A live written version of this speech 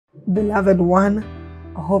Beloved one,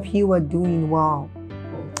 I hope you are doing well.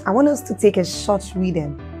 I want us to take a short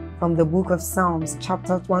reading from the book of Psalms,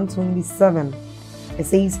 chapter 127. It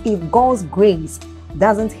says, if God's grace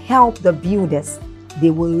doesn't help the builders,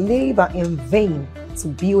 they will labor in vain to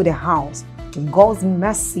build a house. If God's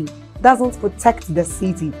mercy doesn't protect the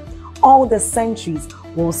city, all the centuries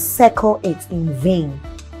will circle it in vain.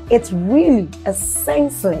 It's really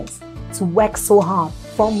senseless to work so hard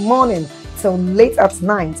from morning till late at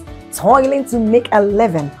night, toiling to make a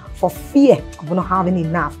living for fear of not having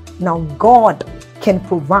enough. Now God can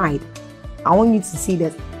provide. I want you to see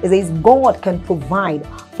this. It says God can provide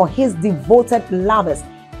for his devoted lovers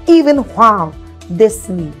even while they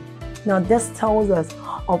sleep. Now this tells us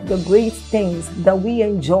of the great things that we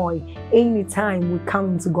enjoy anytime we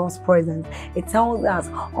come into God's presence. It tells us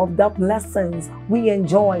of the blessings we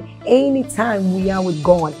enjoy anytime we are with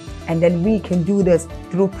God. And then we can do this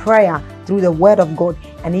through prayer, through the word of God,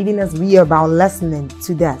 and even as we are about listening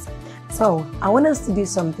to that. So I want us to do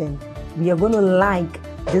something. We are going to like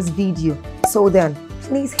this video. So then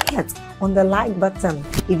please hit on the like button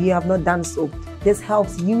if you have not done so. This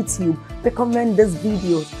helps YouTube recommend this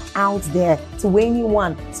video out there to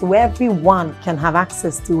anyone, so everyone can have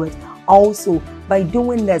access to it. Also, by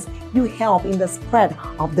doing this, you help in the spread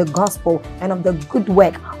of the gospel and of the good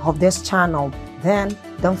work of this channel. Then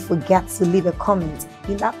don't forget to leave a comment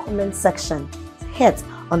in that comment section. Hit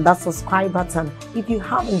on that subscribe button if you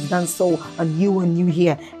haven't done so and you are new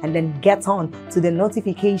here, and then get on to the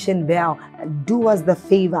notification bell and do us the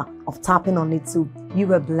favor of tapping on it too.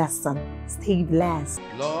 You are blessed. Stay blessed.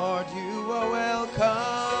 Lord, you are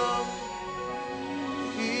welcome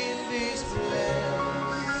in this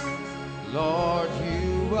place. Lord,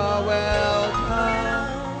 you are welcome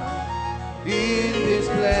in this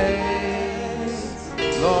place.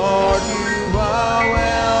 Lord, you are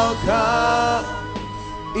welcome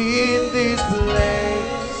in this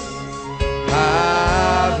place.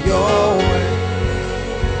 Have your way.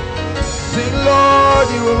 Sing, Lord,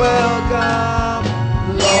 you are welcome.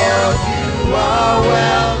 Lord, you are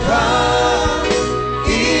welcome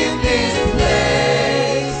in this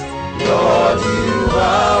place. Lord, you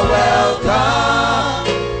are welcome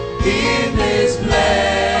in this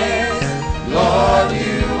place. Lord,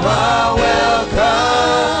 you are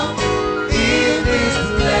welcome in this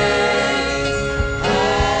place.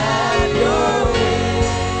 Have your way.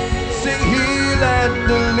 Sing, heal and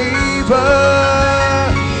deliver.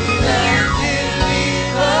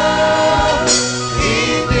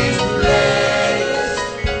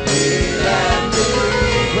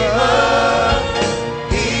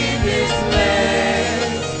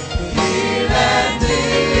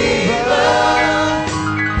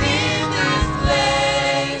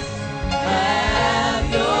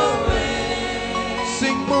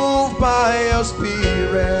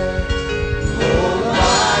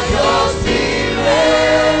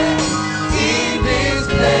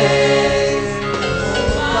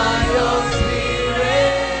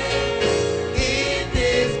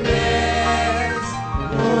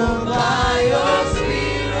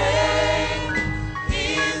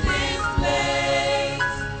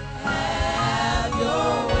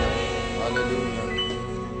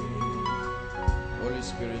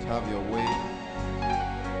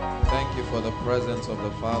 Presence of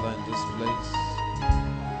the Father in this place.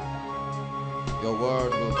 Your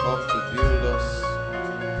word will come to build us.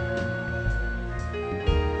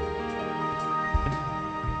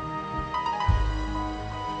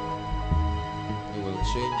 You will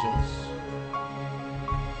change us.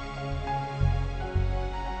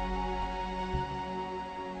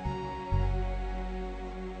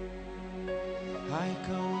 I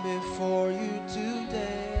come before you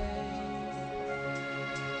today,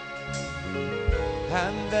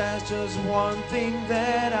 and there's just one thing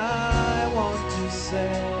that I want to say.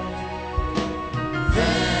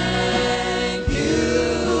 Thank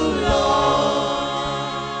you,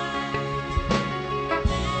 Lord.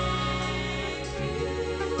 Thank you,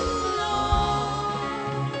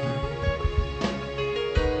 Lord.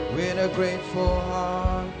 With a grateful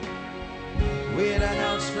heart, with an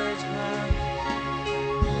outstretched hand,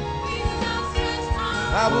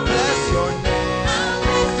 I will bless your name.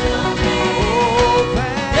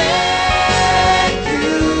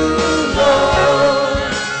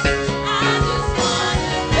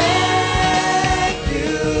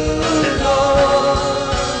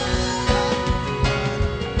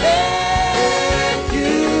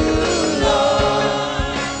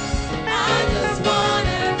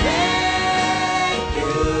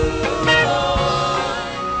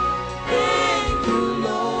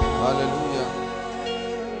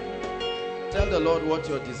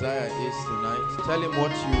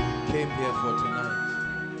 came here for tonight.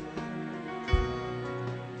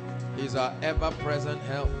 He's our ever-present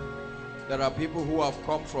help. There are people who have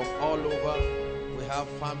come from all over. We have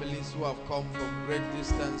families who have come from great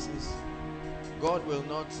distances. God will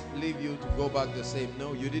not leave you to go back the same.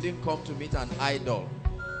 No, you didn't come to meet an idol.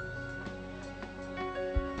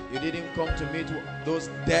 You didn't come to meet those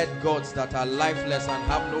dead gods that are lifeless and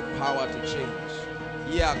have no power to change.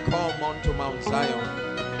 Ye are come unto Mount Zion.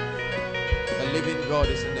 The living God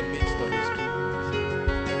is in the midst of his people.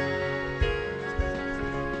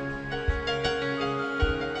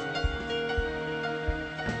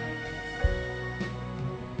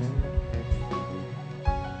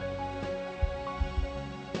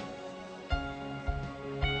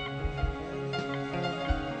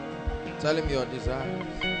 Tell him your desires.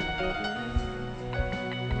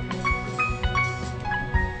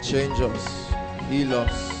 Change us, heal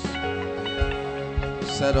us,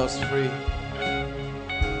 set us free.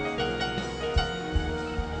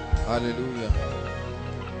 Hallelujah.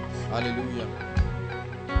 Hallelujah.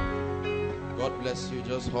 God bless you.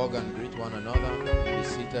 Just hug and greet one another. Be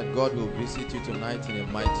seated. God will visit you tonight in a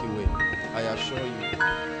mighty way. I assure you.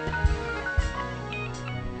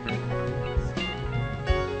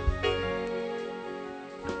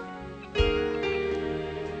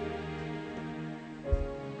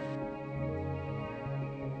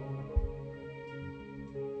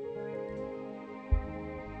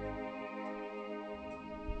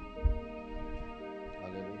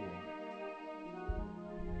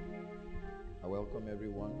 Welcome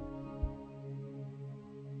everyone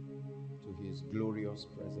to his glorious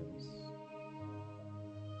presence.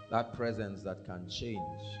 That presence that can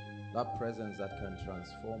change, that presence that can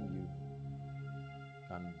transform you,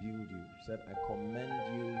 can build you. He said, I commend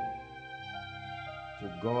you to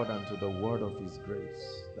God and to the word of his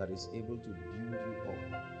grace that is able to build you up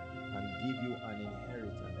and give you an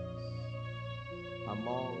inheritance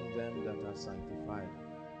among them that are sanctified.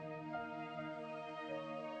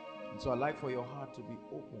 So I'd like for your heart to be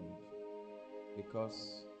opened,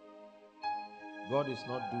 because God is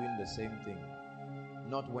not doing the same thing,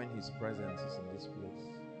 not when his presence is in this place.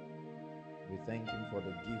 We thank him for the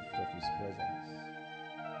gift of his presence,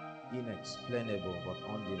 inexplainable but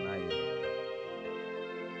undeniable.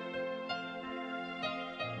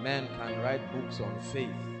 Men can write books on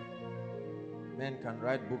faith, men can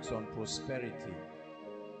write books on prosperity,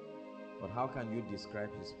 but how can you describe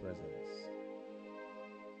his presence?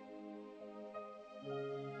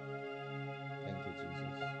 Thank you,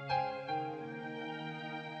 Jesus.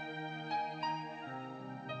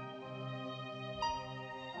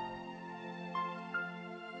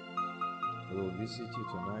 He will visit you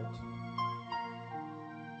tonight,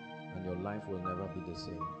 and your life will never be the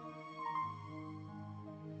same.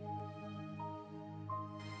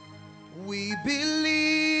 We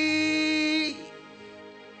believe,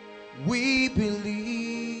 we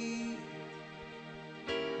believe,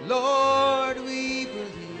 Lord, we believe,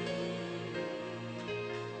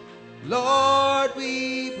 Lord,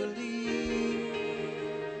 we believe,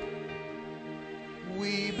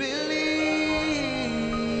 we believe,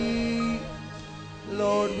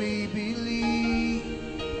 Lord, we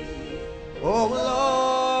believe, oh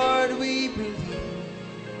Lord, we believe.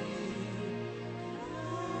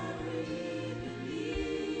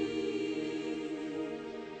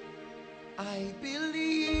 I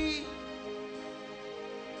believe,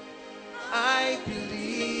 I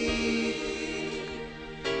believe,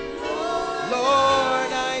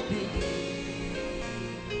 Lord, I believe,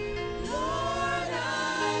 Lord,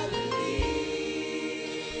 I believe.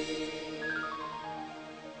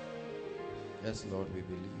 Yes, Lord, we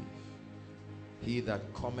believe. He that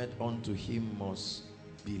cometh unto him must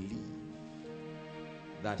believe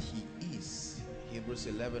that he is, Hebrews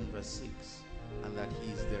 11 verse 6, and that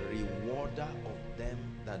he is the rewarder of them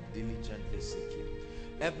that diligently seek him.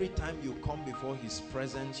 Every time you come before his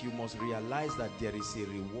presence, you must realize that there is a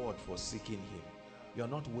reward for seeking him. You're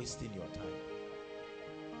not wasting your time.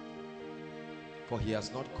 For he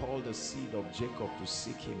has not called the seed of Jacob to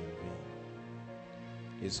seek him in vain.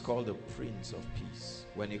 He's called the Prince of Peace.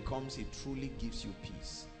 When he comes, he truly gives you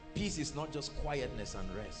peace. Peace is not just quietness and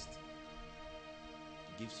rest.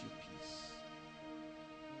 It gives you peace.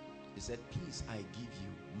 He said, peace I give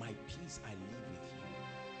you, my peace I leave with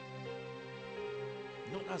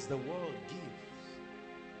you. Not as the world gives.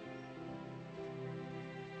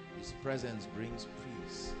 His presence brings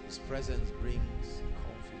peace. His presence brings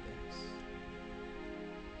confidence.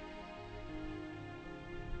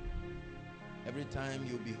 Every time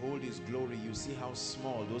you behold his glory, you see how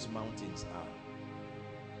small those mountains are.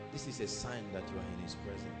 This is a sign that you are in his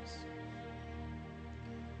presence.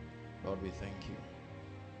 Lord, we thank you.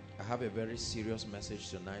 I have a very serious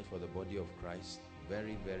message tonight for the body of Christ.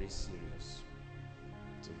 Very, very serious.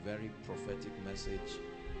 It's a very prophetic message.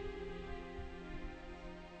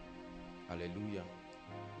 Hallelujah.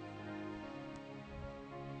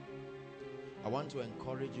 I want to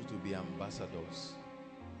encourage you to be ambassadors.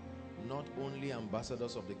 Not only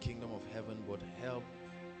ambassadors of the kingdom of heaven, but help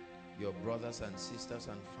your brothers and sisters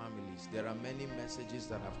and families. There are many messages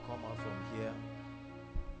that have come out from here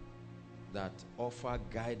that offer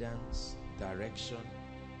guidance, direction,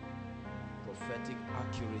 prophetic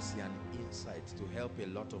accuracy and insight to help a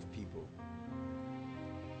lot of people.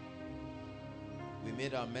 We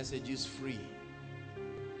made our messages free.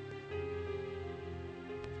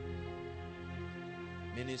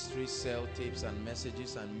 Ministries sell tapes and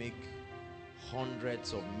messages and make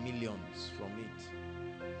hundreds of millions from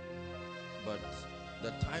it. But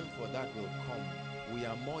the time for that will come. We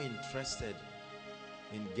are more interested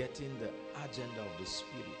in getting the agenda of the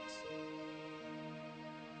Spirit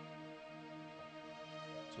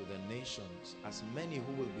to the nations, as many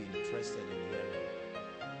who will be interested in hearing.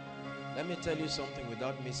 Let me tell you something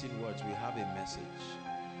without missing words. We have a message.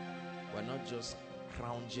 We're not just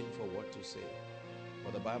crouching for what to say.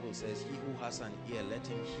 But the Bible says, he who has an ear, let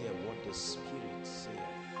him hear what the Spirit saith.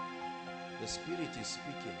 The Spirit is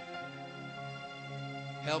speaking,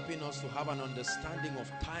 helping us to have an understanding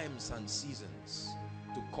of times and seasons,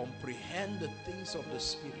 to comprehend the things of the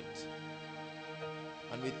Spirit.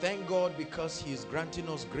 And we thank God because he is granting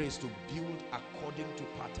us grace to build according to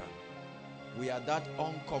pattern. We are that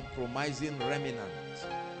uncompromising remnant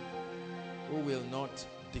who will not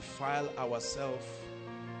defile ourselves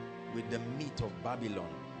with the meat of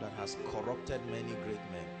Babylon that has corrupted many great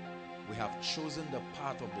men. We have chosen the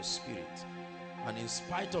path of the Spirit, and in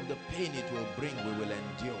spite of the pain it will bring, we will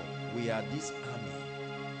endure. We are this army,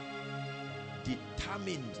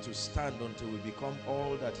 determined to stand until we become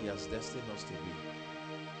all that he has destined us to be.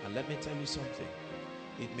 And let me tell you something,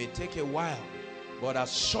 it may take a while, but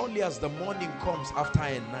as surely as the morning comes after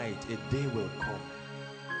a night, a day will come.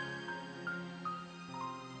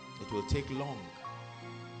 It will take long,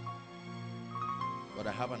 but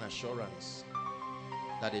I have an assurance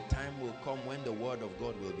that a time will come when the word of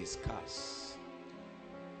God will be scarce,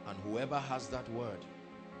 and whoever has that word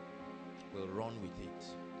will run with it.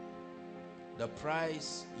 The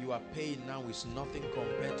price you are paying now is nothing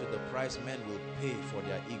compared to the price men will pay for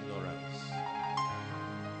their ignorance.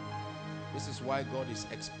 This is why God is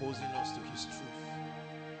exposing us to his truth.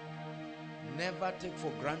 Never take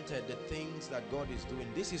for granted the things that God is doing.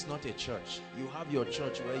 This is not a church. You have your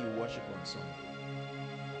church where you worship on Sunday.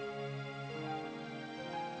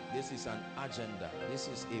 This is an agenda. This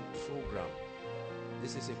is a program.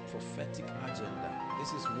 This is a prophetic agenda.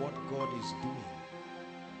 This is what God is doing.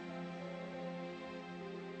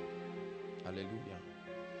 Hallelujah.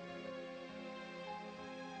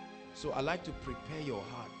 So I like to prepare your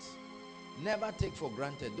heart. Never take for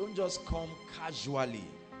granted. Don't just come casually.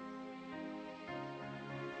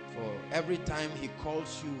 For every time he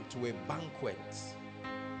calls you to a banquet,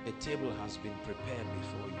 a table has been prepared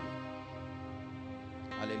before you.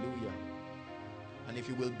 Hallelujah. And if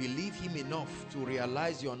you will believe him enough to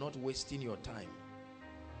realize you're not wasting your time,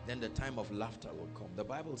 then the time of laughter will come. The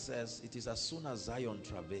Bible says it is as soon as Zion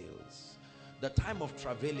travails. The time of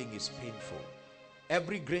travailing is painful.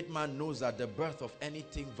 Every great man knows that the birth of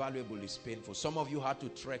anything valuable is painful. Some of you had to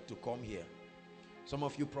trek to come here. Some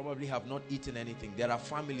of you probably have not eaten anything. There are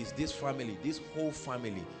families, this whole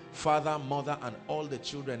family, father, mother, and all the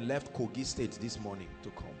children left Kogi State this morning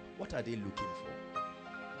to come. What are they looking for?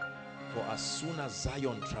 For as soon as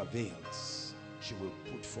Zion travails, she will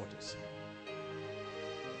put forth a son.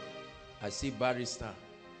 I see Barrister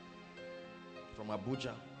from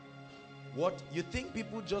Abuja. What you think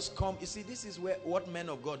people just come? You see, this is where what men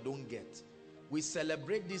of God don't get. We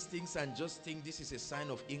celebrate these things and just think this is a sign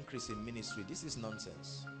of increase in ministry. This is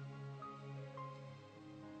nonsense.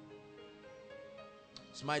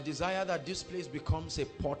 It's my desire that this place becomes a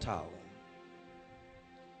portal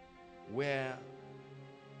where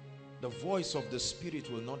the voice of the Spirit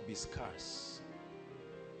will not be scarce.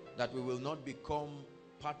 That we will not become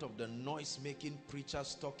part of the noise-making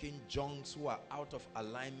preachers talking junks who are out of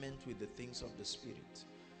alignment with the things of the Spirit.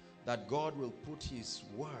 That God will put his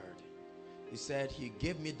word. He said, he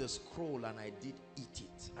gave me the scroll and I did eat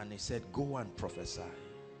it. And he said, go and prophesy.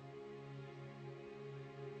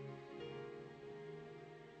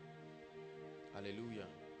 Hallelujah.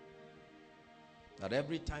 That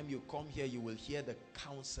every time you come here, you will hear the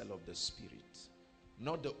counsel of the Spirit.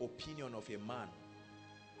 Not the opinion of a man.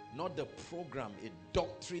 Not the program, a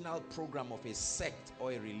doctrinal program of a sect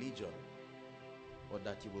or a religion. But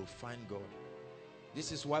that you will find God.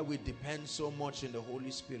 This is why we depend so much in the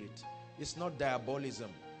Holy Spirit. It's not diabolism.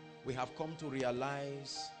 We have come to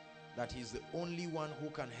realize that he's the only one who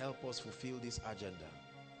can help us fulfill this agenda.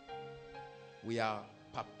 We are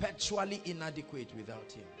perpetually inadequate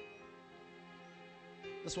without him.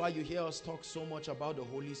 That's why you hear us talk so much about the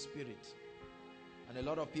Holy Spirit. And a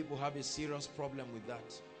lot of people have a serious problem with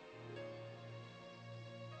that.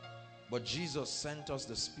 But Jesus sent us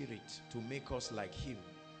the Spirit to make us like him.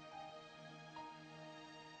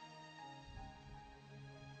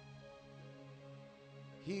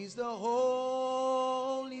 He's the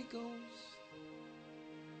Holy Ghost.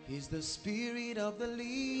 He's the Spirit of the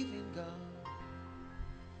living God.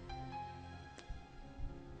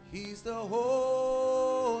 He's the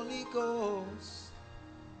Holy Ghost,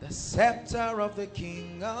 the scepter of the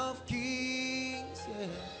King of Kings. Yeah.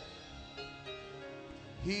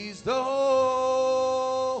 He's the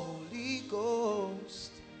Holy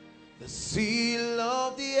Ghost, the seal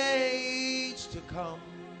of the age to come.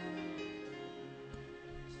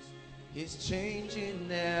 He's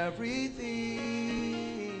changing everything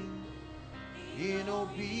in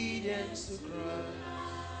obedience to Christ.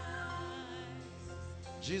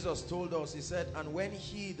 Jesus told us, he said, and when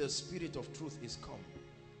he, the Spirit of truth, is come,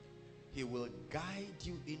 he will guide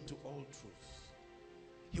you into all truth.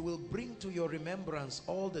 He will bring to your remembrance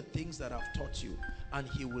all the things that I've taught you, and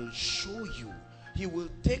he will show you. He will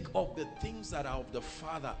take up the things that are of the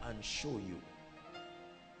Father and show you.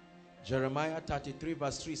 Jeremiah 33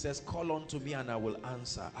 verse 3 says, call unto me and I will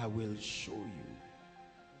answer. I will show you.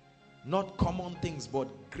 Not common things, but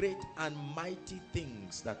great and mighty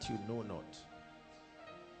things that you know not.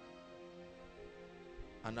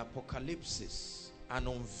 An apocalypse, an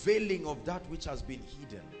unveiling of that which has been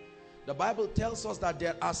hidden. The Bible tells us that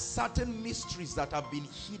there are certain mysteries that have been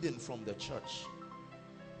hidden from the church,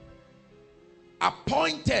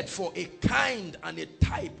 appointed for a kind and a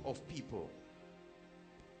type of people.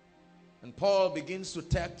 And Paul begins to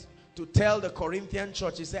tell the Corinthian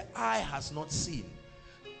church, he said, eye has not seen.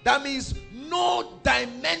 That means no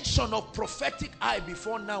dimension of prophetic eye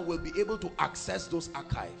before now will be able to access those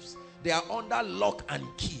archives. They are under lock and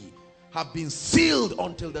key, have been sealed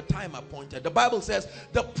until the time appointed. The Bible says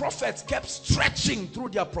the prophets kept stretching through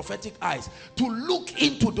their prophetic eyes to look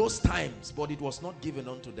into those times, but it was not given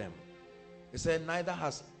unto them. He said, neither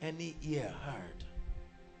has any ear heard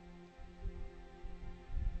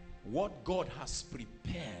what God has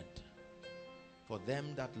prepared for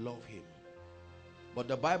them that love him. But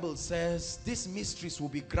the Bible says these mysteries will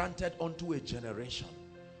be granted unto a generation.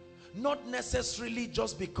 Not necessarily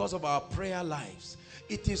just because of our prayer lives.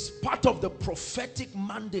 It is part of the prophetic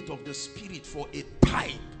mandate of the Spirit for a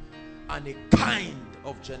type and a kind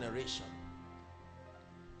of generation.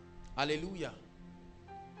 Hallelujah.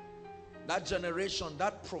 That generation,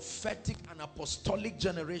 that prophetic and apostolic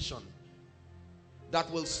generation that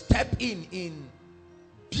will step in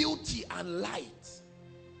beauty and light.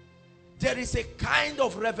 There is a kind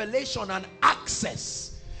of revelation and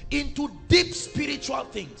access into deep spiritual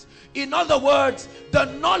things. In other words, the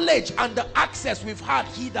knowledge and the access we've had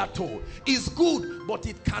hitherto is good, but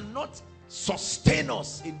it cannot sustain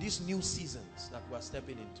us in these new seasons that we're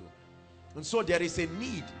stepping into. And so there is a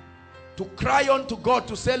need to cry unto God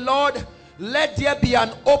to say, Lord, let there be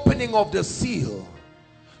an opening of the seal,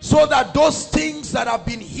 so that those things that have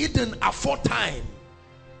been hidden aforetime,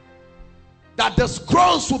 that the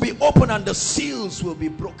scrolls will be opened and the seals will be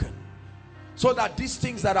broken, so that these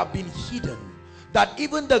things that have been hidden, that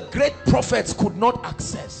even the great prophets could not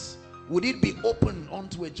access, would it be open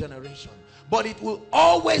unto a generation. But it will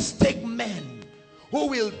always take men who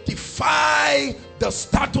will defy the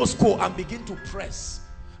status quo and begin to press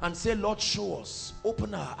and say, Lord, show us,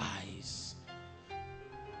 open our eyes,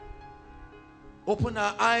 open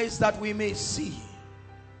our eyes that we may see.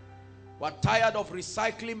 We're tired of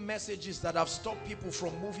recycling messages that have stopped people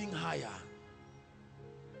from moving higher.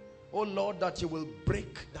 Oh Lord, that you will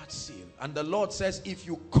break that seal. And the Lord says, if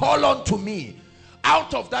you call unto me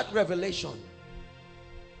out of that revelation.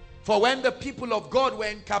 For when the people of God were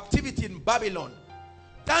in captivity in Babylon,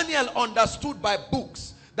 Daniel understood by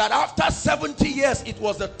books that after 70 years it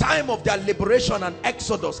was the time of their liberation and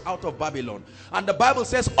exodus out of Babylon. And the Bible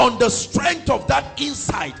says, on the strength of that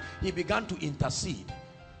insight, he began to intercede.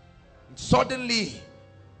 And suddenly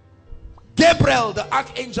Gabriel, the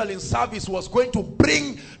archangel in service, was going to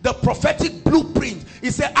bring the prophetic blueprint. He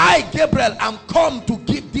said, I, Gabriel, am come to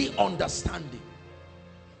give thee understanding.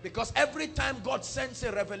 Because every time God sends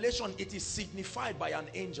a revelation, it is signified by an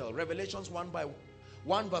angel. Revelations 1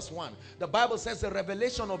 verse 1. The Bible says the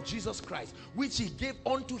revelation of Jesus Christ, which he gave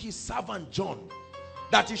unto his servant John,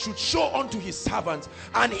 that he should show unto his servants,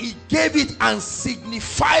 and he gave it and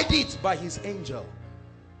signified it by his angel.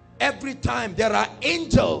 Every time there are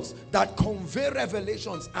angels that convey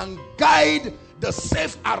revelations and guide the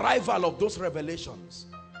safe arrival of those revelations.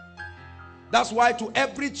 That's why to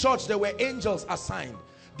every church there were angels assigned.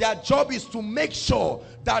 Their job is to make sure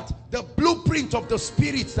that the blueprint of the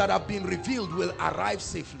spirits that have been revealed will arrive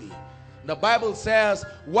safely. The Bible says,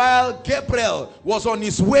 while Gabriel was on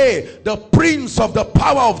his way, the prince of the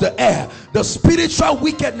power of the air, the spiritual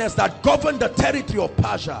wickedness that governed the territory of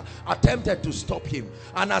Persia, attempted to stop him.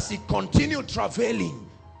 And as he continued traveling,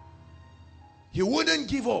 he wouldn't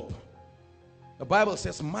give up. The Bible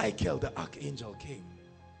says Michael the archangel came,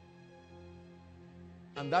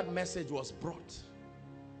 and that message was brought.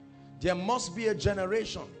 There must be a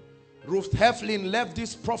generation. Ruth Heflin left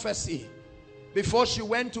this prophecy before she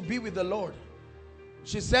went to be with the Lord.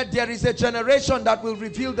 She said there is a generation that will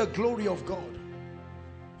reveal the glory of God.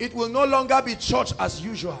 It will no longer be church as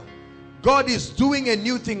usual. God is doing a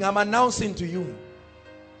new thing. I'm announcing to you.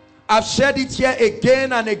 I've shared it here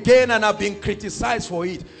again and again, and I've been criticized for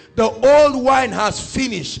it. The old wine has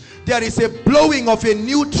finished. There is a blowing of a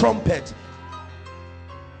new trumpet.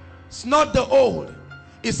 It's not the old.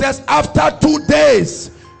 It says after 2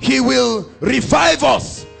 days he will revive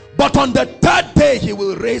us, but on the 3rd day he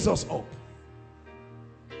will raise us up.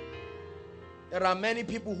 There are many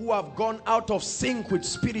people who have gone out of sync with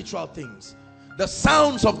spiritual things. The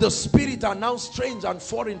sounds of the spirit are now strange and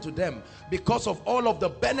foreign to them because of all of the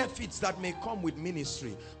benefits that may come with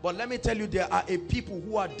ministry. But let me tell you, there are a people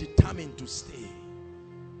who are determined to stay.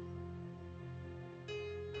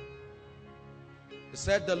 He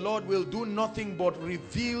said the Lord will do nothing but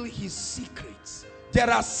reveal his secrets. There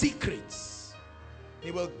are secrets.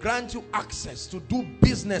 He will grant you access to do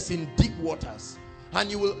business in deep waters, and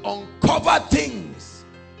you will uncover things.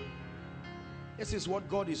 This is what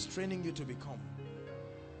God is training you to become.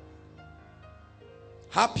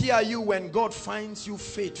 Happy are you when God finds you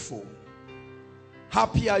faithful.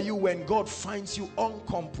 Happy are you when God finds you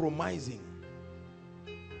uncompromising.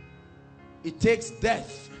 It takes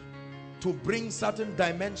death to bring certain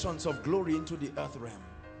dimensions of glory into the earth realm.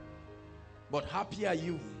 But happy are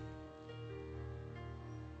you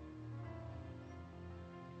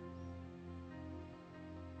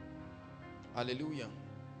hallelujah.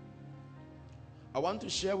 I want to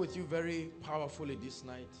share with you very powerfully this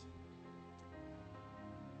night.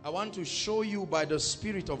 I want to show you by the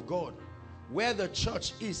Spirit of God where the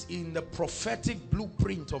church is in the prophetic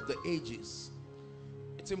blueprint of the ages.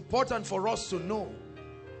 It's important for us to know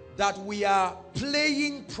that we are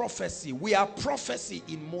playing prophecy. We are prophecy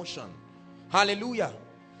in motion. Hallelujah.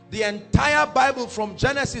 The entire Bible from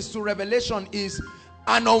Genesis to Revelation is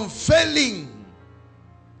an unveiling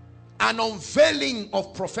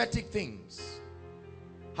of prophetic things.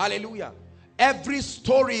 Hallelujah. Every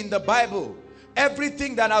story in the Bible,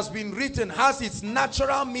 everything that has been written has its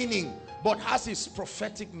natural meaning, but has its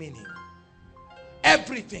prophetic meaning.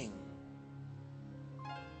 Everything.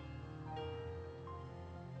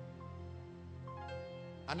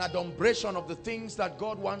 An adumbration of the things that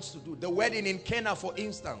God wants to do. The wedding in Cana, for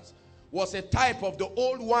instance, was a type of the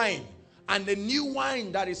old wine and the new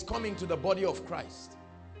wine that is coming to the body of Christ.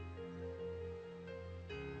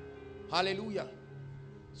 Hallelujah.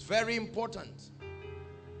 It's very important.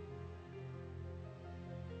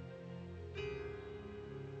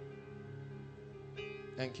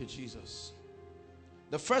 Thank you, Jesus.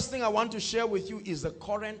 The first thing I want to share with you is the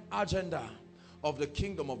current agenda of the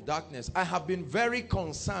kingdom of darkness. I have been very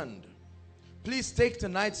concerned. Please take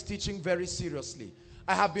tonight's teaching very seriously.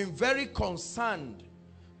 I have been very concerned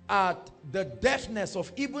at the deafness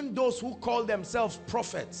of even those who call themselves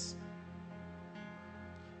prophets.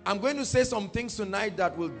 I'm going to say some things tonight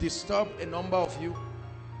that will disturb a number of you.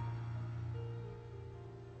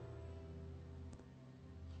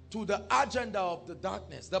 To the agenda of the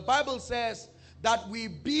darkness. The Bible says that we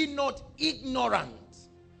be not ignorant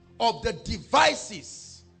of the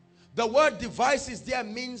devices. The word devices there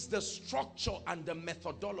means the structure and the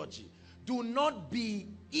methodology. Do not be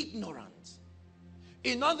ignorant.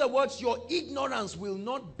 In other words, your ignorance will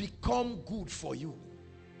not become good for you.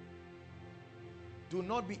 Do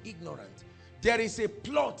not be ignorant. There is a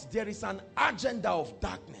plot, there is an agenda of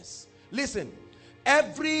darkness. Listen,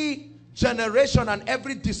 every generation and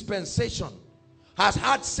every dispensation has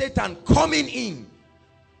had Satan coming in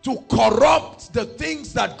to corrupt the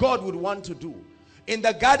things that God would want to do. In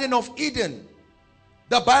the Garden of Eden,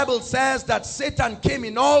 the Bible says that Satan came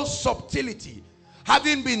in all subtlety,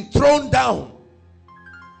 having been thrown down.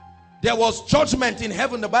 There was judgment in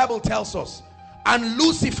heaven, the Bible tells us. And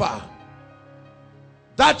Lucifer,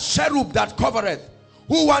 that cherub that covereth,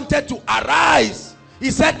 who wanted to arise.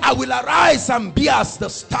 He said, I will arise and be as the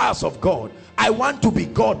stars of God. I want to be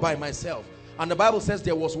God by myself. And the Bible says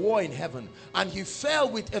there was war in heaven, and he fell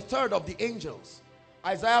with a third of the angels.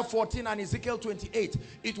 Isaiah 14 and Ezekiel 28.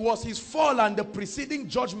 It was his fall and the preceding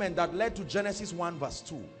judgment that led to Genesis 1 verse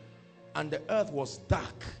 2. And the earth was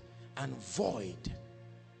dark and void,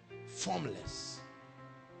 formless.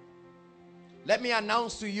 Let me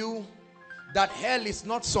announce to you that hell is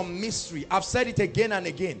not some mystery. I've said it again and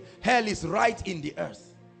again. Hell is right in the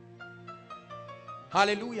earth.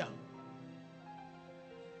 Hallelujah.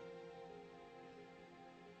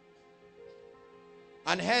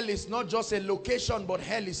 And hell is not just a location, but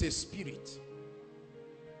hell is a spirit.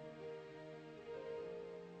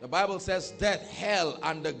 The Bible says death, hell,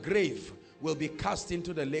 and the grave will be cast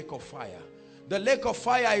into the lake of fire. The lake of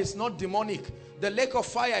fire is not demonic. The lake of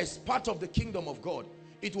fire is part of the kingdom of God.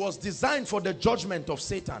 It was designed for the judgment of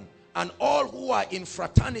Satan and all who are in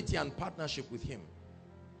fraternity and partnership with him.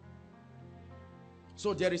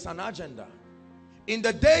 So there is an agenda. In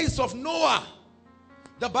the days of Noah,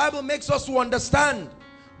 the Bible makes us to understand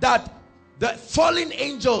that the fallen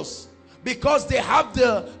angels, because they have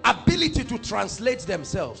the ability to translate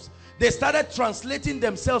themselves, they started translating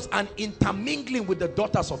themselves and intermingling with the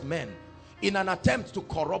daughters of men in an attempt to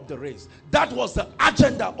corrupt the race. That was the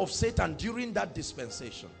agenda of Satan during that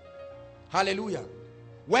dispensation. Hallelujah.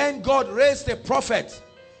 When God raised a prophet,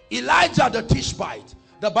 Elijah the Tishbite,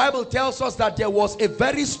 the Bible tells us that there was a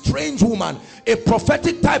very strange woman, a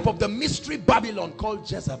prophetic type of the mystery Babylon called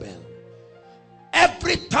Jezebel.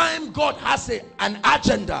 Every time God has an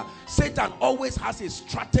agenda, Satan always has a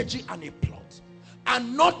strategy and a plot.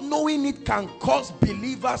 And not knowing it can cause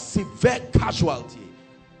believers severe casualty.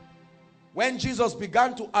 When Jesus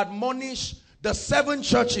began to admonish the 7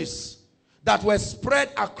 churches that were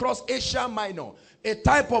spread across Asia Minor, a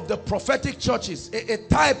type of the prophetic churches, a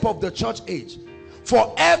type of the church age,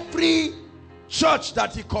 for every church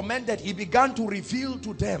that he commended, he began to reveal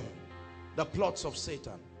to them the plots of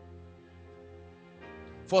Satan.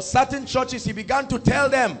 For certain churches, he began to tell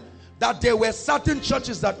them that there were certain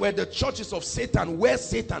churches that were the churches of Satan, where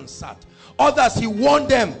Satan sat. Others, he warned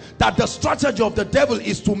them that the strategy of the devil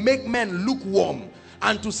is to make men lukewarm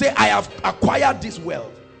and to say, I have acquired this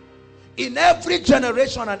wealth. In every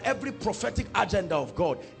generation and every prophetic agenda of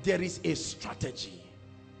God, there is a strategy.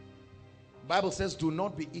 The Bible says, do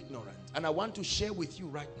not be ignorant. And I want to share with you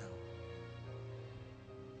right now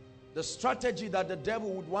the strategy that the devil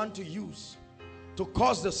would want to use to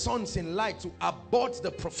cause the sons in light to abort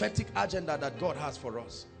the prophetic agenda that God has for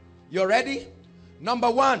us. You ready?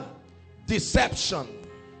 Number 1, deception.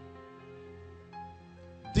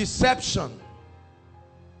 Deception.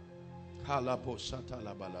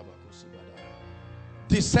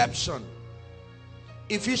 Deception.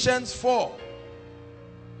 Ephesians 4.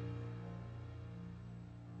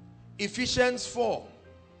 Ephesians 4.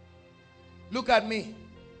 Look at me.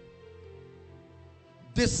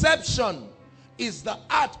 Deception is the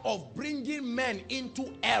art of bringing men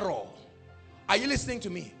into error. Are you listening to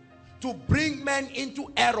me? To bring men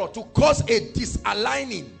into error, to cause a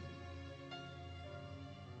disaligning.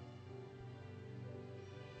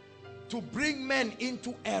 To bring men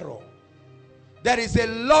into error. There is a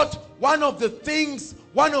lot, one of the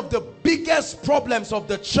biggest problems of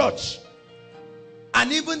the church,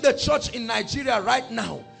 and even the church in Nigeria right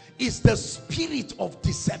now, is the spirit of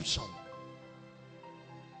deception.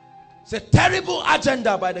 It's a terrible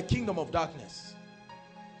agenda by the kingdom of darkness.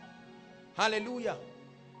 Hallelujah.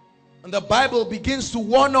 And the Bible begins to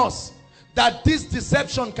warn us that this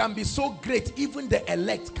deception can be so great, even the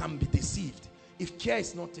elect can be deceived if care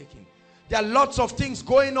is not taken. There are lots of things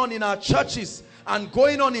going on in our churches and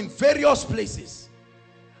going on in various places.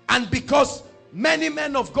 And because many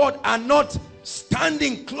men of God are not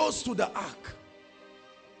standing close to the ark,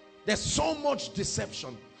 there's so much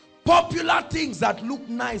deception. Popular things that look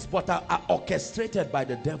nice but are orchestrated by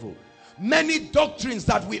the devil. Many doctrines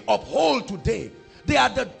that we uphold today, they are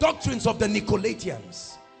the doctrines of the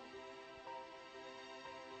Nicolaitans.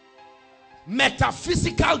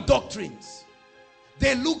 Metaphysical doctrines.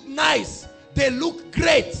 They look nice. They look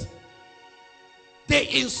great. They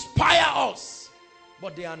inspire us.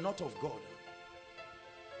 But they are not of God.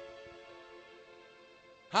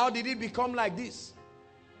 How did it become like this?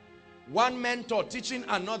 One mentor teaching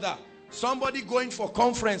another. Somebody going for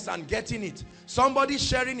conference and getting it. Somebody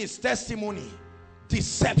sharing his testimony.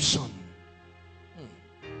 Deception.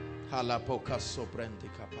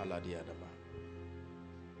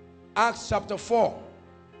 Acts chapter 4.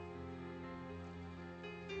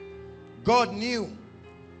 God knew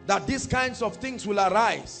that these kinds of things will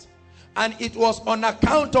arise. And it was on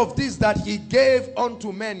account of this that he gave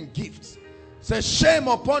unto men gifts. It's a shame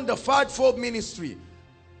upon the fivefold ministry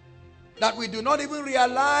that we do not even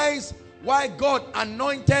realize why God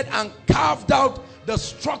anointed and carved out the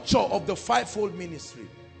structure of the fivefold ministry.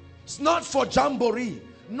 It's not for jamboree,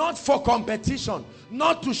 not for competition,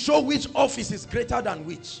 not to show which office is greater than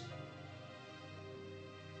which.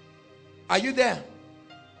 Are you there?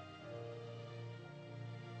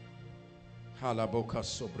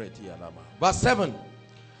 Verse 7.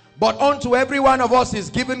 But unto every one of us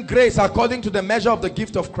is given grace according to the measure of the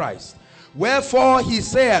gift of Christ. Wherefore he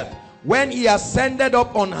saith, when he ascended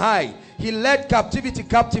up on high, he led captivity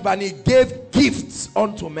captive, and he gave gifts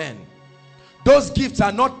unto men. Those gifts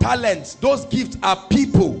are not talents. Those gifts are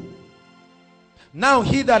people. Now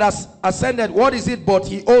he that has ascended, what is it but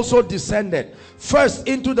he also descended first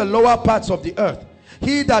into the lower parts of the earth.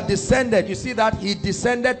 He that descended, you see that he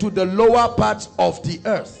descended to the lower parts of the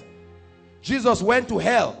earth. Jesus went to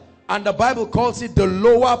hell, and the Bible calls it the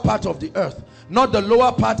lower part of the earth, not the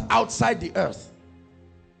lower part outside the earth.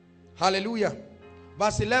 Hallelujah.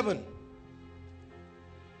 Verse 11.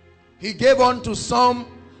 He gave unto some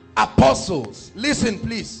apostles. Listen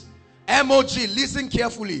please. MOG, listen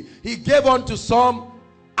carefully. He gave unto some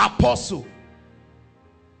apostle,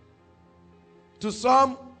 to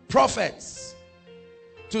some prophets,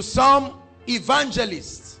 to some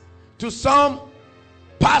evangelists, to some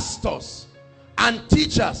pastors and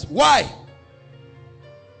teachers. Why?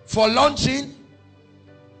 For launching?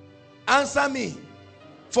 Answer me.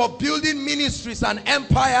 For building ministries and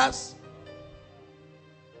empires?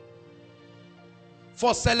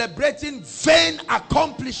 For celebrating vain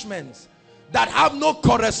accomplishments that have no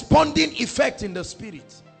corresponding effect in the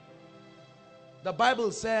spirit? The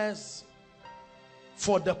Bible says,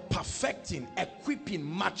 for the perfecting, equipping,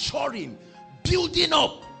 maturing, building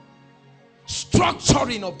up,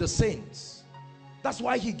 structuring of the saints. That's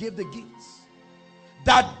why he gave the gifts.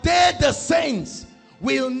 That they, the saints,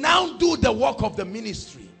 will now do the work of the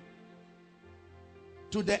ministry,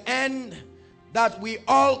 to the end that we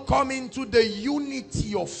all come into the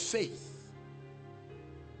unity of faith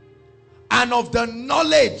and of the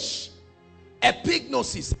knowledge,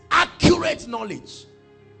 epignosis, accurate knowledge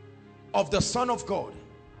of the Son of God,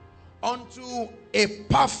 unto a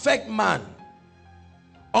perfect man,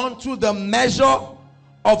 unto the measure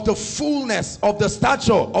of the fullness of the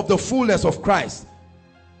stature of the fullness of Christ.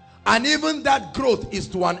 And even that growth is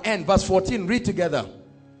to an end. Verse 14, read together.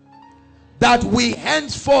 That we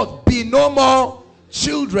henceforth be no more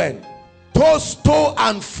children, tossed to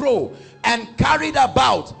and fro, and carried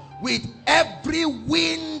about with every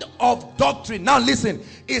wind of doctrine. Now listen,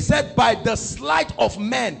 it said, by the sleight of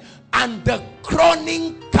men and the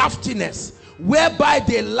cunning craftiness, whereby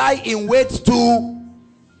they lie in wait to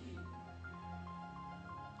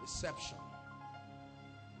deception.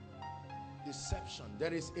 Deception.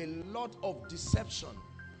 There is a lot of deception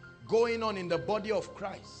going on in the body of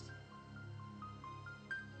Christ.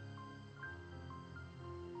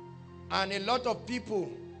 And a lot of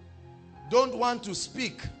people don't want to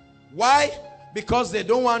speak. Why? Because they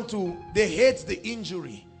don't want to, they hate the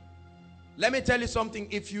injury. Let me tell you something.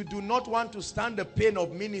 If you do not want to stand the pain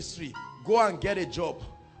of ministry, go and get a job.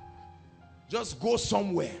 Just go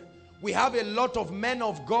somewhere. We have a lot of men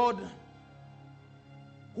of God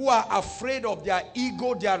who are afraid of their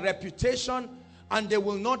ego, their reputation, and they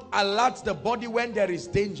will not alert the body when there is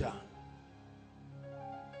danger.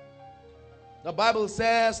 The Bible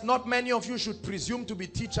says, not many of you should presume to be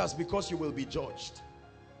teachers because you will be judged.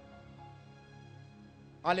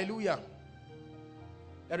 Hallelujah.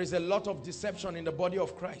 There is a lot of deception in the body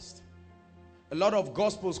of Christ. A lot of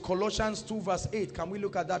gospels. Colossians 2 verse 8. Can we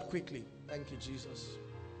look at that quickly? Thank you, Jesus.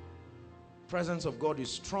 Presence of God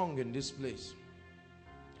is strong in this place.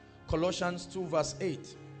 Colossians 2 verse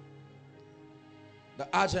 8. The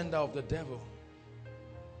agenda of the devil.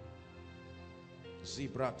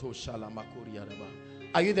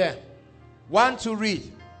 Are you there? 1 to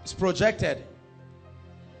read. It's projected.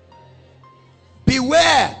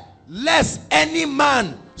 Beware lest any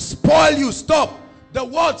man spoil you. Stop. The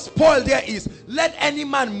word spoil there is, let any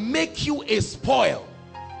man make you a spoil.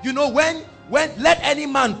 You know, when let any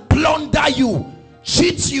man plunder you,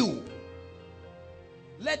 cheat you,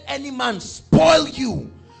 let any man spoil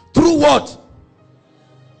you through what?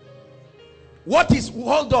 What is,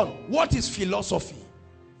 hold on, what is philosophy?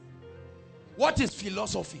 What is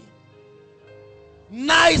philosophy?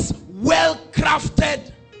 Nice,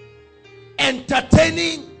 well-crafted,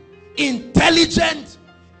 entertaining, intelligent,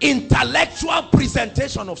 intellectual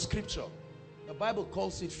presentation of scripture. The Bible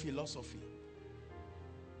calls it philosophy.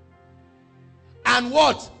 And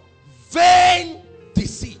what? Vain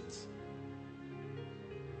deceit.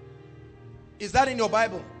 Is that in your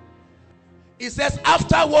Bible? It says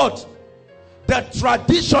afterward, the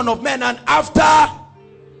tradition of men, and after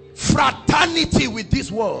fraternity with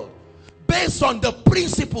this world, based on the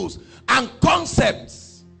principles and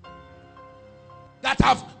concepts that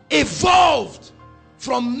have evolved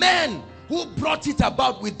from men who brought it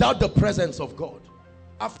about without the presence of God.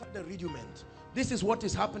 After the rudiment. This is what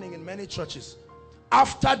is happening in many churches.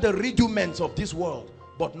 After the rudiments of this world,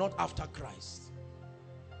 but not after Christ.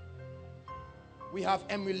 We have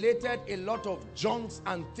emulated a lot of junks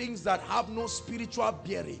and things that have no spiritual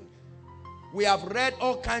bearing. We have read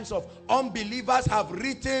all kinds of unbelievers have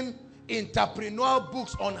written entrepreneurial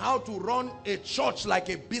books on how to run a church like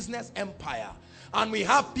a business empire. And we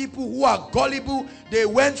have people who are gullible. They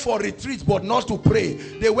went for retreats but not to pray.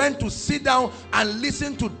 They went to sit down and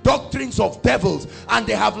listen to doctrines of devils, and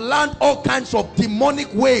they have learned all kinds of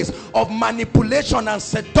demonic ways of manipulation and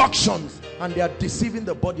seductions, and they are deceiving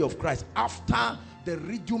the body of Christ after the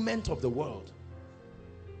rudiment of the world.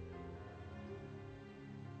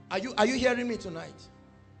 Are you hearing me tonight?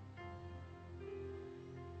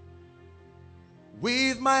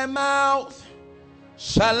 With my mouth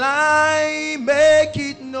shall I make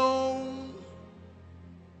it known,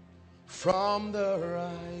 from the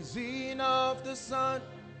rising of the sun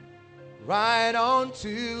right on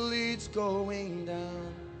till it's going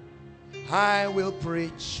down. I will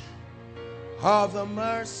preach of the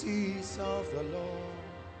mercies of the Lord.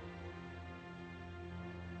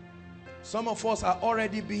 Some of us are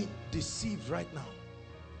already being deceived right now.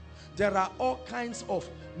 There are all kinds of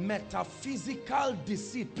metaphysical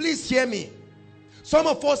deceit. Please hear me. Some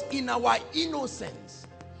of us, in our innocence,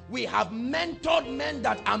 we have mentored men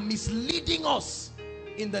that are misleading us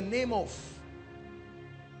in the name of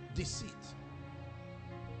deceit.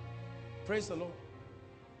 Praise the Lord.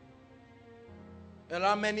 There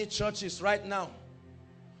are many churches right now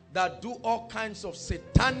that do all kinds of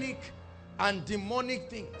satanic and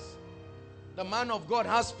demonic things. The man of God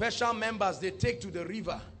has special members they take to the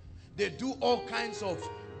river. They do all kinds of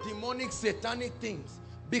demonic, satanic things.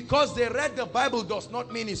 Because they read the Bible does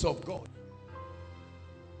not mean it's of God.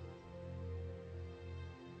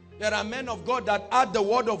 There are men of God that add the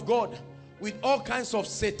word of God with all kinds of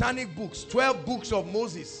satanic books. 12 books of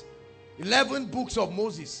Moses, 11 books of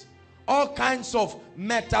Moses, all kinds of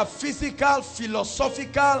metaphysical,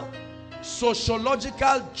 philosophical,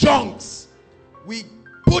 sociological junks. We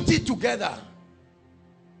put it together.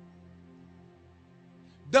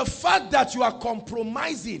 The fact that you are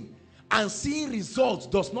compromising and seeing results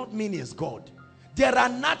does not mean it's God. There are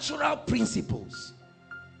natural principles,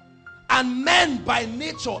 and men by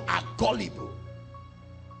nature are gullible.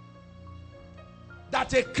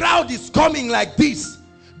 That a crowd is coming like this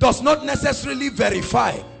does not necessarily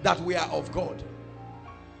verify that we are of God.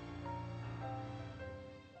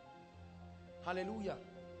 Hallelujah.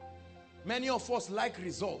 Many of us like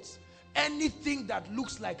results. Anything that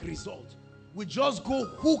looks like result, we just go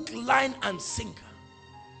hook, line and sinker.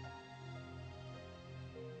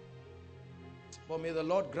 But may the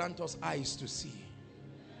Lord grant us eyes to see.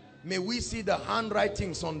 May we see the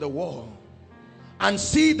handwritings on the wall and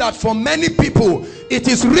see that for many people it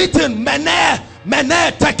is written, Mene,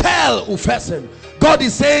 Mene, Tekel, Ufesen. God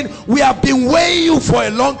is saying, we have been weighing you for a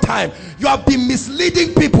long time. You have been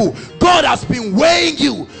misleading people. God has been weighing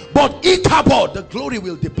you. But Ichabod, the glory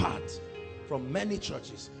will depart from many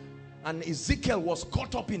churches. And Ezekiel was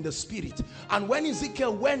caught up in the spirit. And when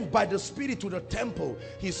Ezekiel went by the spirit to the temple,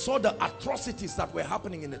 he saw the atrocities that were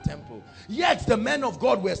happening in the temple. Yet the men of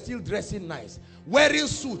God were still dressing nice, wearing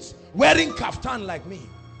suits, wearing kaftan like me,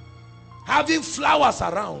 having flowers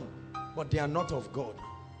around, but they are not of God.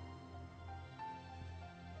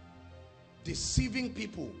 Deceiving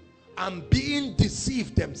people and being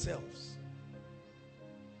deceived themselves.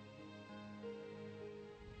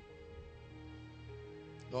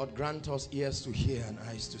 Lord, grant us ears to hear and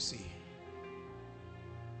eyes to see.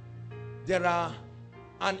 There are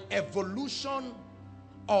an evolution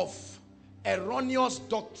of erroneous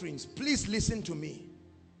doctrines. Please listen to me.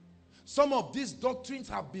 Some of these doctrines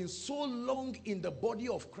have been so long in the body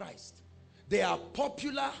of Christ. They are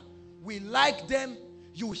popular. We like them.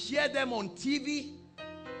 You hear them on TV.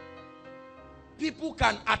 People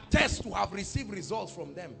can attest to have received results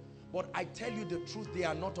from them. But I tell you the truth, they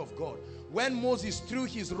are not of God. When Moses threw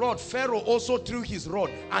his rod, Pharaoh also threw his rod,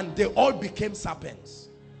 and they all became serpents.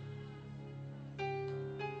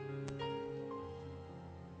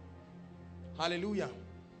 Hallelujah.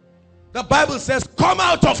 The Bible says, come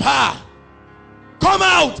out of her. Come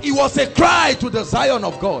out. It was a cry to the Zion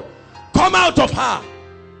of God. Come out of her.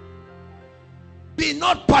 Be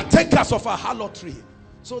not partakers of her harlotry,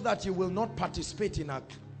 so that you will not participate in her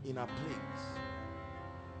plagues.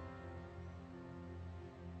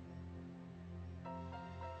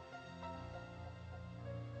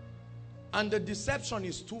 And the deception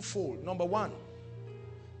is twofold. Number one,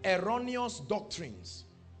 erroneous doctrines.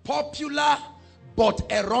 Popular but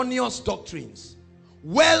erroneous doctrines.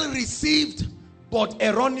 Well received but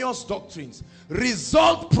erroneous doctrines.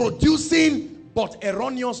 Result producing but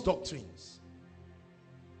erroneous doctrines.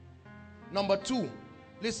 Number two,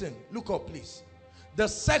 listen, look up please. The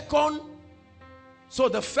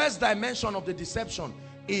first dimension of the deception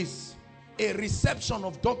is a reception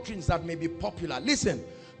of doctrines that may be popular. Listen,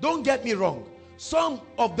 don't get me wrong. Some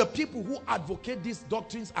of the people who advocate these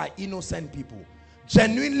doctrines are innocent people,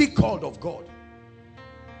 genuinely called of God.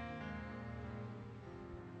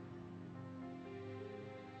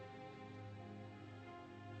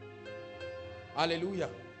 Hallelujah.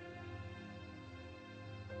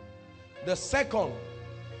 The second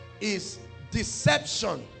is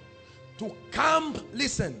deception to come.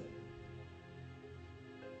 Listen,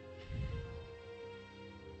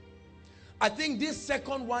 I think this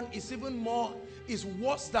second one is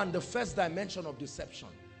worse than the first dimension of deception,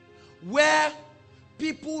 where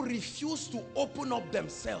people refuse to open up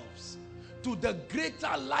themselves to the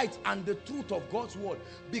greater light and the truth of God's word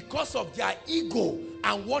because of their ego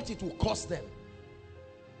and what it will cost them.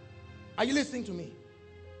 Are you listening to me?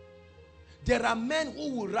 There are men who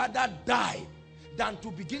would rather die than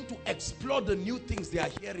to begin to explore the new things they are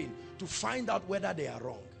hearing to find out whether they are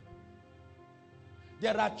wrong.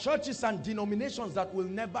 There are churches and denominations that will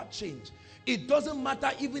never change. It doesn't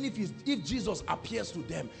matter even if Jesus appears to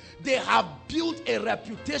them. They have built a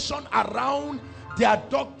reputation around their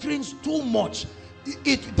doctrines too much.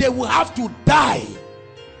 They will have to die.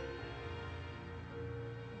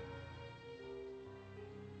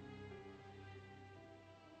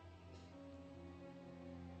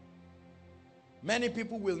 Many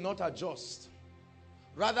people will not adjust.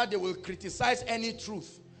 Rather, they will criticize any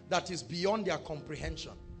truth that is beyond their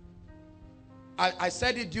comprehension. I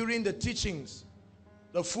said it during the teachings,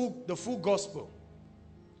 the full gospel.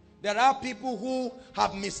 There are people who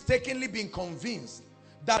have mistakenly been convinced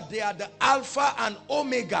that they are the Alpha and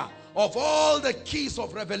Omega of all the keys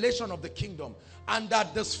of revelation of the kingdom, and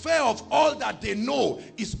that the sphere of all that they know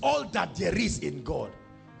is all that there is in God.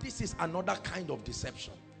 This is another kind of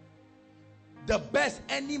deception. The best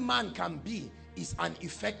any man can be is an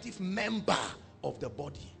effective member of the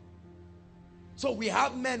body. So we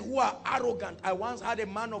have men who are arrogant. I once had a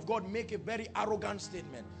man of God make a very arrogant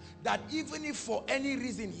statement that even if for any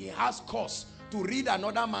reason he has cause to read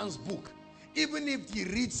another man's book, even if he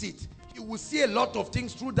reads it, he will see a lot of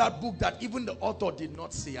things through that book that even the author did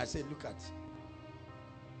not see. I said, look at it.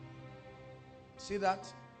 See that?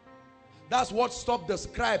 That's what stopped the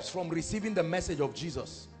scribes from receiving the message of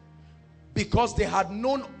Jesus. Because they had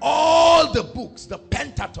known all the books, the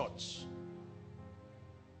Pentateuch.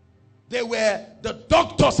 They were the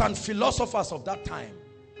doctors and philosophers of that time.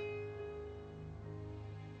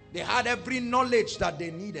 They had every knowledge that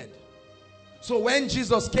they needed. So when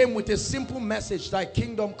Jesus came with a simple message, thy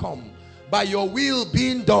kingdom come, by your will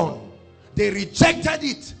being done, they rejected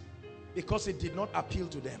it because it did not appeal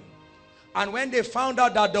to them. And when they found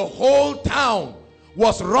out that the whole town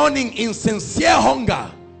was running in sincere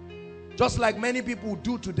hunger, just like many people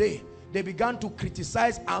do today, they began to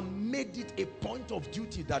criticize and made it a point of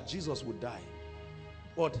duty that Jesus would die.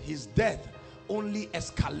 But his death only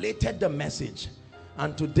escalated the message.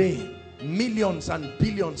 And today, millions and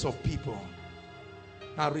billions of people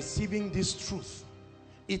are receiving this truth.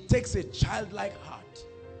 It takes a childlike heart.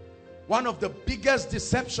 One of the biggest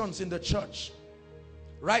deceptions in the church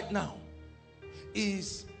right now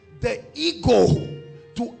is the ego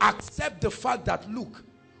to accept the fact that, look,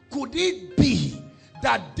 could it be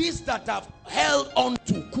that this that I've held on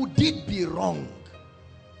to, could it be wrong?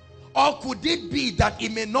 Or could it be that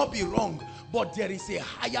it may not be wrong, but there is a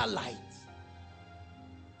higher light?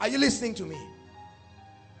 Are you listening to me?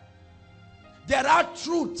 There are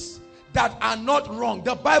truths that are not wrong.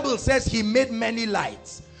 The Bible says he made many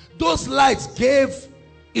lights. Those lights gave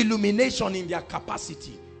illumination in their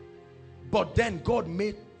capacity. But then God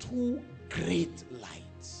made two great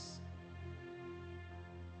lights.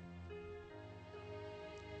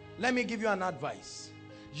 Let me give you an advice.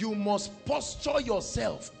 You must posture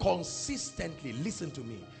yourself consistently. Listen to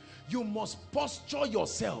me. You must posture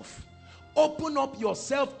yourself. Open up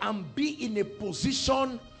yourself and be in a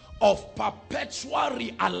position of perpetual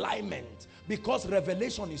realignment, because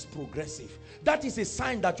revelation is progressive. That is a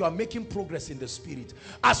sign that you are making progress in the spirit.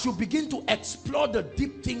 As you begin to explore the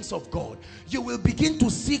deep things of God, you will begin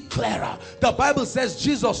to see clearer. The Bible says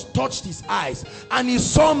Jesus touched his eyes and he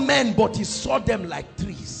saw men, but he saw them like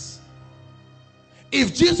trees.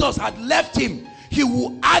 If Jesus had left him, he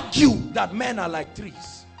would argue that men are like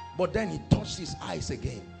trees. But then he touched his eyes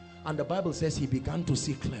again And the Bible says he began to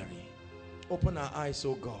see clearly. Open our eyes,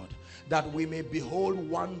 O God, that we may behold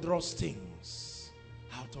wondrous things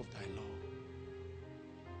out of thy law.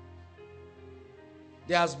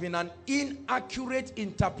 There has been an inaccurate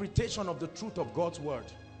interpretation of the truth of God's word.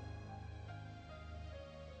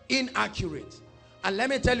 Inaccurate. And let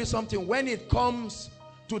me tell you something, when it comes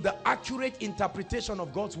to the accurate interpretation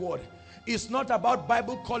of God's word, it's not about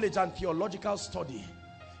Bible college and theological study.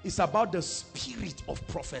 It's about the spirit of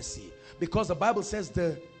prophecy. Because the Bible says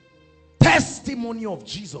the testimony of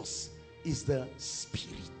Jesus is the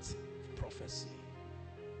spirit of prophecy.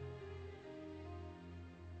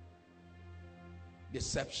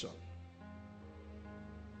 Deception.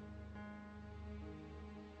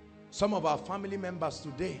 Some of our family members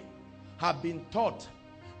today have been taught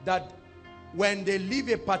that when they leave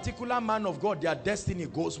a particular man of God, their destiny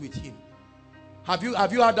goes with him. Have you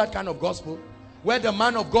heard that kind of gospel? Where the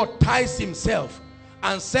man of God ties himself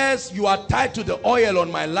and says, you are tied to the oil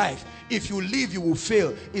on my life. If you leave, you will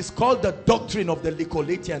fail. It's called the doctrine of the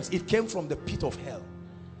Nicolaitans. It came from the pit of hell.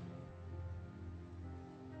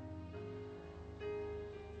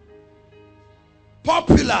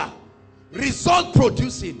 Popular, result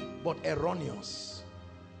producing, but erroneous.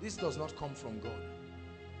 This does not come from God.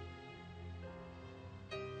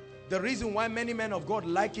 The reason why many men of God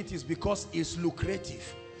like it is because it's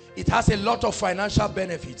lucrative. It has a lot of financial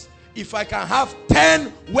benefits. If I can have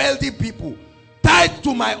 10 wealthy people tied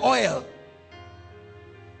to my oil,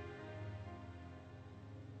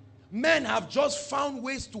 men have just found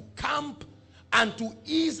ways to camp and to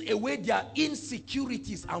ease away their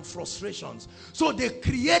insecurities and frustrations. So they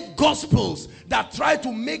create gospels that try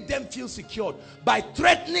to make them feel secured by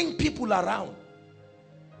threatening people around.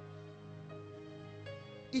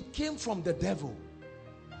 It came from the devil.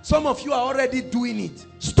 Some of you are already doing it.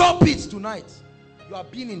 Stop it tonight. You are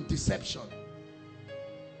being in deception.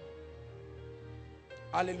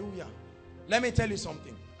 Hallelujah. Let me tell you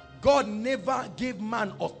something. God never gave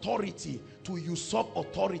man authority to usurp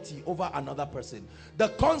authority over another person. The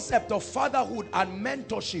concept of fatherhood and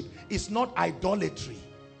mentorship is not idolatry.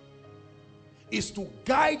 It's to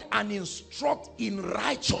guide and instruct in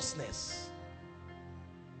righteousness.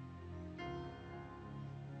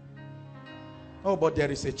 Oh, but there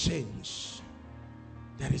is a change.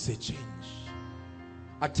 There is a change.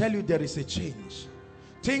 I tell you, there is a change.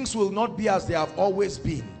 Things will not be as they have always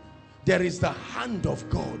been. There is the hand of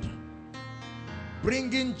God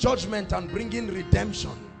bringing judgment and bringing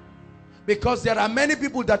redemption. Because there are many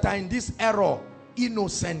people that are in this error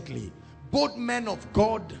innocently. Both men of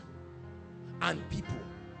God and people.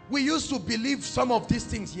 We used to believe some of these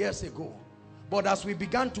things years ago. But as we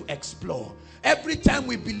began to explore, every time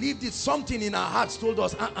we believed it, something in our hearts told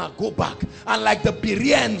us, go back. And like the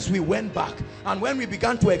Bereans, we went back. And when we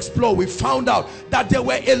began to explore, we found out that there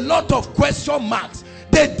were a lot of question marks.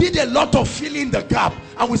 They did a lot of filling the gap.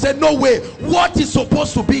 And we said, no way. What is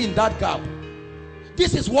supposed to be in that gap?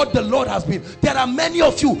 This is what the Lord has been. There are many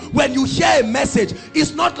of you, when you hear a message,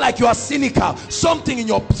 it's not like you are cynical. Something in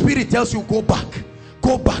your spirit tells you, go back.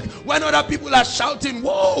 Go back. When other people are shouting,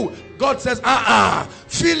 whoa, God says,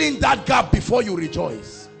 fill in that gap before you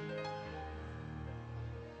rejoice.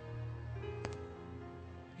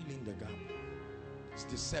 Fill in the gap. It's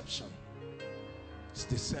deception. It's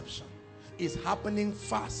deception. It's happening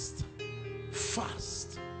fast.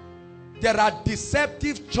 Fast. There are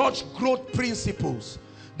deceptive church growth principles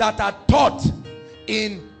that are taught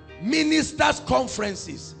in ministers'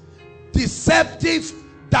 conferences. Deceptive,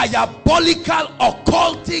 diabolical,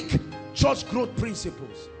 occultic church growth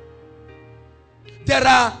principles. There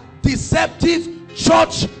are deceptive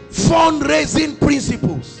church fundraising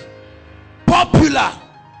principles. Popular,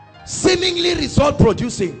 seemingly result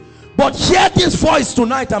producing. But hear this voice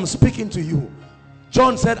tonight. I'm speaking to you.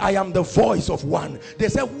 John said, I am the voice of one. They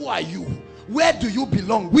said, who are you? Where do you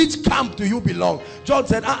belong? Which camp do you belong? John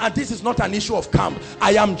said, this is not an issue of camp.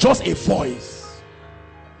 I am just a voice.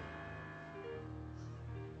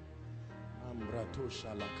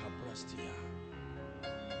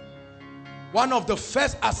 One of the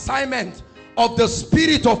first assignments of the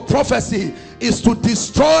spirit of prophecy is to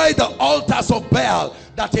destroy the altars of Baal,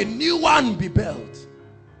 that a new one be built.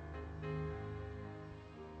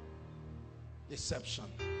 Deception.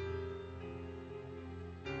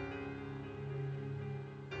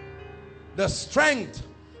 The strength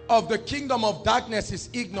of the kingdom of darkness is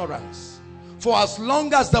ignorance. For as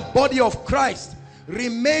long as the body of Christ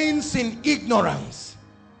remains in ignorance,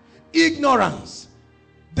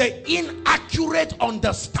 the inaccurate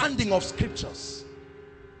understanding of scriptures.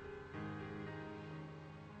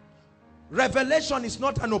 Revelation is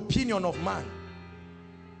not an opinion of man.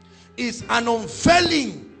 It's an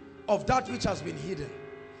unveiling of that which has been hidden.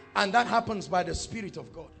 And that happens by the Spirit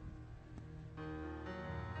of God.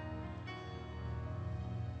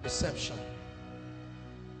 Deception.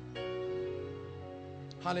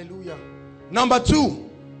 Hallelujah. Number 2,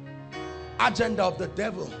 agenda of the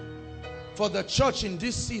devil for the church in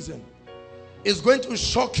this season is going to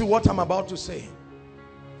shock you what I'm about to say.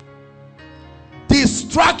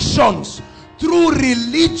 Distractions through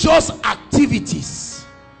religious activities.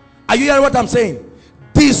 Are you hearing what I'm saying?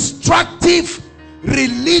 Destructive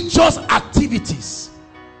religious activities.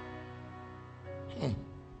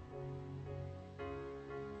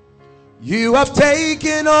 You have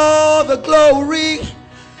taken all the glory.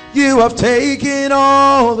 You have taken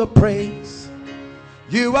all the praise.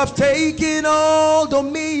 You have taken all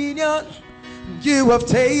dominion. You have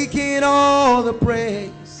taken all the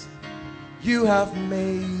praise. You have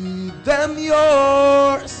made them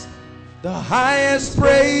yours. The highest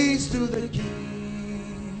praise to the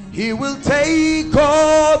King. He will take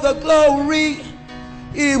all the glory.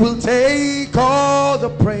 He will take all the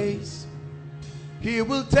praise. He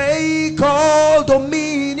will take all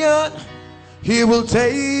dominion. He will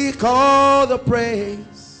take all the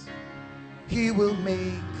praise. He will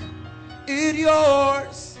make it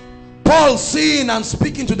yours. Paul, seeing and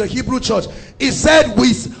speaking to the Hebrew church, he said,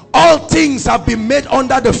 with all things have been made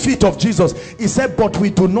under the feet of Jesus. He said, but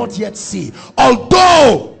we do not yet see.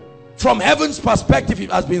 Although from heaven's perspective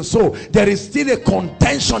it has been so, there is still a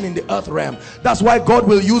contention in the earth realm. That's why God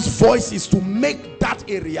will use voices to make that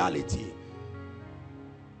a reality.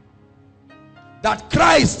 That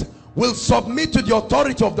Christ will submit to the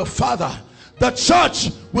authority of the Father. The church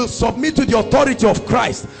will submit to the authority of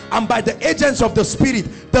Christ, and by the agents of the Spirit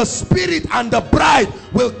and the bride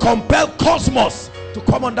will compel cosmos to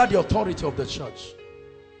come under the authority of the church.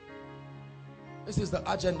 This is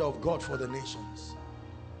the agenda of God for the nations.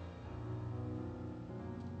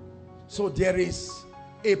 So there is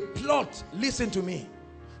a plot. Listen to me.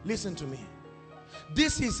 Listen to me.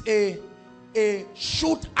 This is a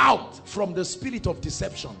shoot out from the spirit of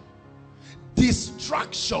deception.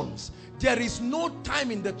 Distractions. There is no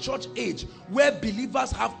time in the church age where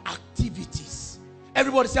believers have activities.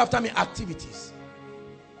 Everybody say after me, activities.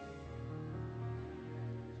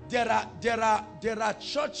 There are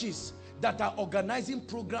churches that are organizing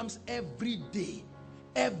programs every day.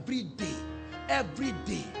 Every day. Every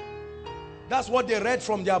day. That's what they read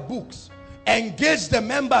from their books. Engage the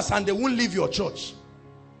members and they won't leave your church.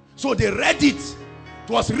 So they read it. It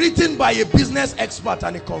was written by a business expert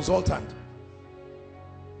and a consultant.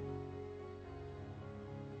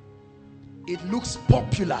 It looks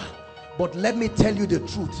popular, but let me tell you the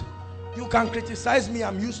truth. You can criticize me,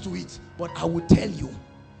 I'm used to it, but I will tell you,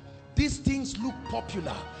 these things look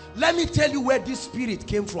popular. Let me tell you where this spirit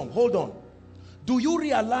came from. Hold on. Do you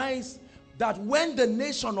realize that when the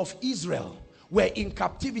nation of Israel were in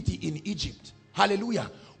captivity in Egypt,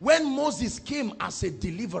 hallelujah, when Moses came as a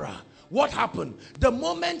deliverer, what happened? The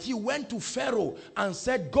moment he went to Pharaoh and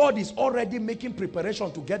said, God is already making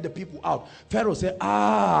preparation to get the people out, Pharaoh said,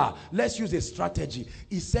 let's use a strategy.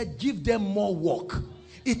 He said, give them more work.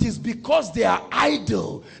 It is because they are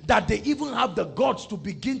idle that they even have the gods to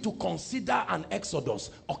begin to consider an exodus.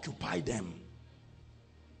 Occupy them.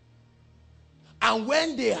 And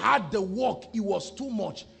when they had the work, it was too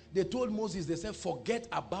much. They told Moses, they said, forget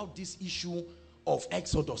about this issue of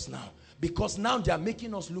exodus now. Because now they are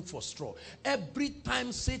making us look for straw. Every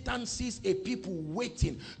time Satan sees a people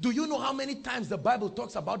waiting, do you know how many times the Bible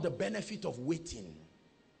talks about the benefit of waiting?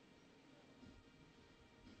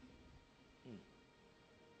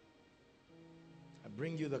 I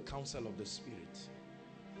bring you the counsel of the Spirit.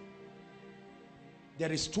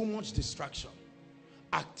 There is too much distraction.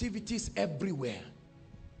 Activities everywhere.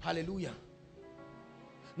 Hallelujah.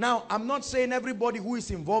 Now, I'm not saying everybody who is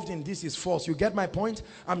involved in this is false. You get my point?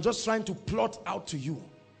 I'm just trying to plot out to you.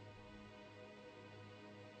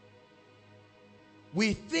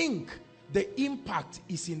 We think the impact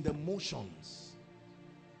is in the motions.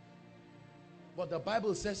 But the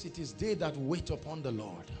Bible says it is they that wait upon the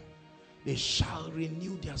Lord. They shall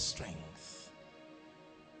renew their strength.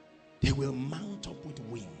 They will mount up with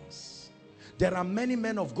wings. There are many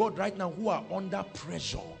men of God right now who are under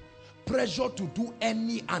pressure. Pressure to do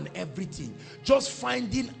any and everything, just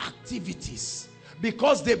finding activities,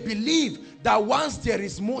 because they believe that once there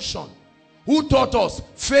is motion, who taught us?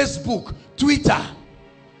 Facebook, Twitter.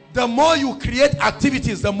 The more you create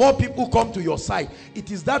activities, the more people come to your side. It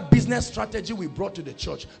is that business strategy we brought to the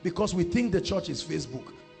church, because we think the church is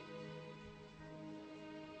Facebook.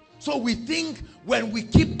 So we think when we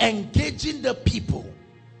keep engaging the people,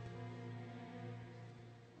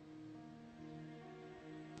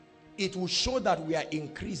 it will show that we are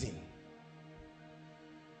increasing.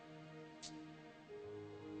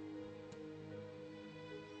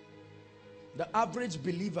 The average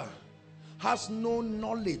believer has no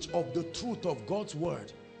knowledge of the truth of God's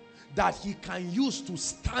word that he can use to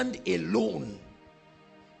stand alone.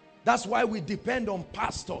 That's why we depend on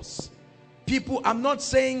pastors. People, I'm not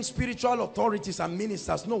saying spiritual authorities and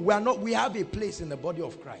ministers. No, we are not. We have a place in the body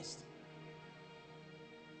of Christ.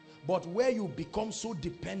 But where you become so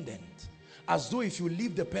dependent, as though if you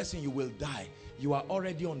leave the person you will die, you are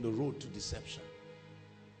already on the road to deception.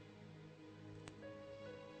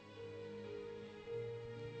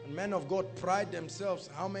 And men of God pride themselves.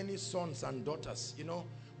 How many sons and daughters? You know,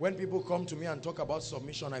 when people come to me and talk about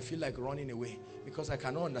submission, I feel like running away because I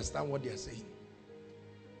cannot understand what they are saying.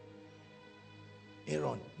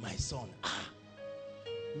 Aaron, my son.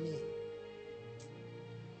 Me.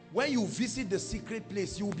 When you visit the secret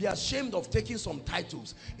place, you will be ashamed of taking some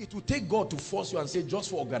titles. It will take God to force you and say, just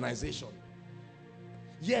for organization.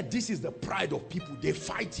 Yeah, this is the pride of people. They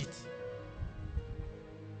fight it.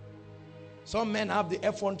 Some men have the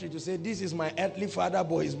effrontery to say, this is my earthly father,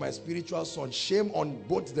 but he's my spiritual son. Shame on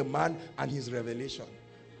both the man and his revelation.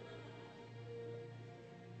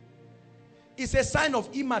 It's a sign of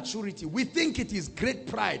immaturity. We think it is great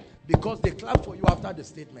pride because they clap for you after the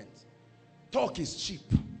statement. Talk is cheap.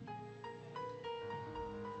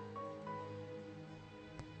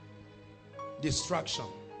 Distraction.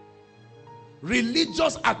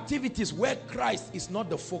 Religious activities where Christ is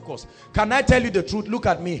not the focus. Can I tell you the truth? Look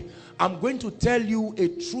at me. I'm going to tell you a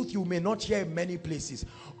truth you may not hear in many places.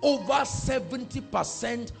 Over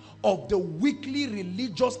 70% of the weekly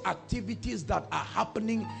religious activities that are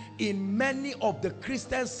happening in many of the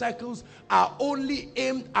Christian circles are only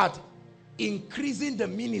aimed at increasing the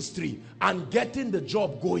ministry and getting the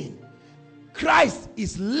job going. Christ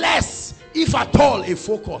is less, if at all, a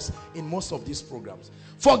focus in most of these programs.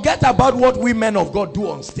 Forget about what we men of God do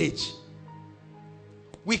on stage.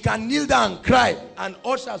 We can kneel down and cry, and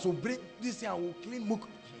ushers will bring this here and will clean book.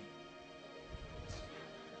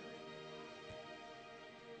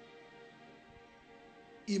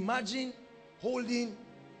 Imagine holding.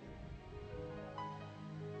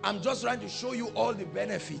 I'm just trying to show you all the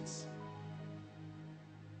benefits.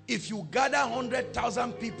 If you gather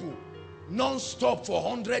 100,000 people non-stop for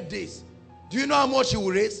 100 days, do you know how much you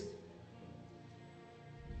will raise?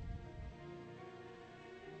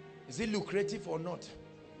 Is it lucrative or not?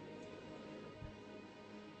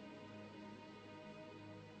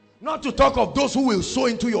 Not to talk of those who will sow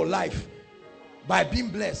into your life by being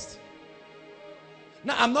blessed.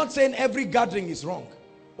 Now, I'm not saying every gathering is wrong,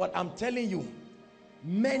 but I'm telling you,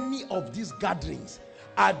 many of these gatherings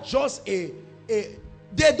are just they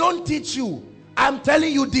don't teach you. I'm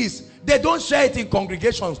telling you this. They don't share it in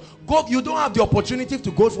congregations. You don't have the opportunity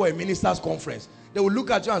to go for a minister's conference. They will look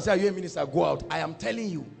at you and say, are you a minister? Go out. I am telling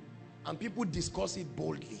you. And people discuss it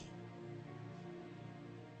boldly.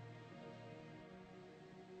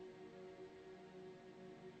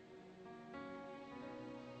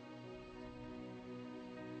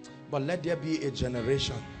 But let there be a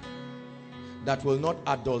generation that will not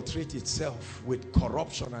adulterate itself with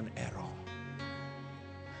corruption and error.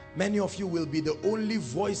 Many of you will be the only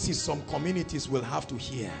voices some communities will have to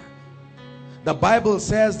hear. The Bible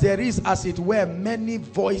says there is, as it were, many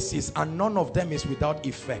voices and none of them is without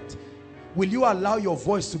effect. Will you allow your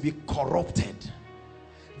voice to be corrupted?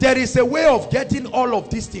 There is a way of getting all of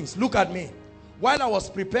these things. Look at me. While I was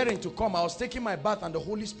preparing to come, I was taking my bath and the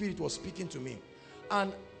Holy Spirit was speaking to me.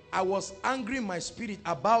 And I was angry in my spirit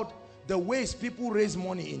about the ways people raise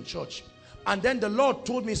money in church. And then the Lord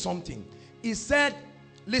told me something. He said,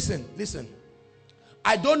 listen,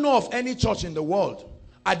 I don't know of any church in the world,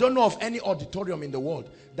 I don't know of any auditorium in the world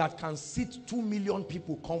that can seat 2 million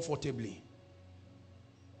people comfortably.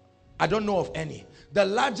 I don't know of any. The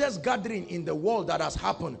largest gathering in the world that has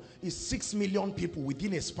happened is 6 million people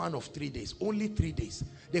within a span of 3 days. Only 3 days.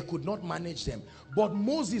 They could not manage them. But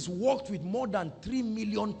Moses walked with more than 3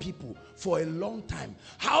 million people for a long time.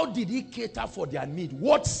 How did he cater for their need?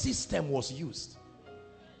 What system was used?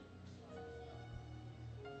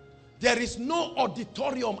 There is no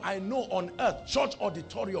auditorium I know on earth, church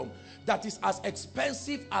auditorium, that is as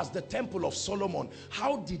expensive as the Temple of Solomon.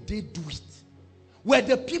 How did they do it? Were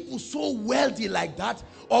the people so wealthy like that,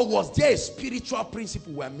 or was there a spiritual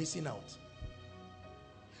principle we're missing out?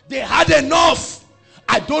 They had enough.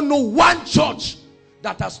 I don't know one church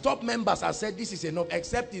that has stopped members and said this is enough,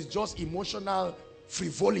 except it's just emotional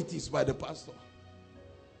frivolities by the pastor.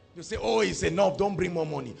 You say, oh, it's enough, don't bring more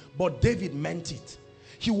money. But David meant it.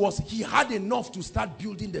 He had enough to start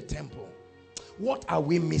building the temple. What are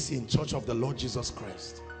we missing, Church of the Lord Jesus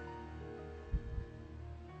Christ?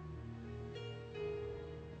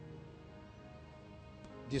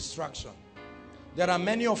 Distraction. There are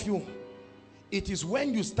many of you, it is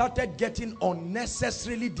when you started getting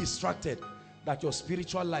unnecessarily distracted that your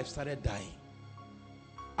spiritual life started dying.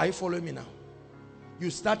 Are you following me now? You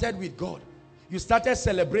started with God. You started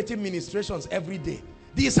celebrating ministrations every day.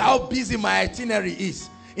 This is how busy my itinerary is.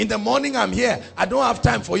 In the morning I'm here, I don't have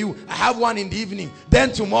time for you, I have one in the evening,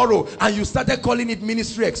 then tomorrow, and you started calling it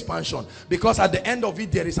ministry expansion, because at the end of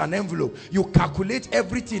it there is an envelope. You calculate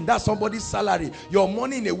everything, that's somebody's salary. Your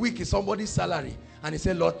money in a week is somebody's salary. And he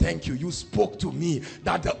said, Lord, thank you, you spoke to me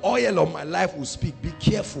that the oil of my life will speak. Be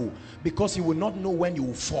careful, because you will not know when you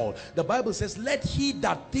will fall. The Bible says, let he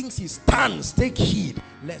that thinks he stands take heed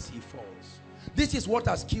lest he falls. This is what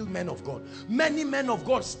has killed men of God. Many men of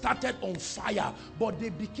God started on fire, but they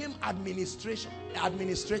became administrators.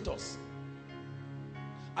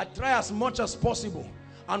 I try as much as possible,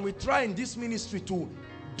 and we try in this ministry to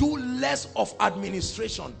do less of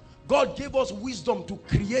administration. God gave us wisdom to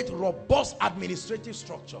create robust administrative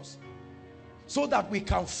structures so that we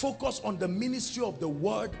can focus on the ministry of the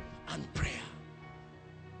word and prayer.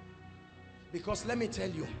 Because let me tell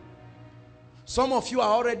you, some of you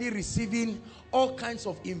are already receiving all kinds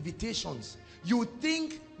of invitations. You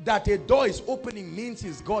think that a door is opening means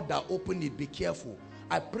it's God that opened it. Be careful.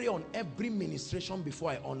 I pray on every ministration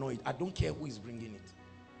before I honor it. I don't care who is bringing it.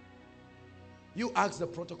 You ask the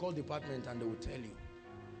protocol department and they will tell you.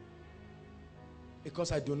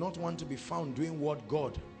 Because I do not want to be found doing what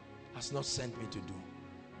God has not sent me to do.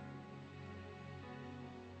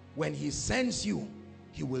 When he sends you,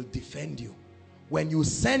 he will defend you. When you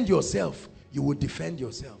send yourself, you will defend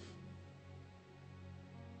yourself.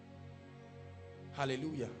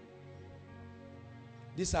 Hallelujah.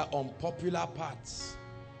 These are unpopular parts.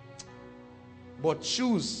 But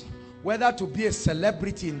choose whether to be a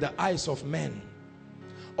celebrity in the eyes of men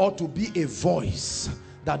or to be a voice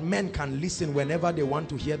that men can listen whenever they want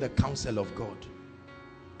to hear the counsel of God.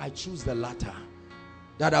 I choose the latter,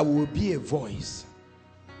 that I will be a voice.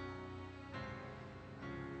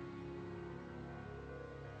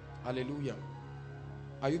 Hallelujah.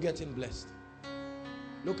 Are you getting blessed?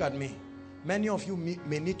 Look at me. Many of you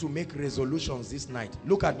may need to make resolutions this night.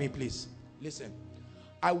 Look at me, please. Listen.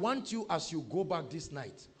 I want you, as you go back this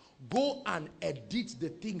night, go and edit the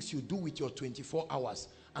things you do with your 24 hours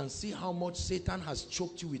and see how much Satan has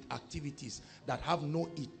choked you with activities that have no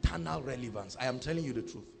eternal relevance. I am telling you the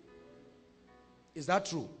truth. Is that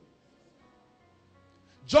true?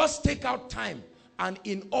 Just take out time and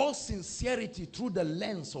in all sincerity, through the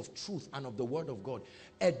lens of truth and of the word of God,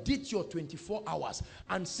 edit your 24 hours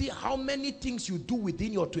and see how many things you do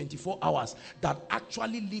within your 24 hours that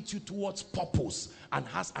actually leads you towards purpose and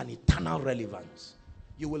has an eternal relevance.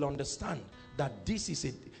 You will understand that this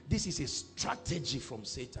is a strategy from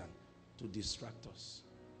Satan to distract us.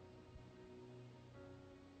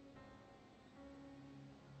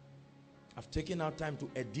 I've taken out time to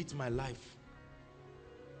edit my life.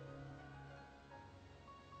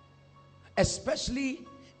 Especially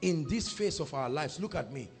in this phase of our lives. Look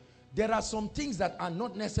at me. There are some things that are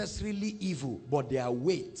not necessarily evil, but they are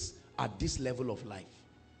weights at this level of life.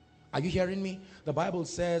 Are you hearing me? The Bible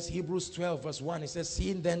says, Hebrews 12 verse 1, it says,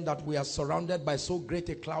 seeing then that we are surrounded by so great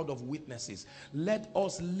a cloud of witnesses, let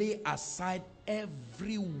us lay aside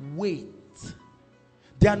every weight.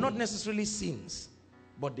 They are not necessarily sins,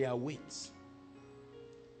 but they are weights.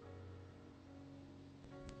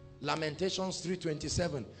 Lamentations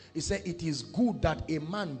 3:27, it said, it is good that a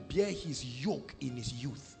man bear his yoke in his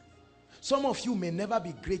youth. Some of you may never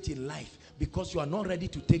be great in life because you are not ready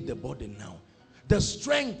to take the burden now. The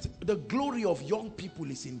strength, the glory of young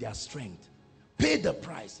people is in their strength. Pay the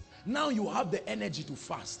price. Now you have the energy to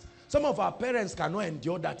fast. Some of our parents cannot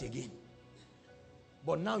endure that again.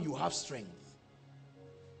 But now you have strength.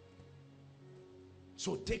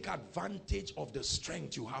 So take advantage of the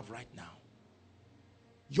strength you have right now.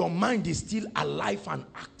 Your mind is still alive and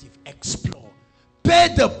active. Explore.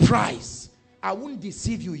 Pay the price. I won't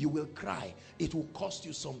deceive you. You will cry. It will cost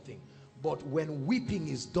you something. But when weeping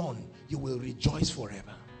is done, you will rejoice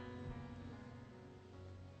forever.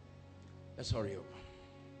 Let's hurry up.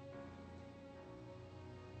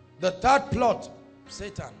 The third plot,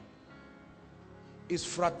 Satan, is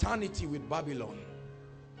fraternity with Babylon.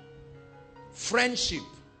 Friendship.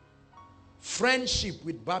 Friendship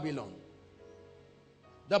with Babylon.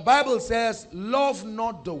 The Bible says, love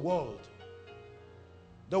not the world.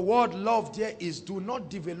 The word love there is do not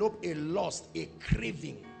develop a lust, a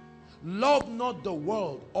craving. Love not the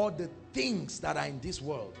world or the things that are in this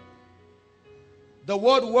world. The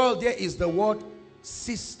word world there is the word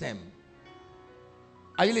system.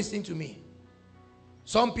 Are you listening to me?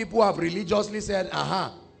 Some people have religiously said,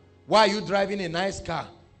 why are you driving a nice car?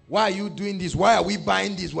 Why are you doing this? Why are we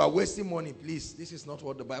buying this? We are wasting money. Please, this is not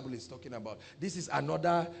what the Bible is talking about. This is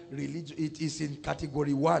another religion. It is in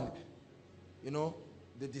category 1. You know,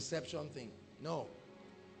 the deception thing. No.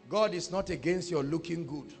 God is not against your looking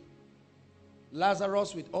good.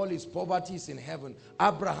 Lazarus with all his poverty is in heaven.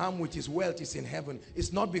 Abraham with his wealth is in heaven.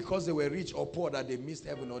 It's not because they were rich or poor that they missed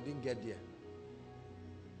heaven or didn't get there.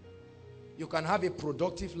 You can have a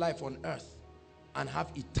productive life on earth and have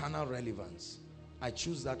eternal relevance. I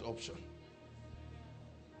choose that option.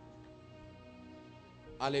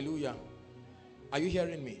 Hallelujah. Are you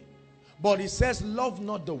hearing me? But it says, love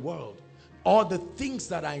not the world or the things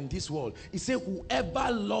that are in this world. It says,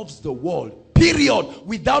 whoever loves the world, period,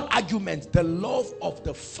 without argument, the love of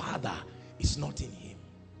the Father is not in him.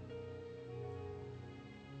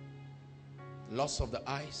 Lust of the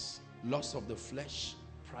eyes, lust of the flesh,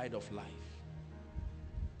 pride of life.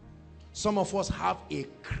 Some of us have a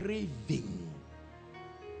craving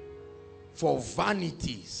for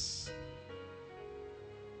vanities.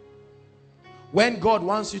 When God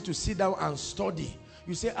wants you to sit down and study,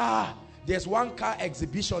 you say, there's one car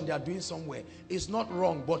exhibition they are doing somewhere. It's not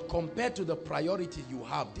wrong, but compared to the priority you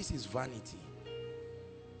have, this is vanity.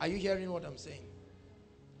 Are you hearing what I'm saying?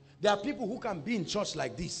 There are people who can be in church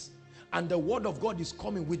like this, and the word of God is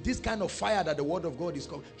coming with this kind of fire that the word of God is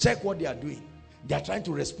coming. Check what they are doing. They are trying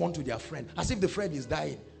to respond to their friend as if the friend is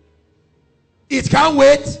dying. It can't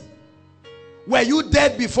wait. Were you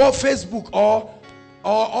dead before Facebook or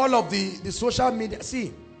all of the social media?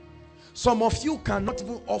 See, some of you cannot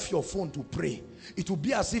even off your phone to pray. It will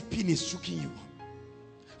be as if pin is choking you.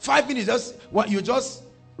 5 minutes, you just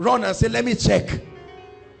run and say, let me check.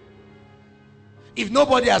 If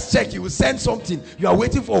nobody has checked, you will send something. You are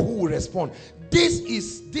waiting for who will respond. This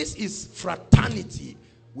is fraternity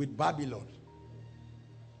with Babylon.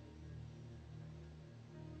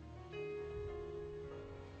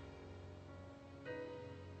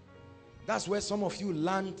 That's where some of you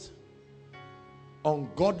learned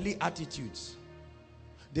ungodly attitudes.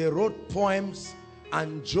 They wrote poems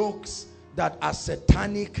and jokes that are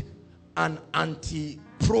satanic and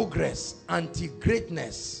anti-progress,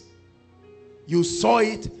 anti-greatness. You saw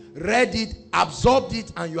it, read it, absorbed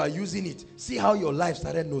it, and you are using it. See how your life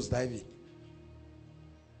started nosediving.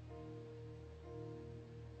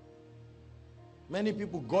 Many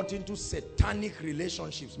people got into satanic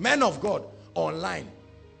relationships. Men of God, online.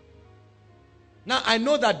 Now, I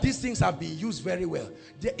know that these things have been used very well.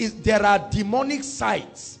 There are demonic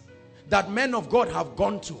sites that men of God have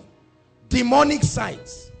gone to. Demonic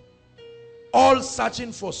sites. All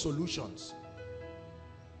searching for solutions.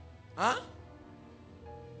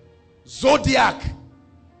 Zodiac.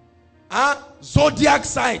 Zodiac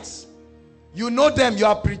sites. You know them. You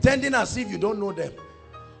are pretending as if you don't know them.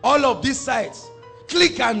 All of these sites.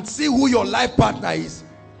 Click and see who your life partner is.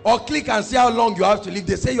 Or click and see how long you have to live.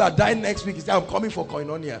 They say you are dying next week. You say, I'm coming for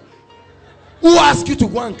koinonia. Who asked you to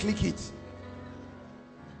go and click it?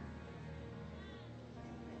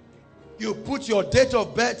 You put your date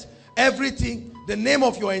of birth, everything, the name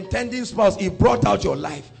of your intending spouse. He brought out your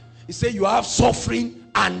life. He said you have suffering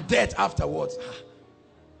and death afterwards.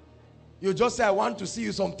 You just say, I want to see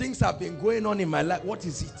you. Some things have been going on in my life. What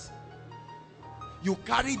is it? You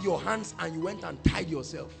carried your hands and you went and tied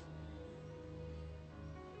yourself.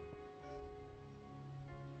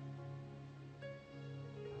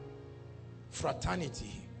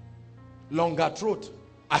 Fraternity. Longer throat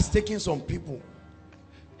has taken some people.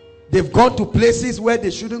 They've gone to places where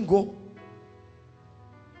they shouldn't go.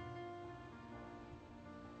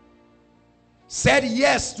 Said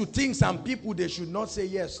yes to things and people they should not say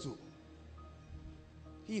yes to.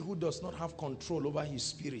 He who does not have control over his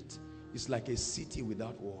spirit is like a city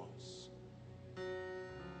without walls.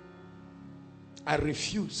 I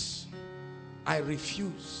refuse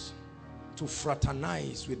to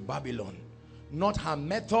fraternize with Babylon. Not her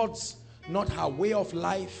methods, not her way of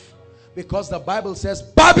life. Because the Bible says,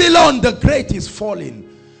 Babylon the great is falling.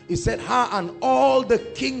 It said, her and all the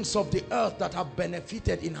kings of the earth that have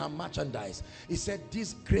benefited in her merchandise. It said,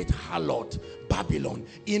 this great harlot, Babylon,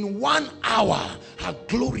 in 1 hour, her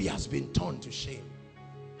glory has been turned to shame.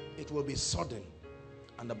 It will be sudden.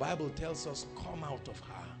 And the Bible tells us, come out of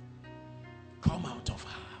her. Come out of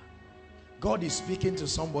her. God is speaking to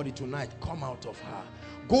somebody tonight. Come out of her.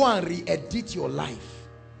 Go and re-edit your life.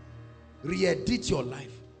 Re-edit your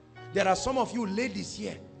life. There are some of you ladies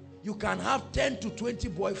here. You can have 10 to 20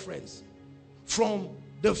 boyfriends. From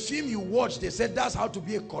the film you watch, they said that's how to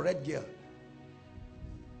be a correct girl.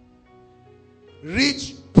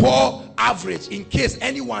 Rich, poor, average, in case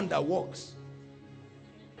anyone that works.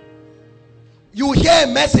 You hear a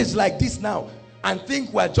message like this now and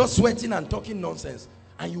think we're just sweating and talking nonsense.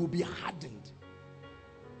 and you will be hardened.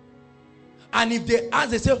 And if they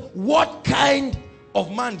ask, they say, what kind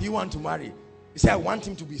of man do you want to marry? He said, I want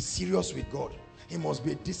him to be serious with God. He must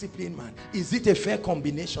be a disciplined man. Is it a fair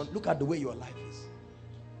combination? Look at the way your life is.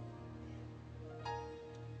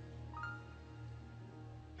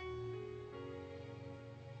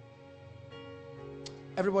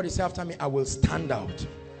 Everybody say after me, I will stand out.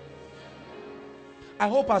 I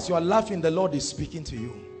hope as you are laughing, the Lord is speaking to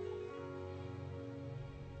you.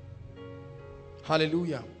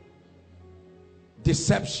 Hallelujah.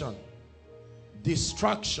 Deception,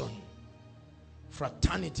 distraction,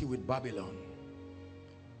 fraternity with Babylon.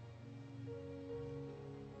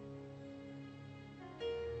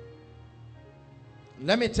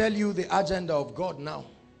 Let me tell you the agenda of God now.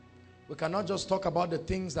 We cannot just talk about the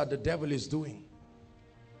things that the devil is doing.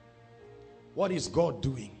 What is God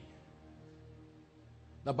doing?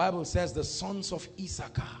 The Bible says the sons of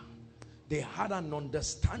Issachar, they had an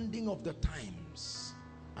understanding of the times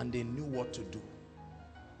and they knew what to do.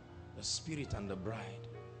 The Spirit and the bride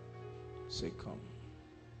say, come.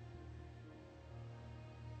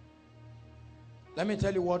 Let me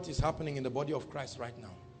tell you what is happening in the body of Christ right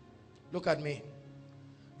now. Look at me.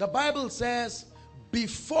 The Bible says,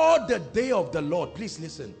 before the day of the Lord, please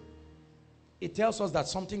listen. It tells us that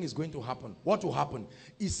something is going to happen. What will happen?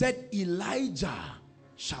 He said, Elijah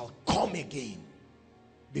shall come again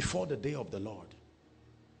before the day of the Lord.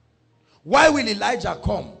 Why will Elijah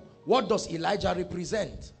come? What does Elijah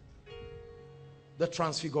represent? The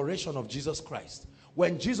transfiguration of Jesus Christ.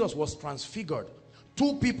 When Jesus was transfigured,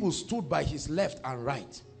 two people stood by his left and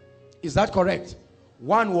right. Is that correct?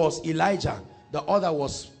 One was Elijah, the other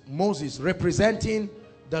was Moses, representing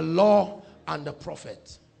the law and the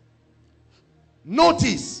prophet.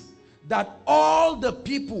 Notice that all the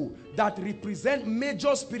people that represent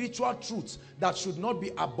major spiritual truths that should not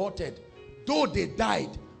be aborted, though they died,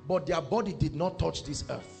 but their body did not touch this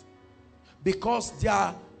earth, because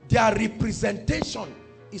their representation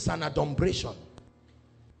is an adumbration.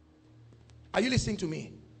 Are you listening to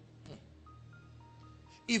me?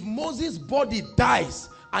 If Moses' body dies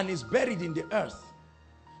and is buried in the earth,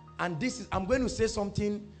 and this is, I'm going to say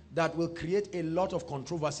something that will create a lot of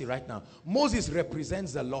controversy right now. Moses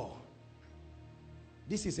represents the law.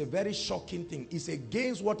 This is a very shocking thing. It's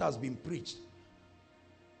against what has been preached.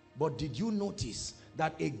 But did you notice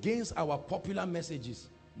that against our popular messages,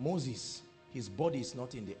 Moses, his body is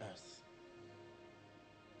not in the earth.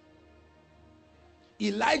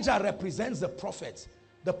 Elijah represents the prophet.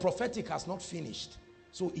 The prophetic has not finished.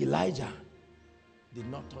 So Elijah did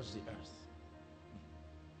not touch the earth.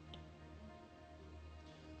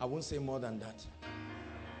 I won't say more than that.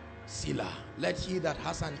 Selah, let he that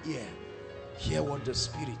has an ear hear what the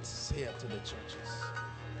Spirit saith to the churches.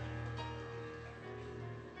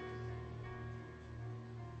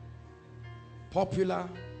 Popular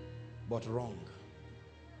but wrong.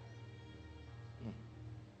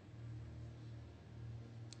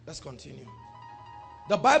 Let's continue.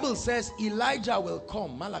 The Bible says Elijah will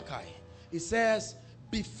come, Malachi. It says,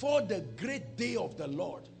 before the great day of the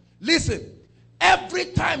Lord. Listen, every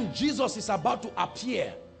time Jesus is about to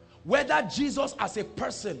appear, whether Jesus as a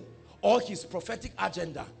person or his prophetic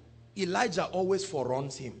agenda, Elijah always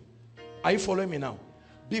foreruns him. Are you following me now?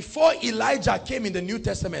 Before Elijah came in the New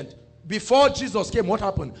Testament, before Jesus came, what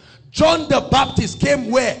happened? John the Baptist came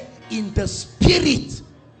where? In the spirit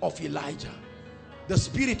of Elijah. The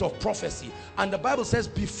spirit of prophecy. And the Bible says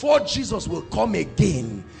before Jesus will come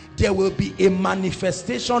again, there will be a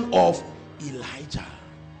manifestation of Elijah.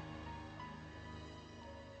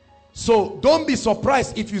 So don't be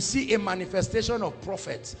surprised if you see a manifestation of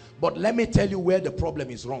prophets. But let me tell you where the problem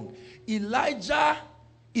is wrong. Elijah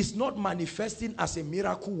is not manifesting as a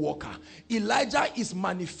miracle worker. Elijah is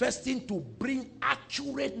manifesting to bring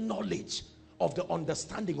accurate knowledge of the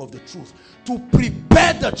understanding of the truth, to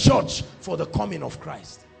prepare the church for the coming of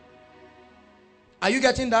Christ. Are you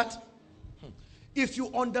getting that? If you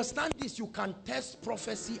understand this, you can test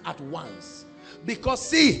prophecy at once. Because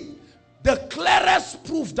see, the clearest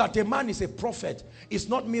proof that a man is a prophet is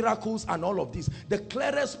not miracles and all of this. The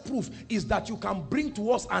clearest proof is that you can bring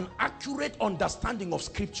to us an accurate understanding of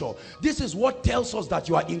scripture. This is what tells us that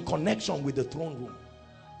you are in connection with the throne room.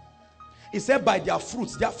 He said by their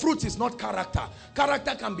fruits. Their fruit is not character.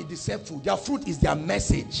 Character can be deceitful. Their fruit is their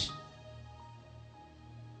message.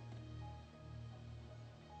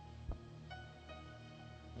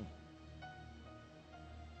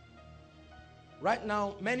 Right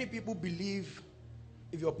now, many people believe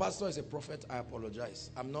if your pastor is a prophet, I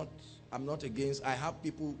apologize. I'm not against. I have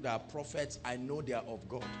people that are prophets. I know they are of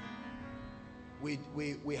God. We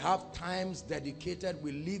have times dedicated.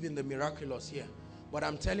 We live in the miraculous here. But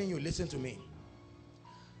I'm telling you, listen to me.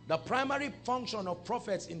 The primary function of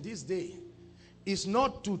prophets in this day is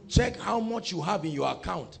not to check how much you have in your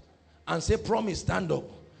account and say, promise, stand up.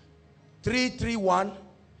 331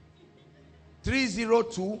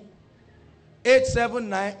 302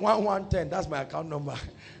 879 1110. That's my account number.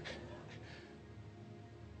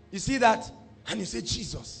 You see that? And you say,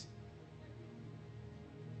 Jesus.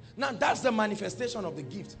 Now that's the manifestation of the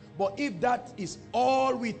gift. But if that is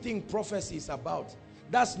all we think prophecy is about,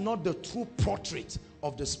 that's not the true portrait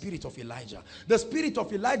of the spirit of Elijah. The spirit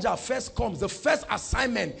of Elijah first comes. The first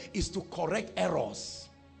assignment is to correct errors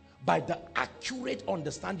by the accurate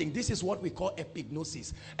understanding. This is what we call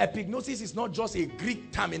epignosis. Epignosis is not just a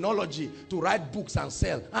Greek terminology to write books and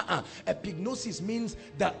sell. Epignosis means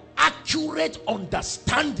the accurate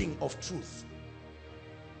understanding of truth.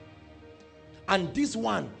 And this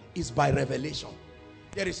one is by revelation.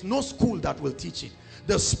 There is no school that will teach it.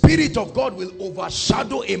 The Spirit of God will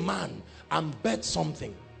overshadow a man and bet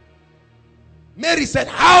something. Mary said,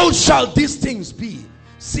 how shall these things be,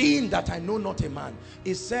 seeing that I know not a man?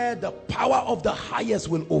 He said, the power of the highest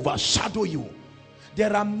will overshadow you.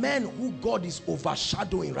 There are men who God is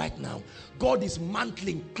overshadowing right now. God is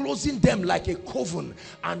mantling, closing them like a coven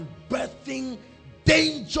and birthing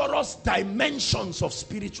dangerous dimensions of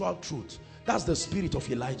spiritual truth. That's the spirit of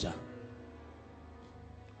Elijah.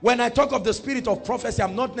 When I talk of the spirit of prophecy,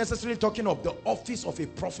 I'm not necessarily talking of the office of a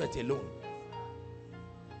prophet alone.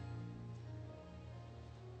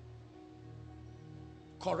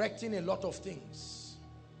 Correcting a lot of things.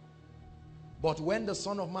 But when the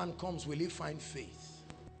Son of Man comes, will he find faith?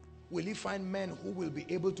 Will he find men who will be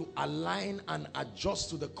able to align and adjust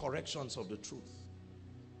to the corrections of the truth?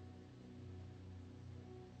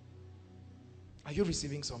 Are you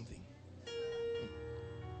receiving something?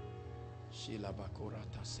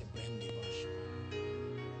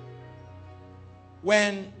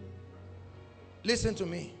 When, listen to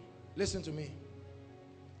me,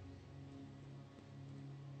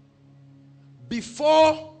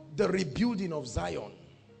 before the rebuilding of Zion,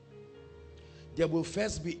 there will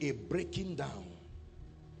first be a breaking down,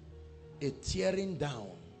 a tearing down.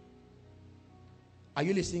 Are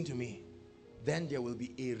you listening to me? Then there will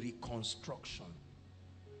be a reconstruction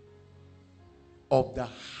of the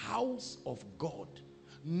house of God,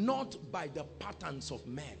 not by the patterns of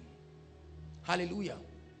men. Hallelujah.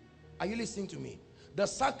 Are you listening to me? The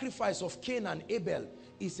sacrifice of Cain and Abel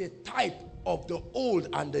is a type of the old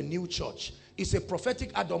and the new church. It's a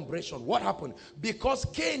prophetic adumbration. What happened? Because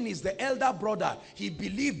Cain is the elder brother, he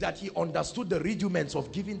believed that he understood the rudiments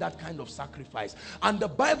of giving that kind of sacrifice. And the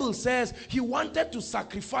Bible says he wanted to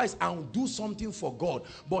sacrifice and do something for God,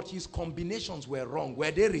 but his combinations were wrong.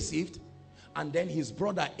 Were they received? And then his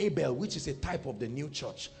brother Abel, which is a type of the new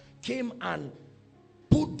church, came and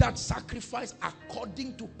put that sacrifice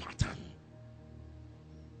according to pattern.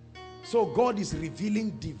 So God is revealing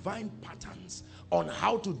divine patterns on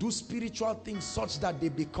how to do spiritual things such that they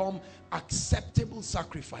become acceptable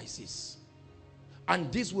sacrifices.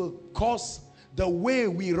 And this will cause the way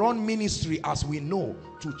we run ministry as we know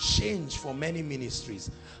to change for many ministries.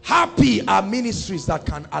 Happy are ministries that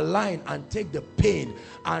can align and take the pain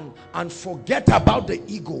and forget about the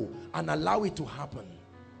ego and allow it to happen.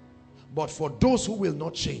 But for those who will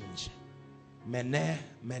not change, mene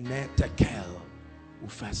tekel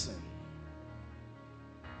ufasen.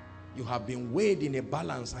 You have been weighed in a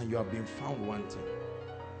balance and you have been found wanting.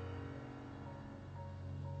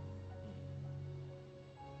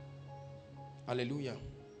 Hallelujah.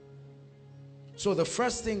 So the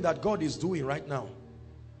first thing that God is doing right now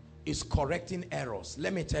is correcting errors.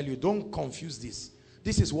 Let me tell you, don't confuse this.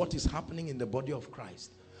 This is what is happening in the body of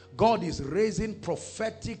Christ. God is raising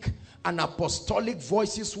prophetic and apostolic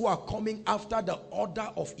voices who are coming after the order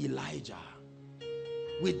of Elijah,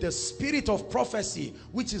 with the spirit of prophecy,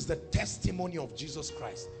 which is the testimony of Jesus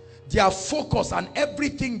Christ. Their focus and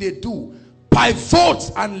everything they do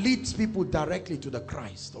pivots and leads people directly to the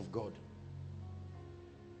Christ of God.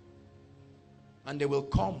 And they will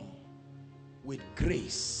come with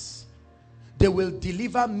grace. They will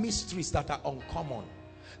deliver mysteries that are uncommon.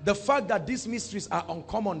 The fact that these mysteries are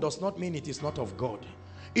uncommon does not mean it is not of God.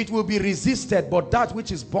 It will be resisted, but that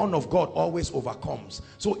which is born of God always overcomes.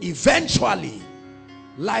 So eventually,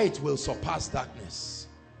 light will surpass darkness.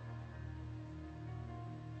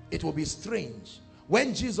 It will be strange.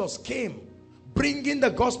 When Jesus came, bringing the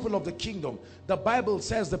gospel of the kingdom, the Bible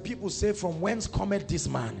says, the people say, from whence cometh this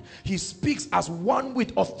man? He speaks as one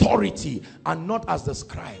with authority and not as the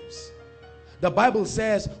scribes. The Bible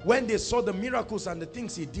says, when they saw the miracles and the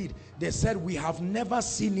things he did, they said, we have never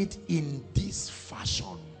seen it in this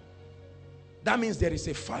fashion. That means there is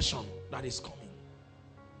a fashion that is coming.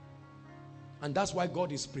 And that's why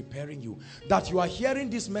God is preparing you. That you are hearing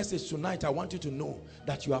this message tonight, I want you to know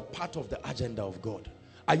that you are part of the agenda of God.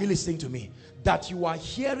 Are you listening to me? That you are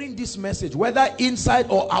hearing this message, whether inside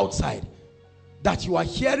or outside, that you are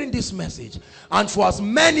hearing this message. And for as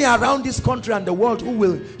many around this country and the world who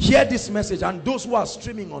will hear this message, and those who are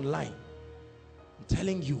streaming online, I'm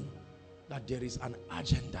telling you that there is an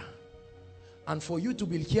agenda. And for you to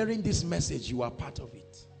be hearing this message, you are part of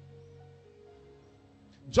it.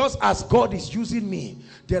 Just as God is using me,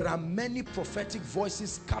 there are many prophetic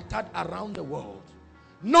voices scattered around the world.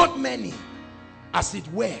 Not many, as it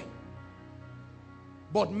were,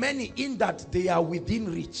 but many in that they are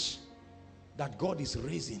within reach, that God is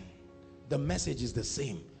raising. The message is the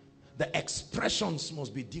same. The expressions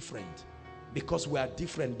must be different because we are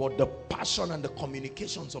different, but the passion and the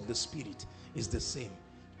communications of the Spirit is the same.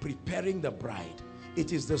 Preparing the bride.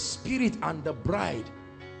 It is the Spirit and the bride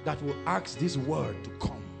that will ask this word to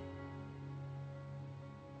come.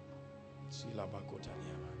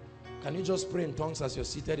 Can you just pray in tongues as you're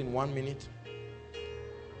seated in 1 minute?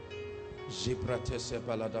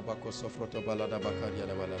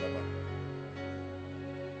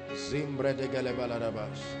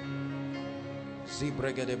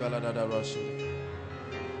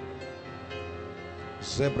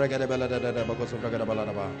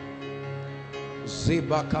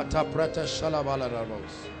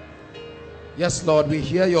 Yes, Lord, we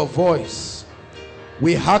hear your voice.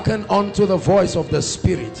 We hearken unto the voice of the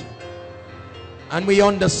Spirit. And we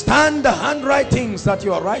understand the handwritings that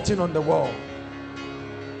you are writing on the wall.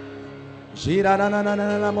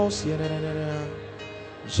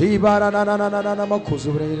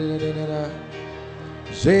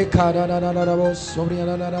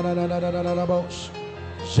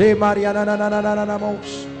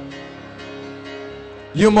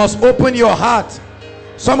 You must open your heart.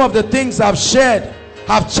 Some of the things I've shared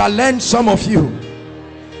have challenged some of you.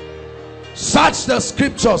 Search the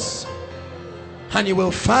scriptures and you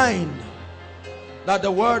will find that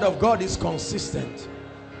the word of God is consistent.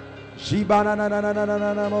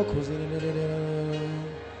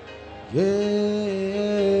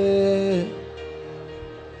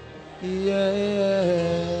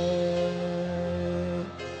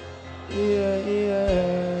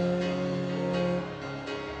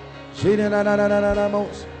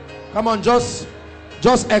 Come on, just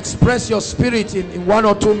express your spirit in 1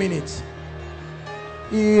 or 2 minutes.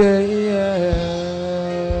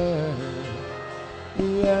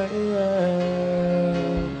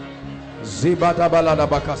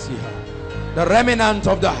 The remnant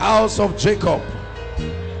of the house of Jacob,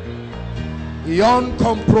 the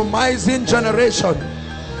uncompromising generation,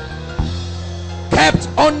 kept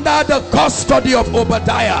under the custody of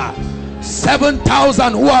Obadiah,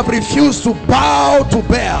 7,000 who have refused to bow to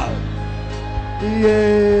Baal.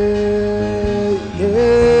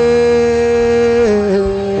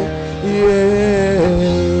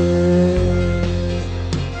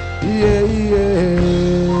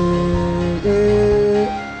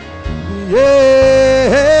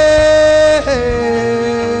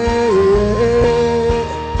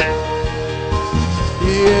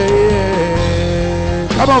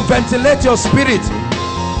 Come on, ventilate your spirit.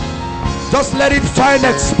 Just let it find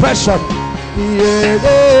expression.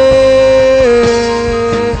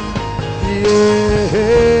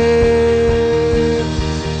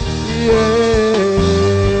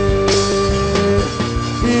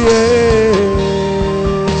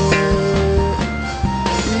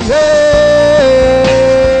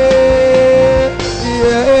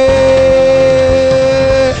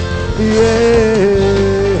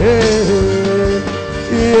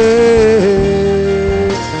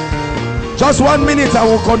 Just 1 minute, I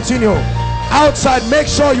will continue. Outside, make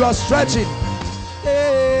sure you are stretching.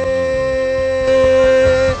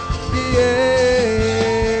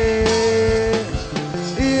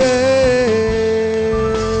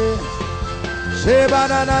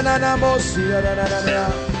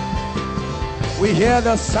 We hear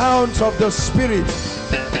the sounds of the Spirit.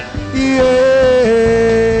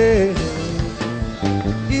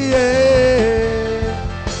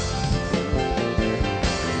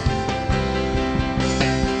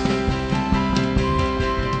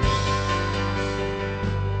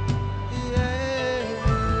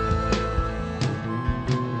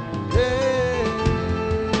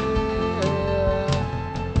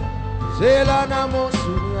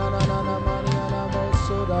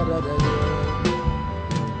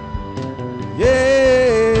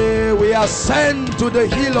 Yeah, we ascend to the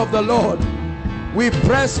hill of the Lord. We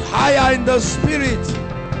press higher in the Spirit.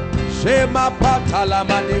 Shema patala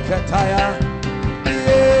manikataya.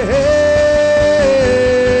 Yeah,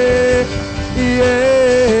 yeah.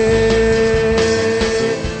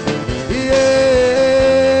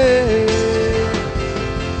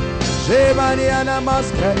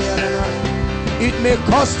 It may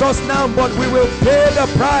cost us now, but we will pay the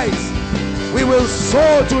price. We will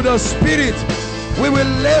sow to the Spirit. We will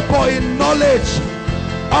labor in knowledge,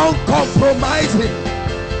 uncompromising.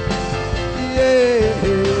 Yeah,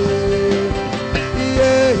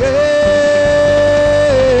 yeah, yeah, yeah.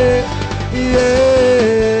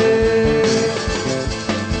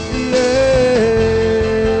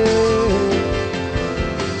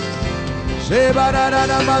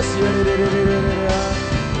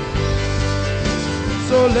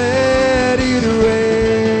 So let it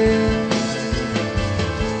rain,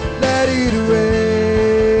 let it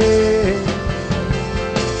rain.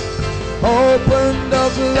 Open the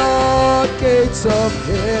floodgates of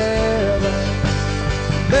heaven,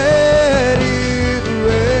 let it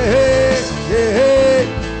rain,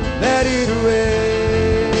 let it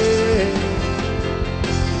rain.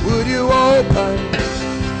 Would you open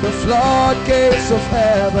the floodgates of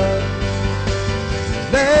heaven?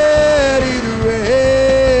 Let it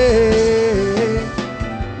rain,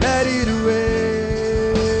 let it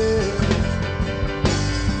rain.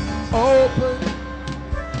 Open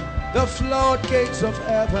the floodgates of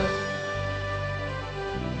heaven.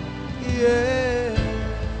 Yeah,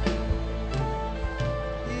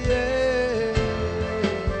 yeah.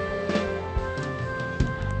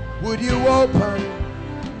 Would you open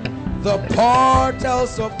the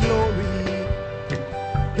portals of glory?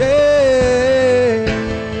 Yeah,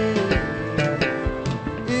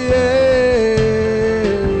 yeah.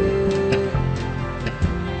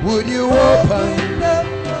 Would you open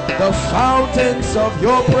the fountains of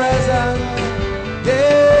your presence? Yeah,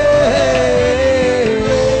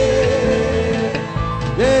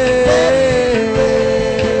 yeah.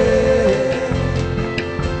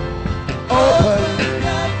 Open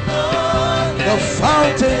the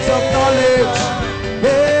fountains of knowledge.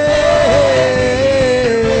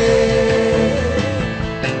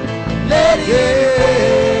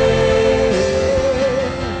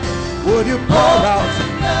 Would you pour out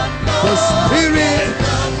the spirit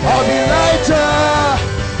of Elijah?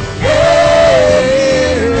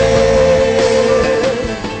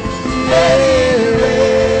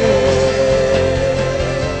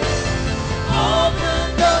 Open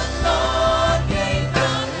the floodgates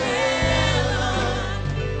of heaven,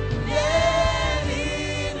 let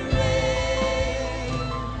it rain.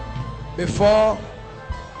 Before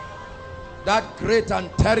that great and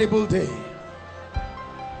terrible day,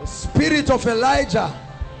 the spirit of Elijah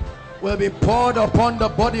will be poured upon the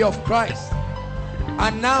body of Christ.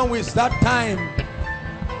 And now is that time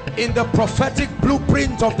in the prophetic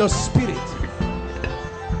blueprint of the Spirit,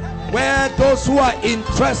 where those who are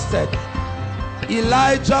interested,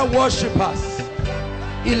 Elijah worshippers,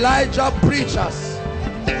 Elijah preachers,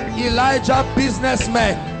 Elijah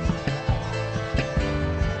businessmen,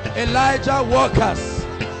 Elijah workers,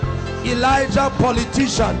 Elijah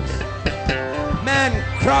politicians, men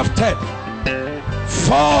crafted,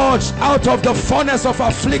 forged out of the furnace of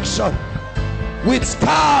affliction, with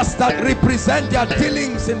scars that represent their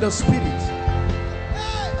dealings in the Spirit.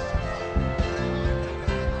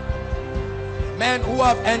 Men who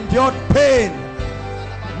have endured pain,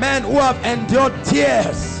 men who have endured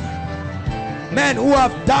tears, men who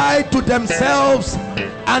have died to themselves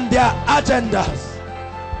and their agendas.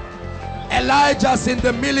 Elijah's in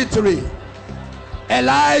the military,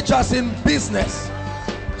 Elijah's in business.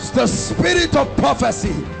 It's the spirit of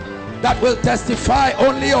prophecy that will testify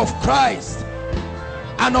only of Christ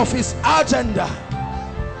and of his agenda.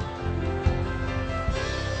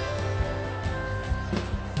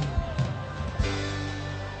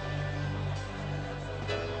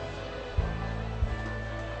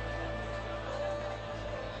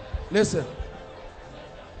 Listen,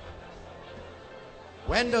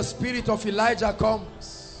 when the spirit of Elijah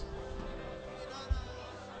comes,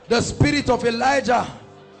 the spirit of Elijah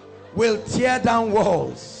will tear down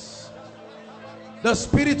walls. The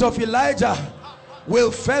spirit of Elijah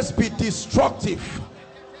will first be destructive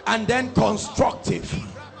and then constructive.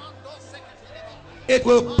 It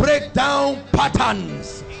will break down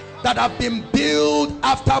patterns that have been built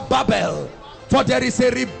after Babel, for there is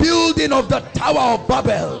a rebuilding of the Tower of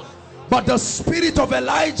Babel. But the spirit of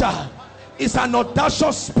Elijah is an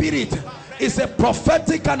audacious spirit, is a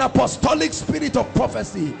prophetic and apostolic spirit of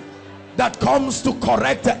prophecy that comes to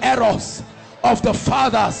correct the errors of the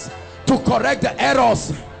fathers, to correct the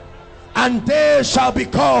errors. And they shall be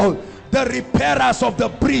called the repairers of the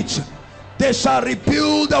breach. They shall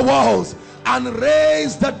rebuild the walls and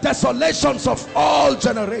raise the desolations of all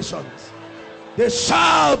generations. They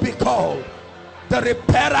shall be called the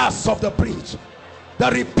repairers of the breach. The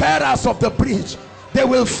repairers of the breach. They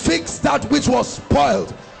will fix that which was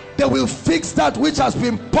spoiled. They will fix that which has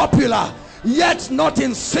been popular, yet not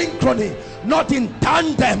in synchrony, not in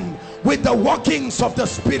tandem with the workings of the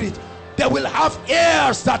Spirit. They will have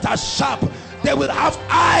ears that are sharp. They will have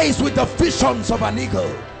eyes with the visions of an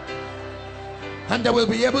eagle. And they will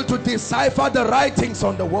be able to decipher the writings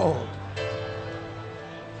on the wall.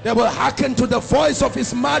 They will hearken to the voice of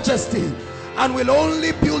His Majesty and will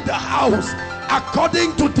only build the house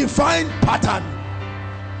according to divine pattern.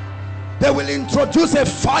 They will introduce a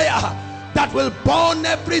fire that will burn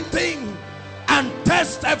everything and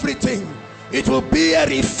test everything. It will be a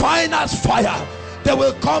refiner's fire. They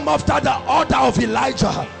will come after the order of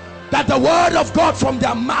Elijah, that the word of God from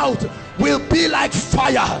their mouth will be like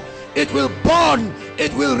fire. It will burn,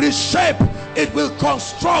 it will reshape, it will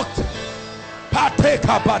construct.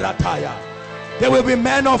 They will be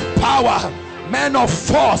men of power, men of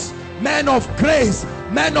force, men of grace,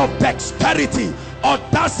 men of dexterity,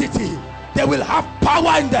 audacity. They will have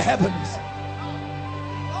power in the heavens.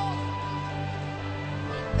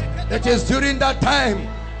 It is during that time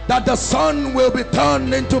that the sun will be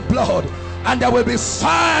turned into blood, and there will be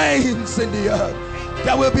signs in the earth.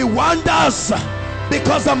 There will be wonders,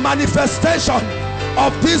 because the manifestation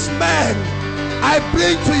of these men I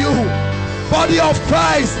bring to you. Body of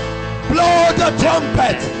Christ, blow the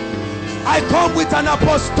trumpet. I come with an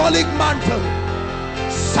apostolic mantle.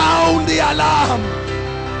 Sound the alarm.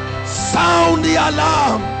 Sound the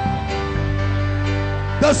alarm.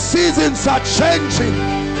 The seasons are changing.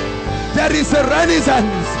 There is a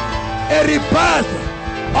renaissance, a rebirth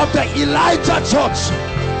of the Elijah church,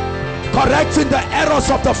 correcting the errors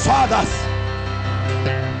of the fathers.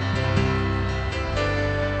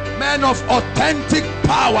 Men of authentic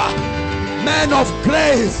power, men of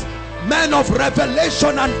grace, men of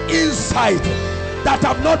revelation and insight that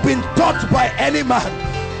have not been taught by any man,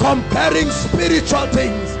 comparing spiritual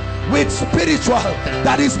things with spiritual,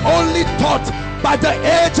 that is only taught by the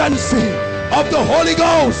agency of the Holy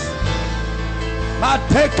Ghost.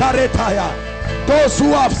 Those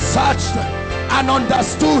who have searched and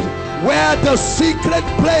understood where the secret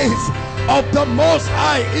place of the Most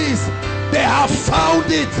High is, they have found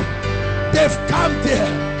it. They've come there,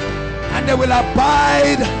 and they will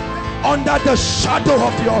abide under the shadow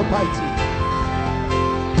of the Almighty.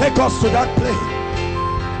 Take us to that place.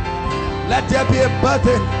 Let there be a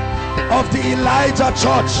burden of the Elijah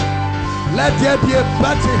church. Let there be a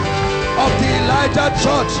burden of the Elijah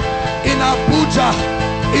church in Abuja,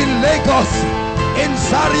 in Lagos, in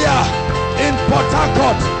Zaria, in Port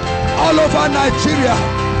Harcourt, all over Nigeria.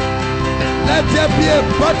 Let there be a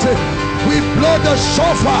burden. We blow the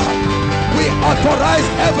shofar. We authorize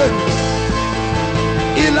heaven.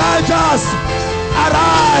 Elijah's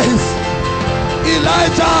arise.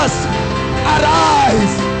 Elijah's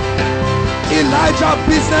arise. Elijah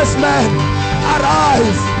businessmen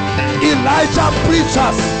arise. Elijah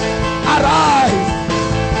preachers arise.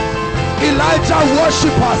 Elijah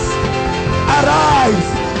worshippers arise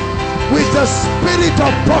with the spirit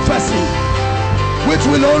of prophecy, which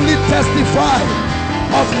will only testify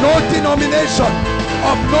of no denomination,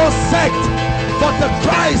 of no sect, but the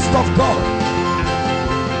Christ of God.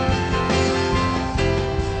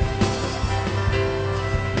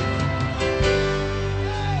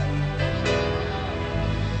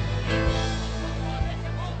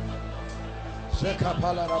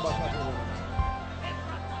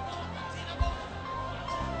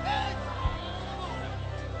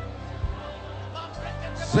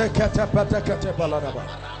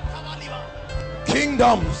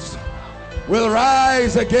 Kingdoms will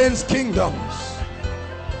rise against kingdoms.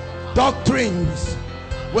 Doctrines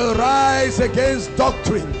will rise against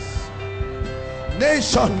doctrines.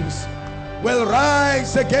 Nations will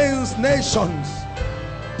rise against nations.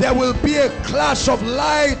 There will be a clash of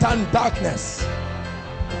light and darkness.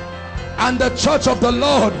 And the church of the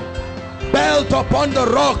Lord, built upon the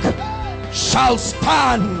rock, shall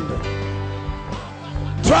stand,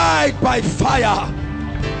 tried by fire.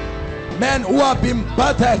 Men who have been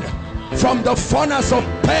birthed from the furnace of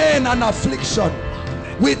pain and affliction,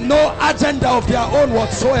 with no agenda of their own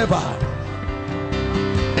whatsoever.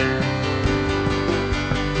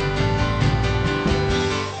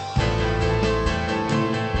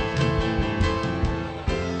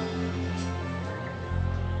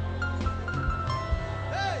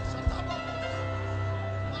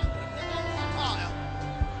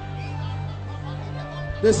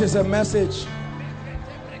 This is a message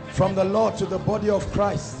from the Lord to the body of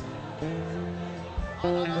Christ.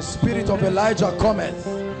 The spirit of Elijah cometh,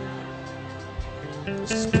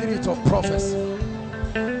 spirit of prophecy.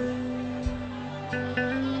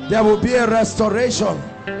 There will be a restoration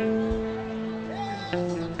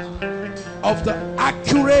of the ark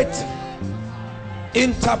accurate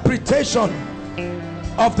interpretation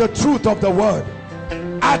of the truth of the word.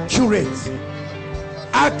 Accurate.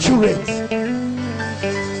 Accurate.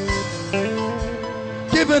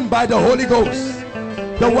 Given by the Holy Ghost,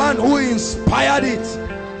 the one who inspired it.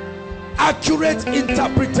 Accurate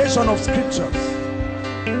interpretation of scriptures.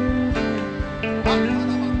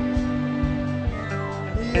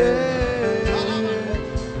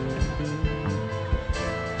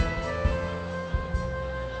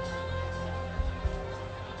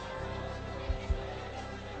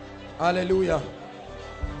 Hallelujah.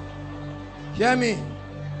 Hear me.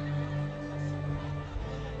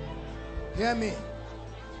 Hear me.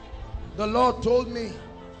 The Lord told me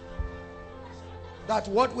that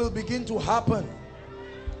what will begin to happen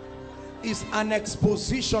is an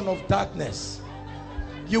exposition of darkness.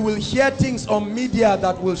 You will hear things on media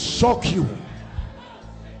that will shock you.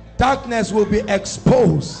 Darkness will be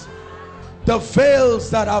exposed. The veils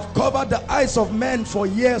that have covered the eyes of men for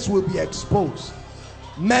years will be exposed.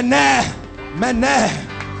 Meneh, meneh,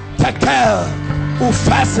 tekel,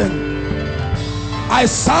 ufasen. I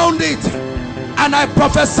sounded and I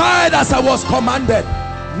prophesied as I was commanded.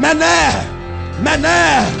 Meneh,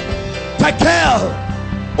 meneh, tekel,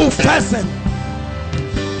 ufasen.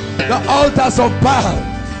 The altars of Baal,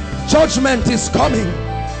 judgment is coming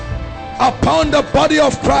upon the body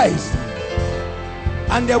of Christ,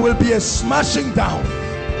 and there will be a smashing down.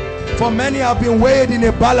 For many have been weighed in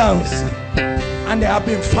a balance and they have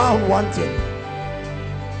been found wanting.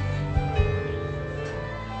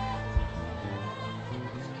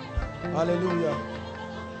 Hallelujah.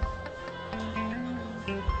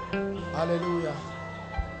 Hallelujah.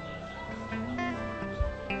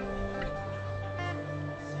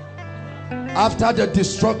 After the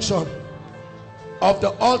destruction of the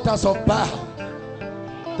altars of Baal,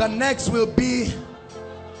 the next will be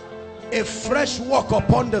a fresh walk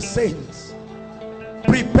upon the saints,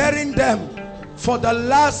 preparing them for the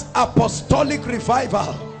last apostolic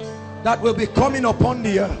revival that will be coming upon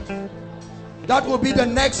the earth. That will be the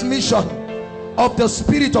next mission of the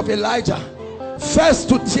spirit of Elijah. First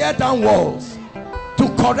to tear down walls,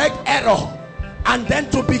 to correct error, and then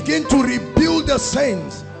to begin to rebuild the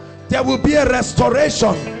saints. There will be a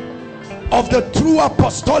restoration of the true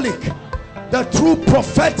apostolic, the true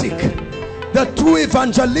prophetic, the true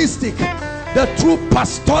evangelistic, the true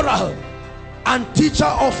pastoral and teacher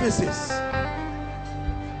offices.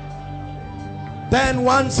 Then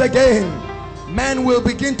once again, men will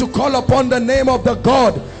begin to call upon the name of the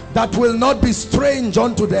God that will not be strange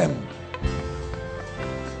unto them.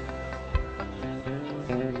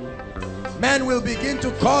 Men will begin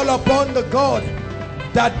to call upon the God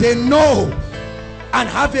that they know and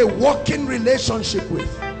have a working relationship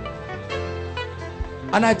with.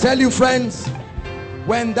 And I tell you, friends,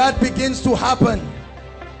 when that begins to happen,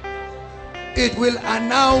 it will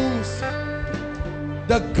announce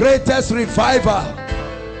the greatest revival.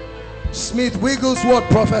 Smith Wigglesworth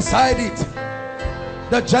prophesied it.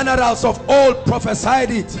 The generals of old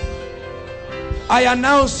prophesied it. I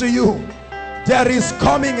announce to you, there is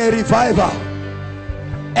coming a revival.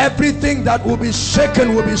 Everything that will be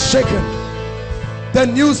shaken will be shaken.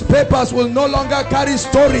 The newspapers will no longer carry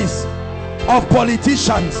stories of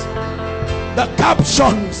politicians. The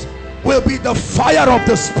captions will be the fire of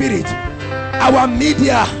the Spirit. Our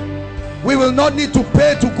media, we will not need to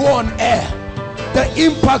pay to go on air. The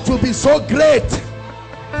impact will be so great,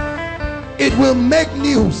 it will make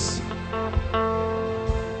news.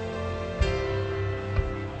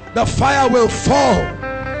 The fire will fall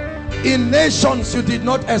in nations you did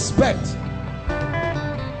not expect.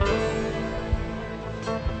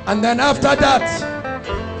 And then after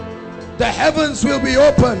that, the heavens will be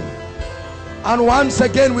open, and once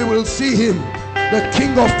again we will see him, the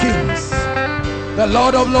King of Kings, the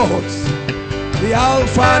Lord of Lords, the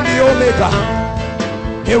Alpha and the Omega.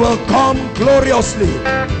 He will come gloriously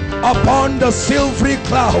upon the silvery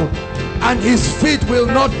cloud, and his feet will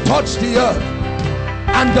not touch the earth.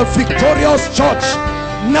 And the victorious church,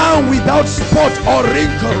 now without spot or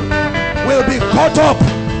wrinkle, will be caught up,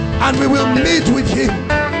 and we will meet with him,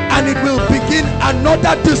 and it will begin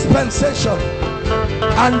another dispensation.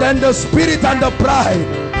 And then the Spirit and the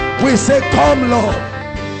bride will say, come Lord,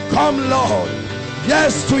 come Lord.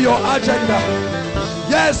 Yes to your agenda.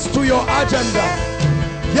 Yes to your agenda.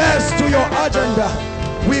 Yes to your agenda.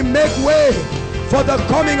 We make way for the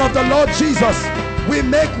coming of the Lord Jesus. We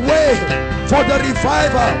make way for the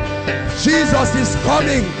revival. Jesus is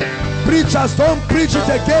coming. Preachers, don't preach it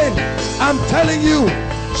again. I'm telling you,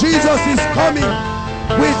 Jesus is coming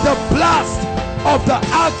with the blast of the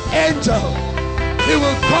archangel. He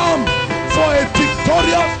will come for a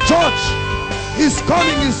victorious church, His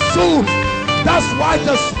coming is soon. That's why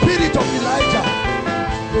the spirit of Elijah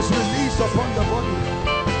is released upon the body.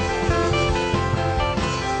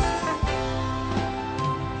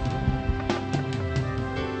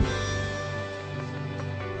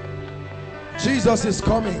 Jesus is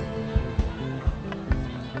coming.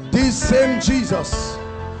 This same Jesus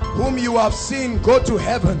whom you have seen go to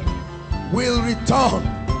heaven will return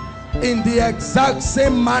in the exact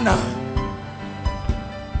same manner.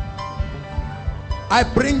 I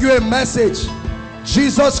bring you a message.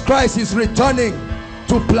 Jesus Christ is returning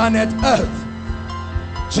to planet Earth.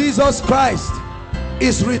 Jesus Christ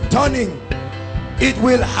is returning. It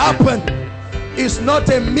will happen. It's not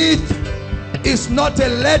a myth. It's not a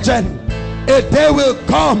legend. A day will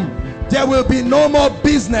come. There will be no more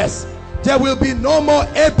business. There will be no more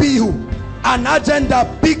APU. An agenda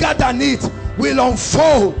bigger than it will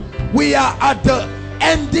unfold. We are at the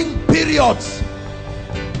ending periods.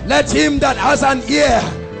 Let him that has an ear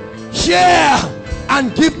hear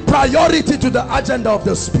and give priority to the agenda of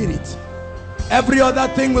the Spirit. Every other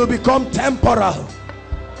thing will become temporal,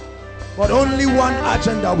 but only one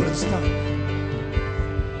agenda will stand.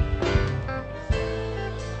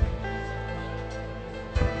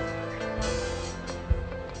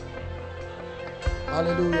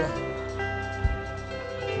 Hallelujah.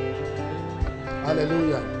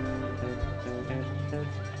 Hallelujah.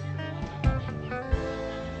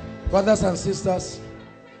 Brothers and sisters,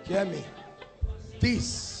 hear me.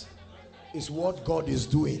 This is what God is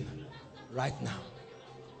doing right now.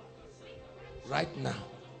 Right now.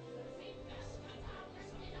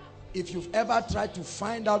 If you've ever tried to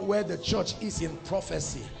find out where the church is in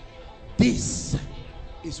prophecy, this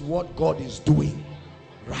is what God is doing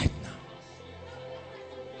right now.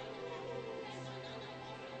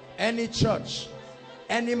 Any church,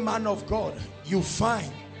 any man of God you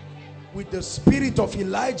find with the spirit of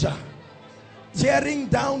Elijah tearing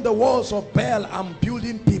down the walls of Baal and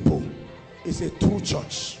building people is a true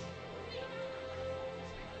church.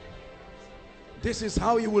 This is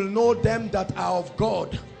how you will know them that are of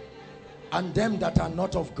God and them that are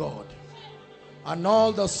not of God. And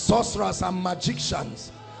all the sorcerers and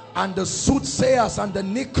magicians and the soothsayers and the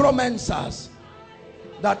necromancers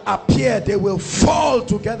that appear, they will fall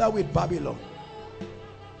together with Babylon.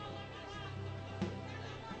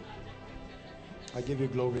 I give you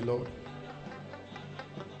glory, Lord.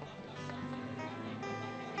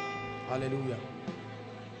 Hallelujah.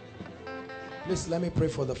 Please let me pray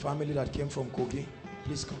for the family that came from Kogi.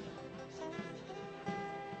 Please come.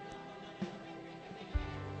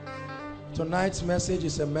 Tonight's message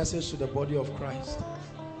is a message to the body of Christ.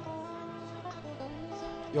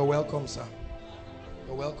 You're welcome, sir.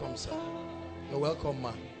 You're welcome, sir. You're welcome,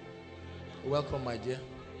 ma. You're welcome, my dear.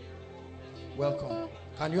 Welcome.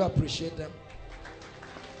 Can you appreciate them?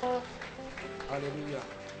 Hallelujah.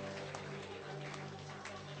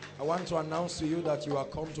 I want to announce to you that you are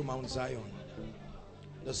come to Mount Zion.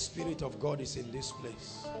 The Spirit of God is in this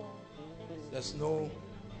place. There's no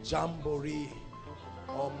jamboree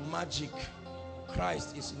or magic.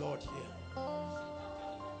 Christ is Lord here.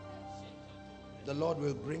 The Lord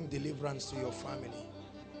will bring deliverance to your family.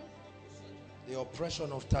 The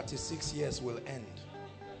oppression of 36 years will end.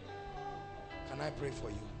 Can I pray for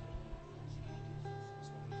you?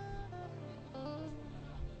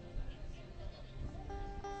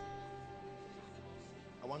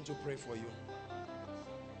 I want to pray for you.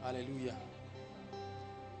 Hallelujah.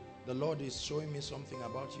 The Lord is showing me something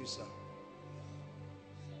about you, sir.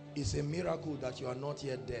 It's a miracle that you are not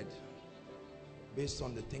yet dead, based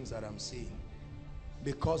on the things that I'm seeing.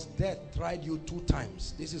 Because death tried you 2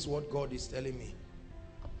 times. This is what God is telling me.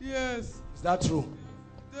 Yes. Is that true?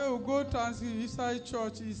 They will go to inside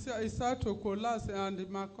church. He started to collapse and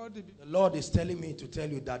the Lord is telling me to tell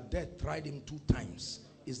you that death tried him 2 times.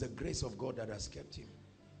 It's the grace of God that has kept him.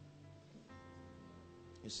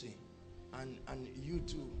 You see. And you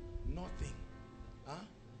too, nothing. Huh?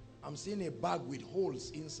 I'm seeing a bag with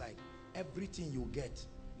holes inside. Everything you get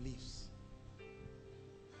leaves.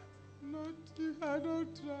 I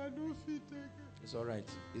don't fit again. It's all right.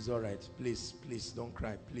 It's all right. Please, please don't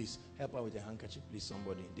cry. Please help her with a handkerchief, please,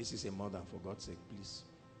 somebody. This is a mother, for God's sake. Please,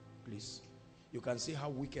 please. You can see how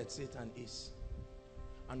wicked Satan is.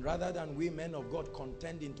 And rather than we men of God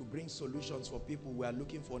contending to bring solutions for people, we are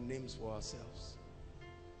looking for names for ourselves.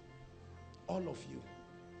 All of you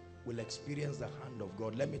will experience the hand of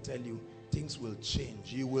God. Let me tell you, things will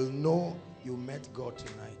change. You will know you met God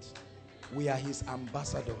tonight. We are his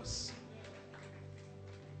ambassadors.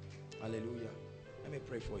 Hallelujah. Let me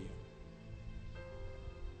pray for you.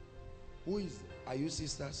 Are you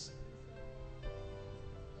sisters?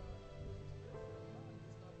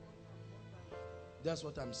 That's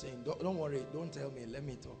what I'm saying. Don't worry. Don't tell me. Let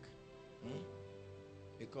me talk.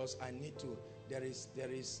 Because I need to.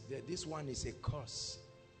 This one is a curse.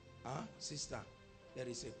 Sister, there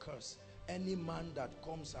is a curse. Any man that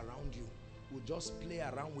comes around you will just play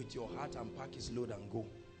around with your heart and pack his load and go.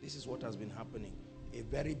 This is what has been happening. A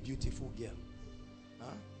very beautiful girl.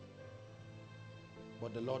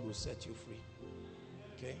 But the Lord will set you free.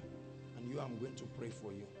 Okay? And I'm going to pray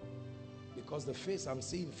for you. Because the face I'm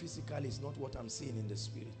seeing physically is not what I'm seeing in the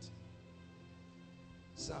spirit.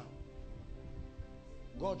 Sir,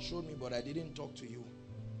 God showed me, but I didn't talk to you.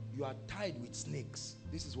 You are tied with snakes.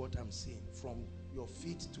 This is what I'm seeing, from your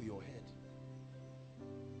feet to your head.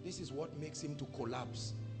 This is what makes him to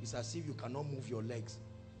collapse. It's as if you cannot move your legs.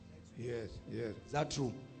 Yes, yes. Is that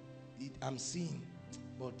true? I'm seeing,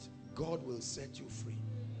 but God will set you free.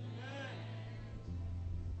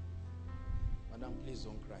 Madam, please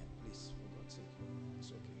don't cry. Please, for God's sake.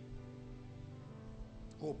 It's okay.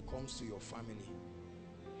 Hope comes to your family.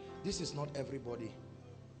 This is not everybody.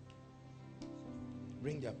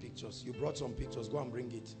 Bring their pictures. You brought some pictures. Go and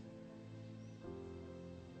bring it.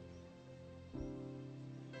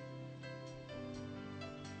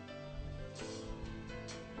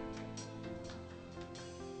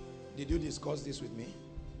 Did you discuss this with me?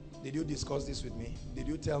 Did you discuss this with me? Did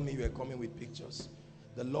you tell me you were coming with pictures?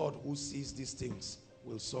 The Lord who sees these things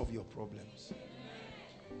will solve your problems.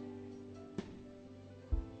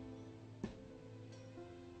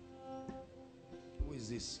 Who is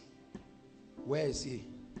this? Where is he?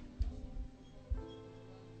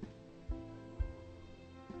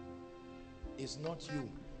 It's not you.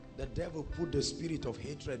 The devil put the spirit of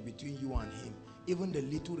hatred between you and him. Even the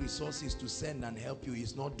little resources to send and help you,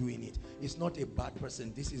 he's not doing it. It's not a bad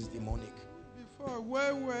person. This is demonic. Before,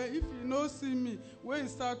 where, if you no see me, where you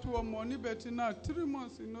start to money, but now 3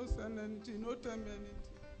 months, you no send anything, no tell me anything.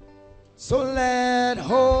 So let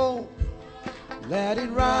hope, let it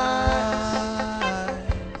rise,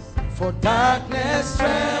 for darkness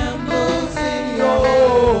trembles in your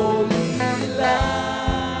holy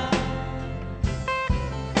light.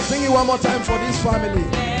 Sing it one more time for this family.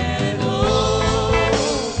 Let hope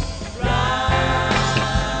rise,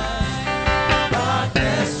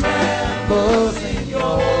 darkness trembles in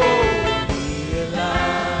your holy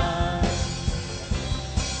light.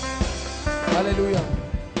 Hallelujah.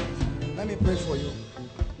 Let me pray for you.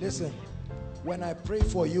 Listen, when I pray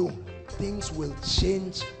for you, things will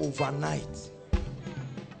change overnight.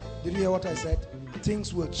 Did you hear what I said?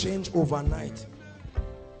 Things will change overnight.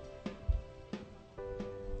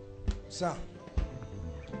 Sir,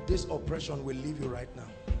 this oppression will leave you right now.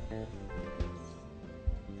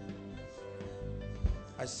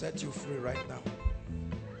 I set you free right now.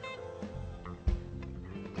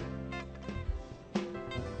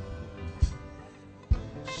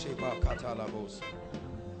 Sheba Katalabos.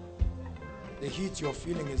 The heat you're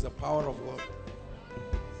feeling is the power of God.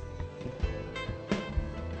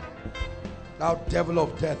 Thou devil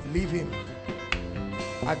of death, leave him.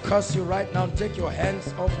 I curse you right now. Take your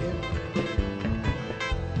hands off him.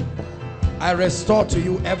 I restore to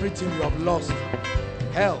you everything you have lost.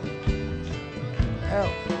 Hell.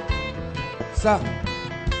 Hell. Sir.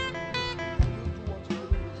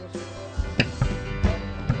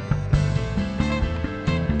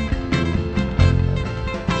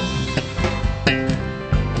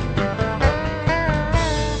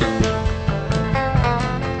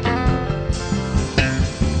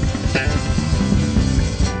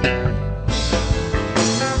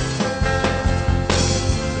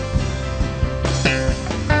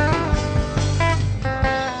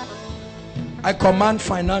 I command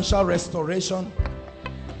financial restoration,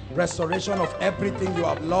 restoration of everything you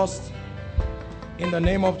have lost in the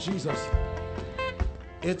name of Jesus.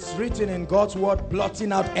 It's written in God's word,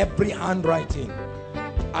 blotting out every handwriting.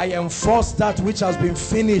 I enforce that which has been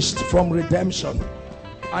finished from redemption,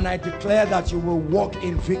 and I declare that you will walk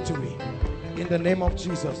in victory in the name of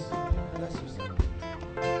Jesus. Bless you, sir.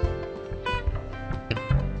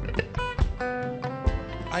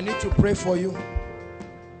 I need to pray for you.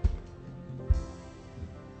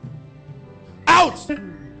 Out!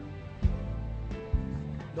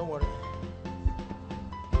 Don't worry.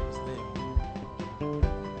 Stay.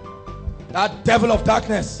 That devil of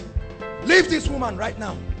darkness, leave this woman right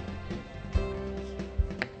now.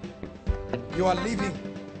 You are leaving.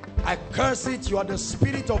 I curse it. You are the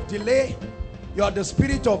spirit of delay. You are the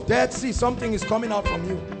spirit of death. See, something is coming out from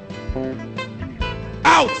you.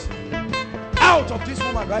 Out! Out of this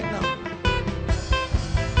woman right now.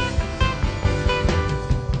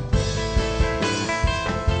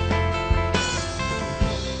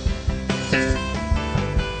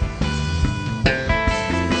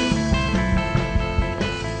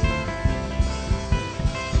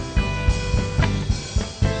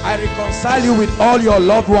 I reconcile you with all your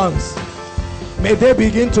loved ones. May they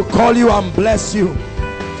begin to call you and bless you.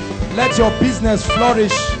 Let your business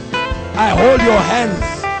flourish. I hold your hands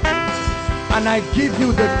and I give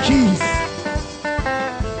you the keys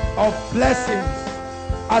of blessings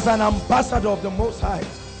as an ambassador of the Most High.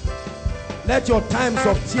 Let your times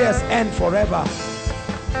of tears end forever.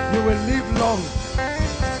 You will live long.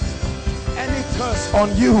 Any curse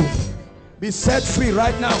on you, be set free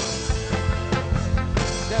right now.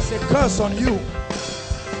 There's a curse on you.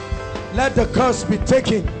 Let the curse be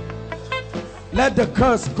taken. Let the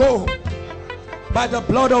curse go by the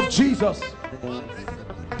blood of Jesus.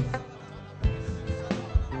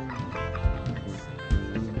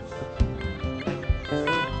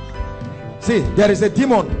 See, there is a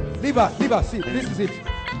demon. Leave her, leave her. See, this is it.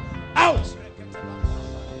 Out!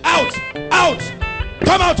 Out! Out!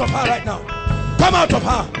 Come out of her right now. Come out of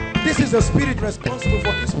her. This is the spirit responsible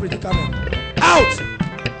for this predicament. Out!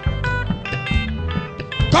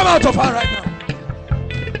 Come out of her right now.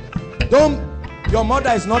 Your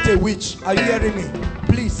mother is not a witch. Are you hearing me?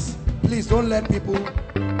 Please, please don't let people.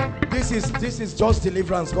 This is just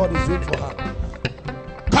deliverance God is doing for her.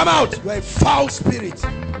 Come out. You are a foul spirit.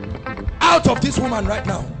 Out of this woman right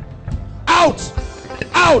now. Out!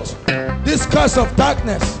 Out! This curse of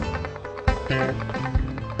darkness.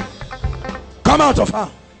 Come out of her.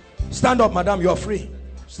 Stand up, madam. You are free.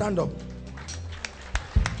 Stand up.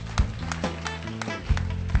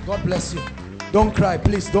 God bless you. Don't cry,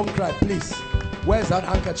 please. Don't cry, please. Where's that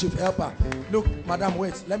handkerchief? Help her. Look, madam,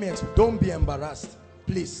 wait. Let me explain. Don't be embarrassed.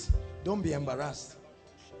 Please. Don't be embarrassed.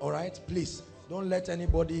 All right? Please. Don't let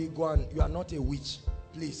anybody go and... You are not a witch.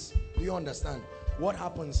 Please. Do you understand? What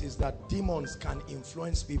happens is that demons can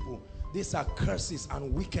influence people. These are curses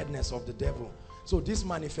and wickedness of the devil. So this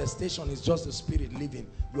manifestation is just the spirit living.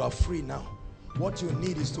 You are free now. What you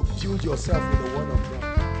need is to build yourself with the word of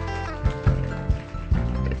God.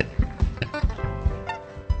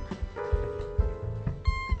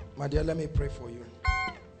 My dear, let me pray for you.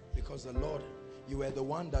 Because the Lord, you were the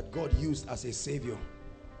one that God used as a savior.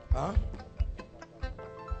 Huh?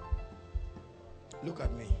 Look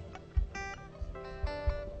at me.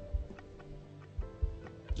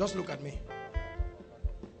 Just look at me.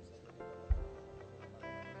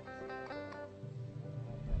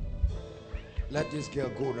 Let this girl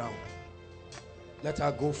go down. Let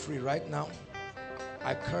her go free right now.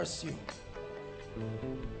 I curse you.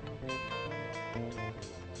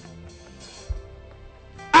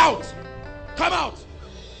 Out! Come out!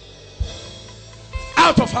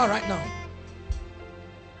 Out of her right now.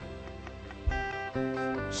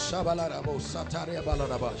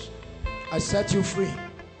 I set you free.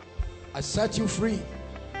 I set you free.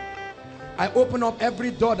 I open up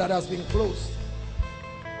every door that has been closed.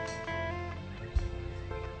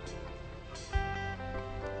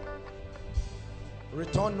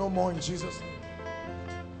 Return no more in Jesus' name.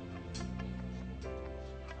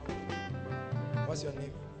 What's your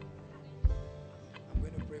name? I'm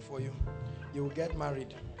going to pray for you. You will get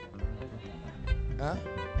married. Huh?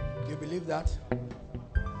 You believe that?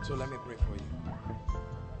 So let me pray for you.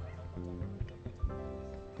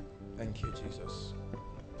 Thank you, Jesus.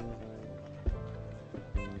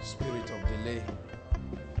 Spirit of delay,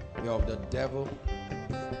 you're of the devil.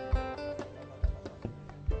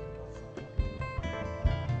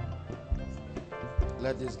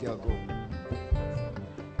 Let this girl go.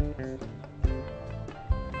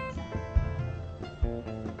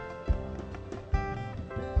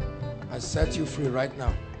 I set you free right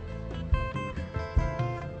now.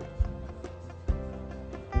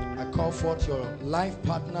 I call forth your life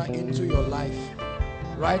partner into your life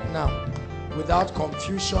right now, without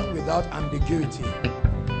confusion, without ambiguity.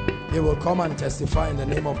 They will come and testify in the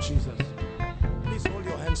name of Jesus. Please hold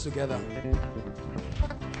your hands together.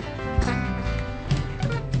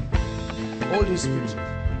 Holy Spirit,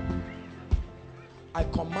 I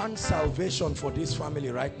command salvation for this family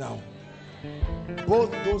right now.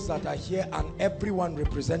 Both those that are here and everyone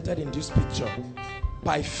represented in this picture.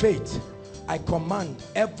 By faith, I command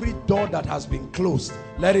every door that has been closed,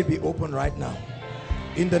 let it be open right now.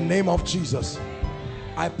 In the name of Jesus.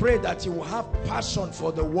 I pray that you will have passion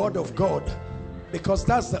for the word of God, because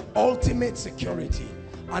that's the ultimate security.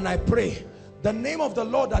 And I pray the name of the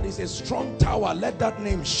Lord that is a strong tower, let that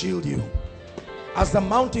name shield you. As the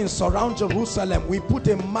mountains surround Jerusalem, we put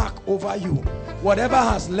a mark over you. Whatever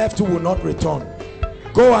has left you will not return.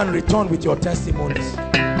 Go and return with your testimonies.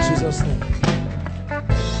 In Jesus' name.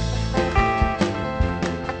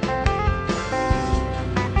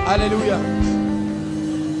 Hallelujah.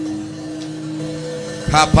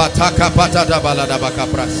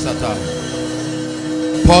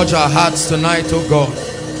 Purge our hearts tonight, oh God.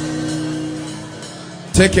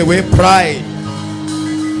 Take away pride.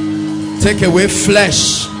 Take away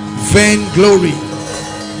flesh, vain glory.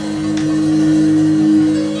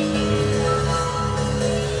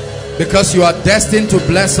 Because you are destined to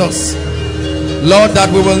bless us, Lord,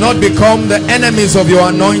 that we will not become the enemies of your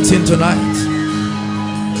anointing tonight.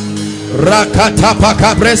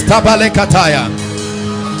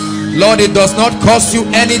 Lord, it does not cost you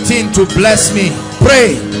anything to bless me.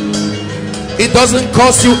 Pray. It doesn't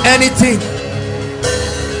cost you anything.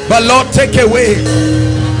 But Lord, take away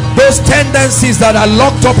those tendencies that are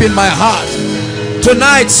locked up in my heart.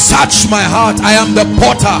 Tonight, search my heart. I am the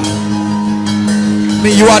potter.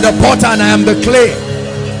 You are the potter and I am the clay.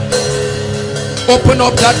 Open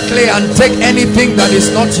up that clay and take anything that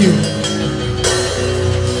is not you.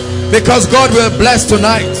 Because God will bless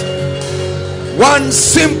tonight. One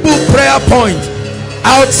simple prayer point.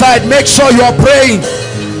 Outside, make sure you are praying.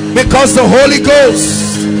 Because the Holy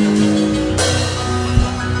Ghost.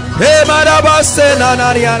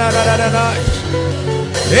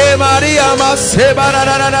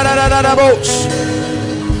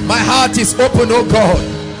 My heart is open, oh God.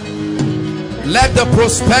 Let the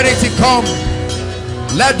prosperity come.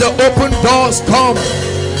 Let the open doors come.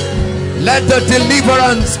 Let the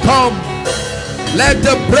deliverance come. Let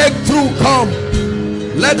the breakthrough come.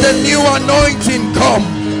 Let the new anointing come.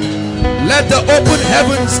 Let the open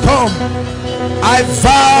heavens come. I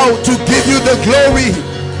vow to give you the glory.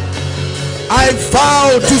 I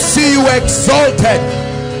vow to see you exalted.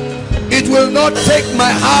 It will not take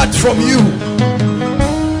my heart from you.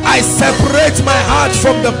 I separate my heart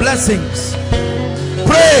from the blessings.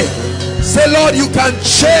 Pray. Say, Lord, you can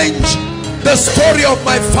change the story of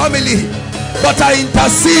my family, but I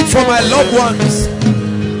intercede for my loved ones,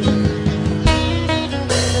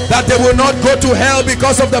 that they will not go to hell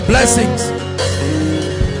because of the blessings.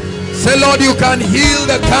 Say, Lord, you can heal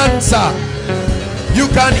the cancer. You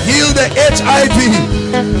can heal the HIV.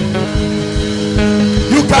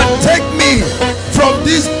 You can take me from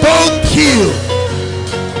this dunghill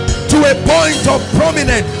to a point of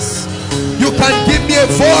prominence. You can give me a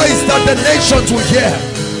voice that the nations will hear.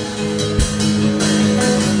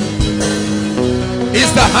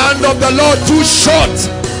 Is the hand of the Lord too short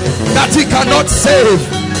that he cannot save?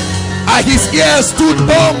 Are his ears too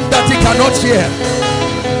dumb that he cannot hear?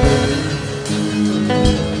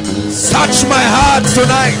 Search my heart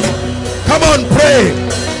tonight. Come on, pray.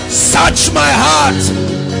 Search my heart.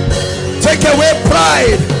 Take away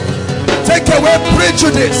pride. Take away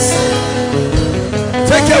prejudice.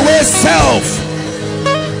 Take away self.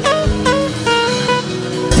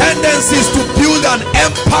 Tendencies to build an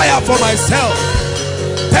empire for myself.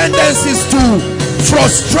 Tendencies to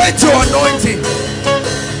frustrate your anointing.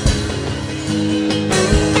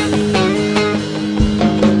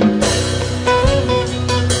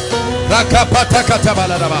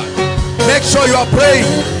 Make sure you are praying,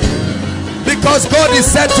 because God is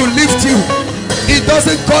set to lift you. It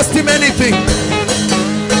doesn't cost him anything.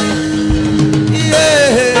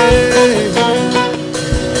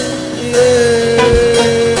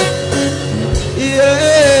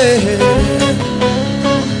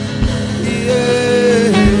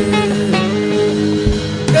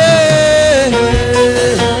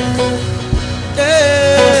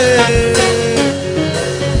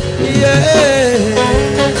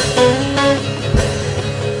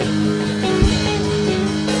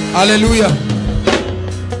 Hallelujah.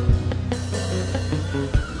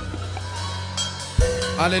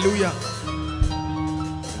 Hallelujah.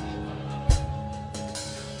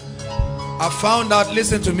 I found out,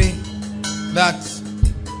 listen to me, that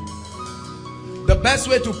the best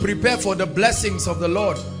way to prepare for the blessings of the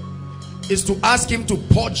Lord is to ask him to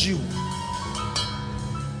purge you.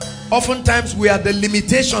 Oftentimes we are the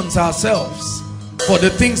limitations ourselves for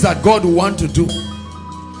the things that God will want to do.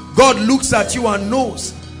 God looks at you and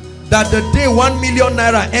knows that the day 1 million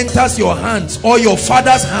naira enters your hands or your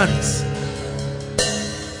father's hands,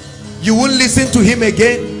 you won't listen to him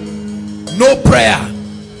again. No prayer.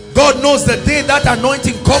 God knows the day that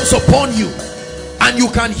anointing comes upon you and you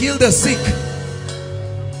can heal the sick.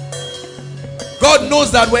 God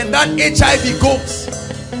knows that when that HIV goes,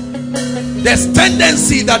 there's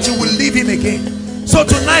tendency that you will leave him again. So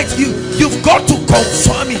tonight you've got to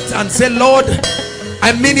confirm it and say, Lord,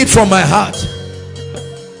 I mean it from my heart.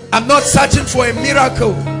 I'm not searching for a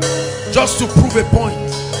miracle just to prove a point.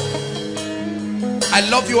 I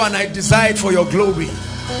love you and I desire it for your glory.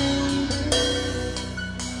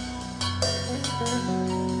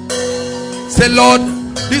 Say, Lord,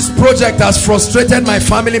 this project has frustrated my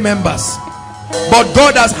family members, but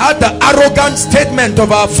God has had the arrogant statement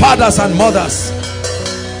of our fathers and mothers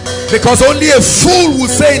Because only a fool will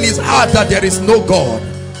say in his heart that there is no God.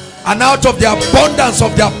 And out of the abundance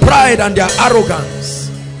of their pride and their arrogance,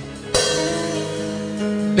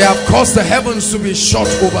 they have caused the heavens to be shut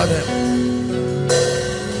over them.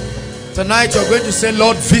 Tonight you're going to say,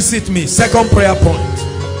 Lord, visit me. Second prayer point.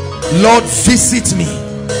 Lord, visit me.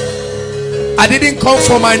 I didn't come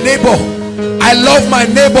for my neighbor. I love my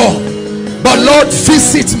neighbor. But Lord,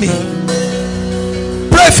 visit me.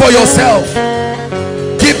 Pray for yourself.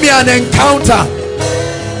 Give me an encounter.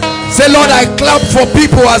 Say, Lord, I clap for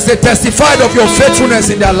people as they testified of your faithfulness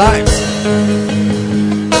in their lives.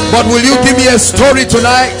 But will you give me a story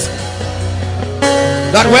tonight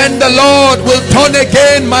that when the Lord will turn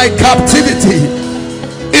again my captivity,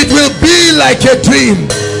 it will be like a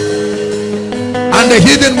dream, and the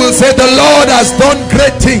heathen will say, the Lord has done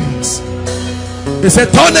great things. They say,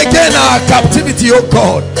 turn again our captivity, O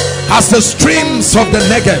God, as the streams of the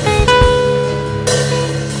Negev.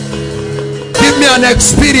 Give me an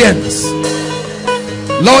experience.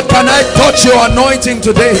 Lord, can I touch your anointing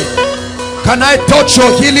today? Can I touch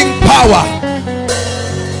your healing power?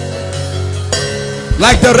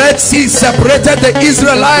 Like the Red Sea separated the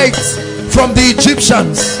Israelites from the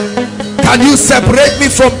Egyptians, can you separate me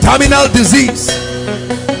from terminal disease?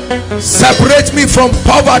 Separate me from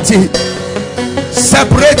poverty.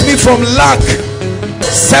 Separate me from lack.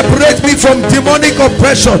 Separate me from demonic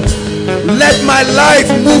oppression. Let my life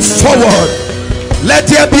move forward. Let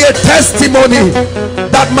there be a testimony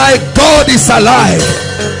that my God is alive.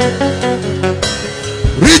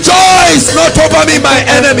 Rejoice not over me, my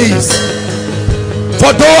enemies,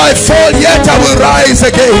 for though I fall, yet I will rise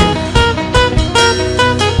again.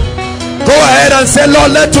 Go ahead and say,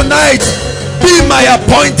 Lord, let tonight be my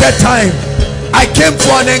appointed time. I came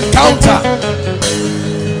for an encounter.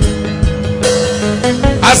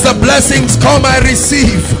 As the blessings come, I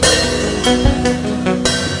receive.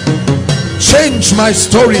 Change my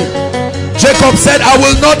story. Jacob said, I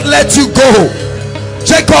will not let you go.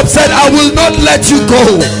 Jacob said, I will not let you go.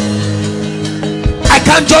 I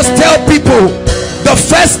can't just tell people. The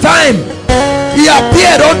first time he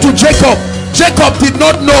appeared unto Jacob, Jacob did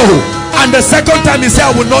not know, and the second time he said,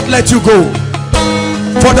 I will not let you go.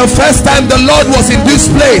 For the first time the Lord was in this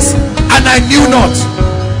place and I knew not.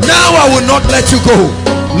 Now I will not let you go,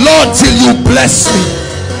 Lord, till you bless me.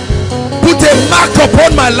 Put a mark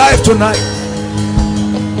upon my life tonight.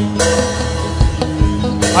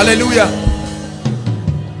 Hallelujah.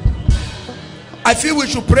 I feel we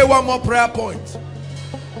should pray one more prayer point.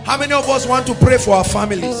 How many of us want to pray for our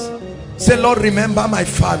families? Say, Lord, remember my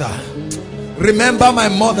father, remember my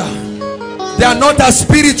mother. They are not as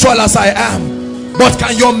spiritual as I am, but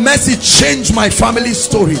can your message change my family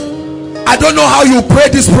story? I don't know how you pray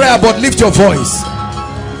this prayer, but lift your voice.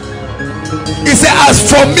 He said, as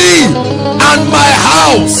for me and my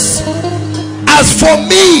house, as for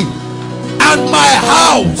me and my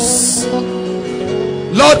house.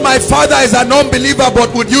 Lord, my father is an unbeliever,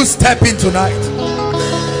 but would you step in tonight?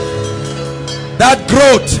 That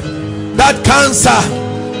growth, that cancer,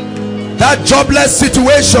 that jobless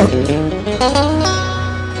situation,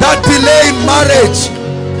 that delay in marriage,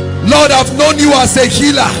 Lord, I've known you as a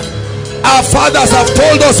healer. Our fathers have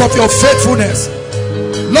told us of your faithfulness.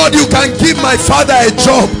 Lord, you can give my father a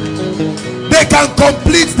job. They can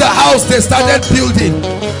complete the house they started building.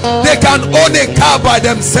 They can own a car by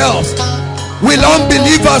themselves. Will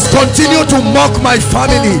unbelievers continue to mock my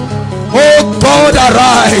family? Oh God,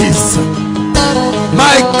 arise.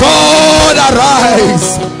 My God,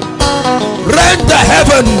 arise. Rend the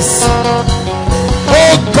heavens.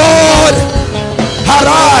 Oh God,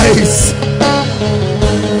 arise.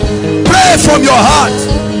 Pray from your heart.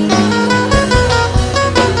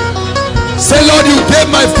 Say, Lord, you gave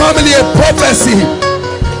my family a prophecy.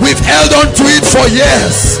 We've held on to it for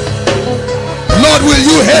years. Lord, will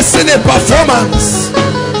you hasten a performance?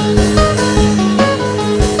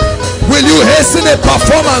 Will you hasten a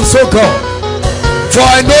performance, oh God? For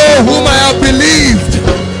I know whom I have believed,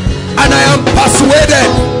 and I am persuaded.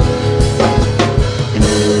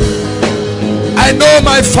 I know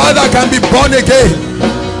my father can be born again.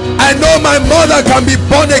 I know my mother can be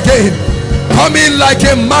born again. Come in like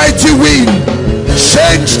a mighty wind.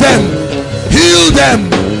 Change them, heal them,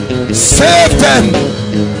 save them.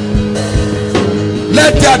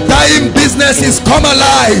 Let their dying businesses come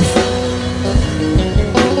alive.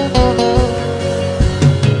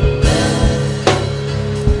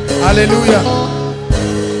 Hallelujah.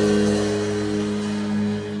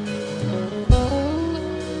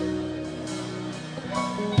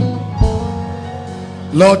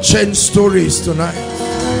 Lord, change stories tonight.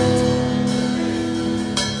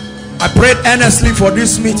 I prayed earnestly for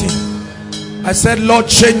this meeting I said, Lord,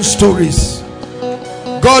 change stories.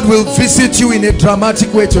 God will visit you in a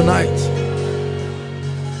dramatic way tonight.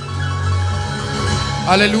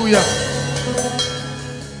 Hallelujah.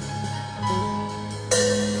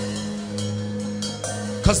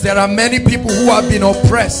 Because there are many people who have been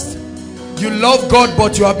oppressed. You love God,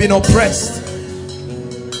 but you have been oppressed.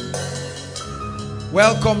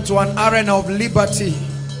 Welcome to an arena of liberty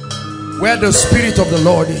where the Spirit of the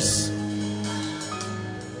Lord is.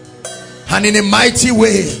 And in a mighty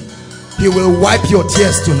way, He will wipe your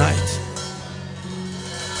tears tonight.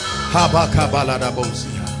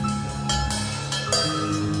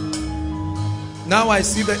 Now I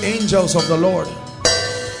see the angels of the Lord.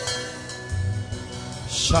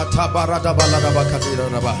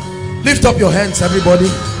 Lift up your hands, everybody,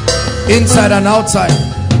 inside and outside.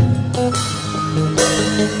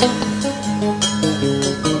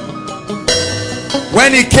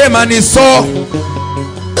 When he came and he saw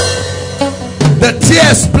the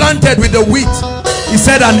tears planted with the wheat, he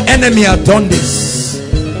said, an enemy had done this.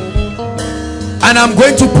 And I'm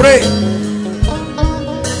going to pray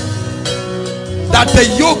that the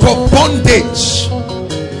yoke of bondage,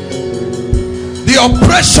 the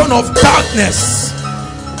oppression of darkness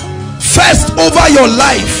first over your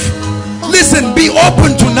life, listen, be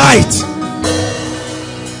open tonight,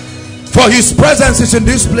 for His presence is in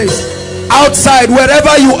this place. Outside,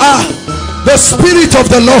 wherever you are, the Spirit of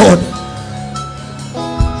the Lord.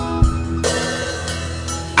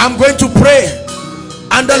 I'm going to pray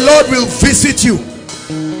and the Lord will visit you.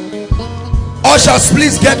 Ushers,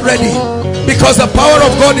 please get ready, because the power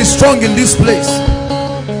of God is strong in this place.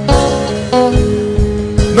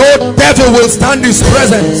 No devil will stand His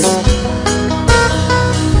presence.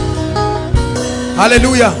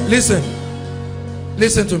 Hallelujah. Listen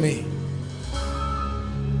to me.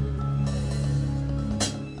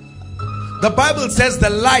 The Bible says the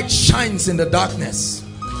light shines in the darkness.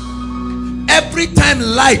 Every time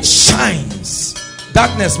light shines,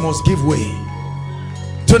 darkness must give way.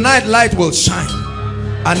 Tonight light will shine,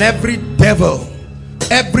 and every devil,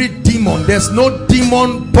 every demon, there's no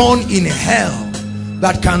demon born in hell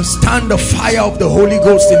that can stand the fire of the Holy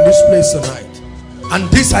Ghost in this place tonight. And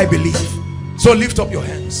this I believe. So lift up your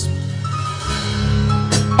hands.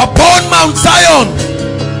 Upon Mount Zion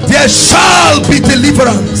there shall be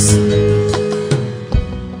deliverance.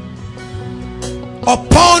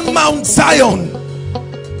 Upon Mount Zion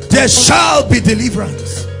there shall be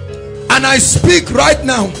deliverance. And I speak right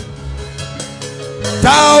now,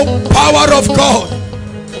 thou power of God,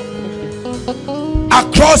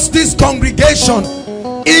 across this congregation,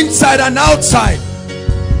 inside and outside,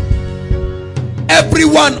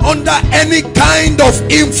 everyone under any kind of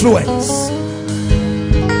influence,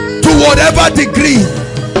 to whatever degree,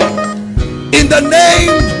 in the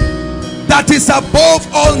name that is above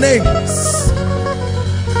all names,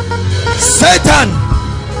 Satan,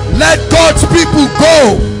 let God's people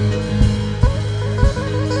go.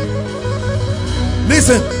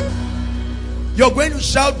 Listen, you're going to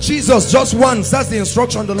shout Jesus just once. That's the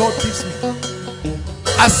instruction the Lord gives me.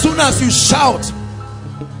 As soon as you shout,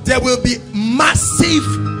 there will be massive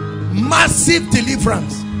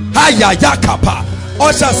deliverance. Haya yakapa.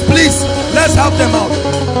 Ushers, please, let's help them out.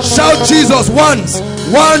 Shout Jesus once.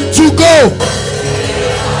 1, 2, go.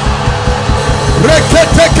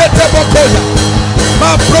 Reketekete bokoya.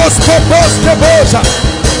 Ma broskopos keboja.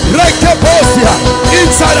 Rekebosia.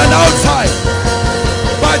 Inside and outside.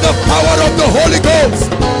 By the power of the Holy Ghost.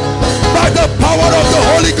 By the power of the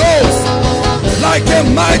Holy Ghost. Like a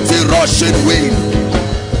mighty rushing wind.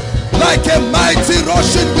 Like a mighty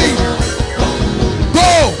rushing wind.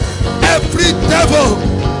 Go. Every devil.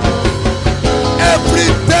 Every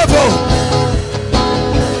devil.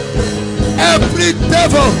 Every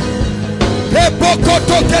devil.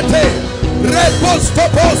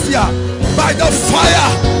 By the fire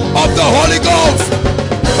of the Holy Ghost.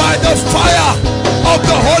 By the fire of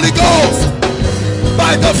the Holy Ghost.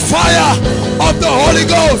 By the fire of the Holy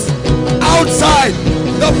Ghost. Outside,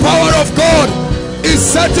 the power of God is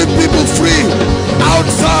setting people free.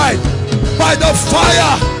 Outside, by the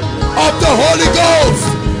fire of the Holy Ghost.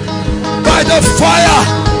 By the fire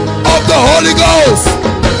of the Holy Ghost.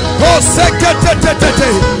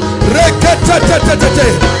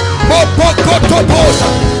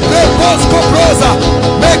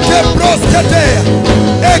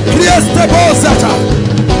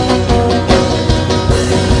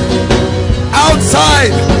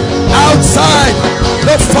 Outside,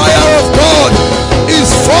 the fire of God is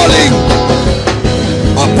falling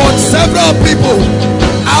upon several people.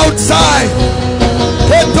 Outside,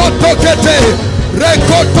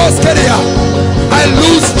 I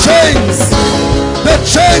lose chains. the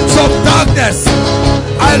chains of darkness.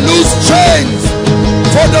 I loose chains,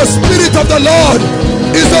 for the Spirit of the Lord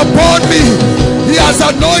is upon me. He has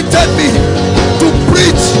anointed me to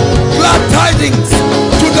preach glad tidings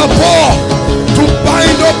to the poor, to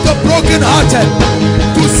bind up the brokenhearted,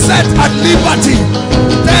 to set at liberty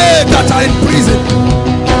they that are in prison.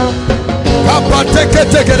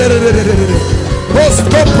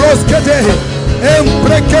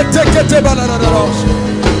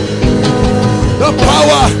 The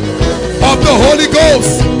power of the Holy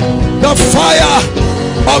Ghost, the fire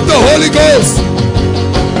of the Holy Ghost.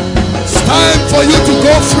 It's time for you to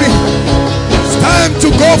go free. It's time to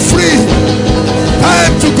go free.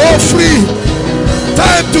 Time to go free.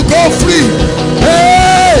 Time to go free.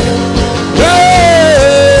 Hey!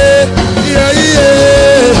 Hey! Yeah,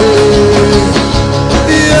 yeah.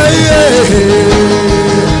 Yeah, yeah.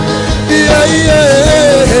 Yeah, yeah. Yeah, yeah.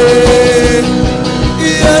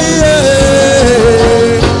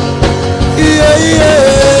 Yeah,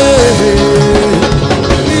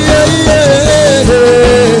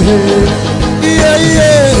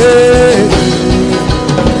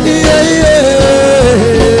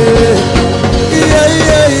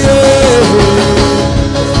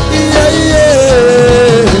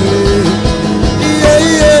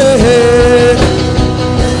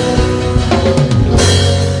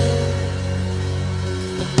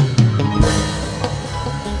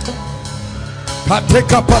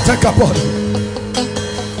 Pateka pateka pod.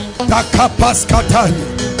 Takapas katani.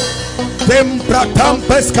 Tempratam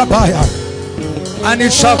peskabaya. And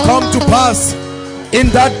it shall come to pass in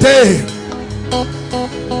that day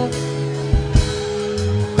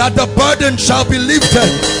that the burden shall be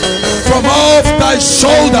lifted from off thy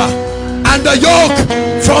shoulder, and the yoke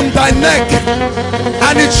from thy neck,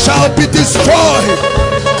 and it shall be destroyed.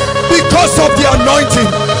 Because of the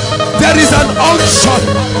anointing, there is an unction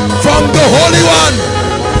from the Holy One.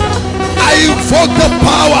 I invoke the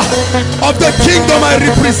power of the kingdom I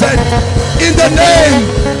represent in the name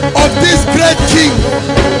of this great king,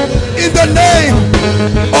 in the name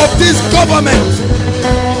of this government.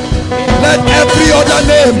 Let every other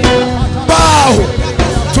name bow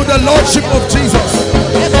to the lordship of Jesus.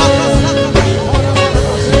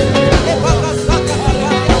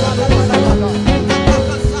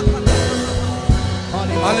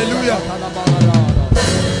 Hallelujah.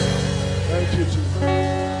 Thank you, Jesus.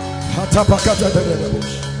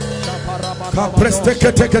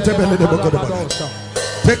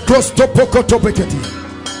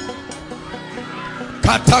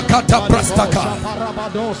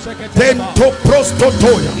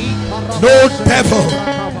 No devil,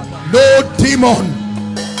 no demon.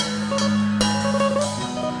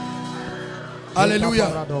 Hallelujah.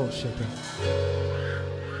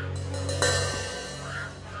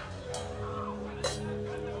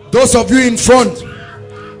 Those of you in front,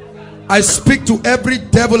 I speak to every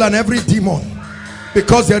devil and every demon,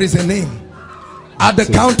 because there is a name. At the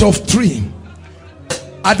count of 3,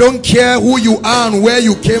 I don't care who you are and where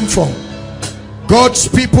you came from, God's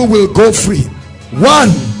people will go free.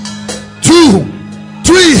 1, 2,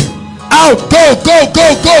 3, out. Go, go,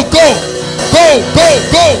 go, go, go, go, go,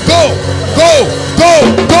 go, go, go, go,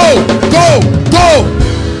 go, go, go,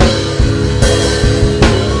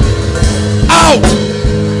 out.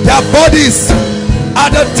 Their bodies are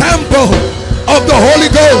the temple of the Holy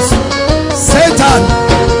Ghost. Satan,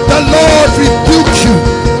 the Lord rebuke you.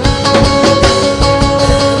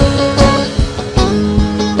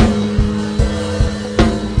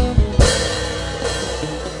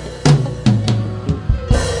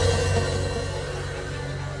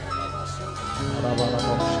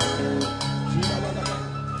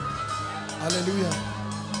 Hallelujah.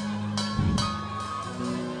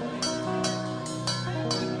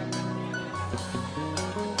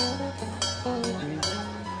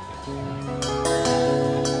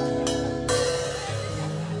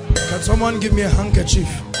 Can someone give me a handkerchief?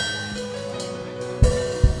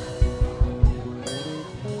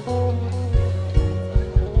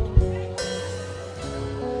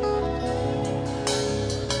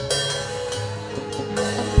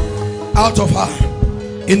 Out of her,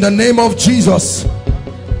 in the name of Jesus.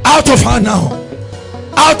 Out of her now.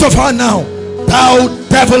 Out of her now, thou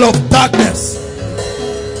devil of darkness.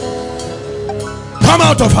 Come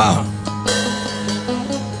out of her.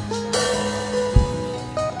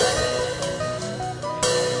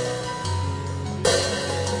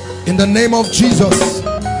 In the name of Jesus.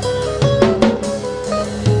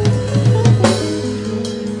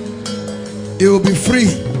 You will be free.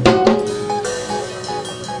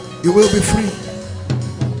 You will be free.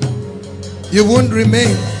 You won't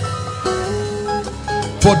remain.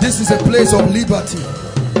 For this is a place of liberty.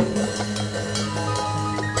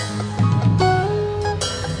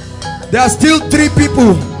 There are still 3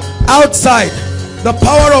 people outside. The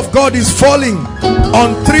power of God is falling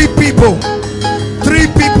on 3 people. 3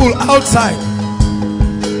 people outside.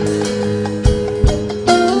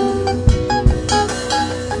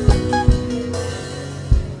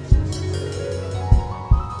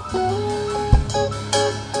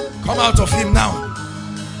 Come out of him now.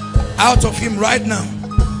 Out of him right now.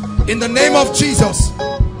 In the name of Jesus.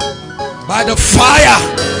 By the fire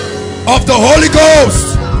of the Holy Ghost.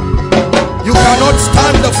 You cannot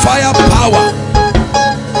stand the fire power.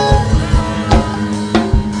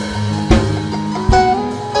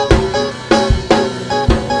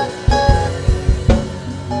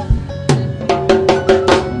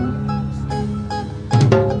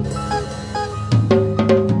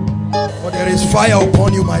 For there is fire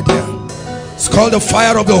upon you, my dear. It's called the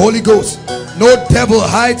fire of the Holy Ghost. No devil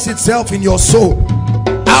hides itself in your soul.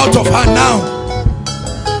 Out of her now.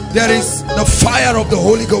 There is the fire of the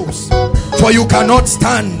Holy Ghost. For you cannot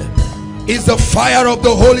stand. It's the fire of the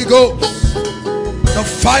Holy Ghost. The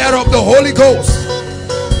fire of the Holy Ghost.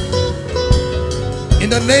 In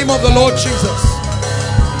the name of the Lord Jesus.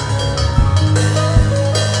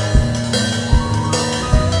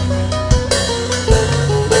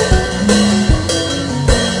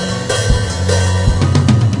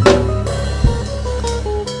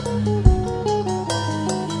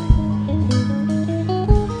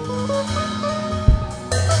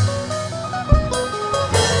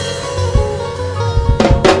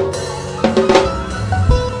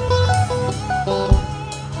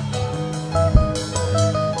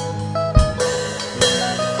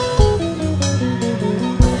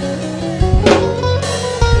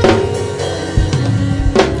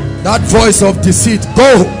 That voice of deceit,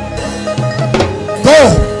 go. Go.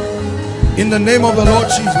 In the name of the Lord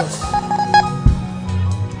Jesus.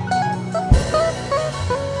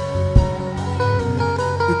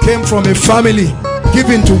 You came from a family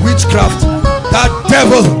given to witchcraft. That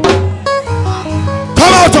devil,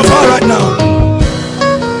 come out of her right now.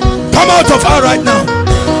 Come out of her right now.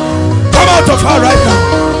 Come out of her right now.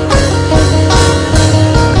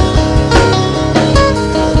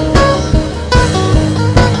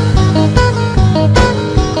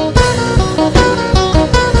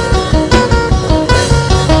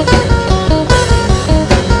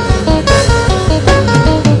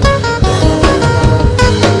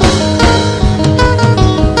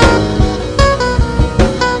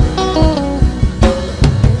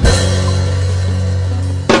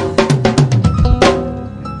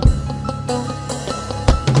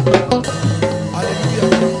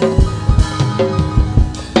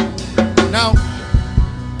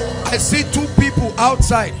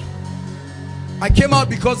 Outside. I came out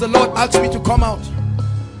because the Lord asked me to come out.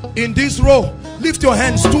 In this row, lift your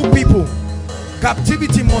hands. 2 people.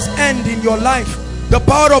 Captivity must end in your life. The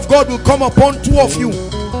power of God will come upon 2 of you.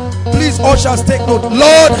 Please, ushers, take note.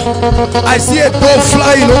 Lord, I see a dove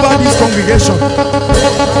flying over this congregation.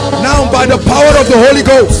 Now, by the power of the Holy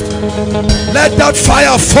Ghost, let that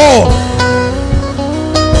fire fall.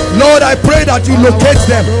 Lord, I pray that you locate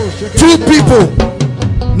them. 2 people.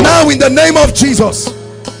 Now in the name of Jesus.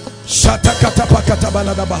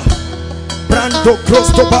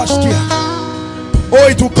 Oh,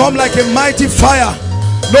 it will come like a mighty fire.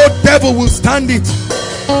 No devil will stand it.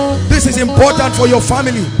 This is important for your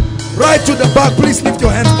family. Right to the back, please lift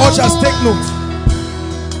your hands. Ushers, take note.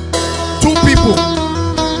 2 people.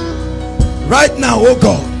 Right now, oh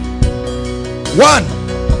God. 1.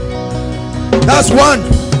 That's 1.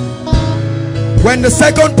 When the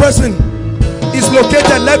second person is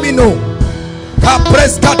located, let me know.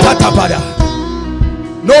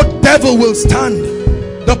 No devil will stand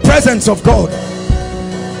the presence of God.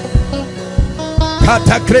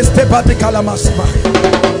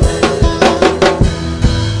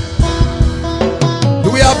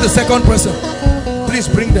 Do we have the second person? Please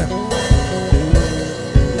bring them.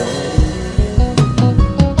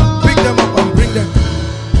 Pick them up and bring them.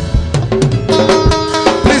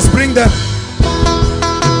 Please bring them.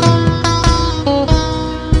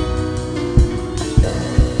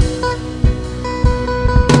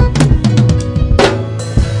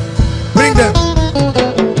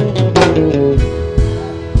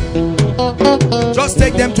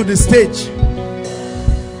 Take them to the stage.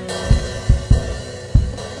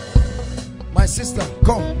 My sister,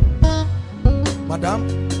 come. Madam,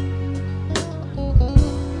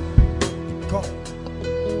 come.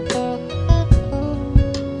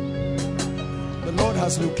 The Lord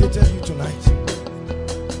has located you tonight.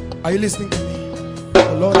 Are you listening to me?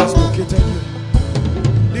 The Lord has located you.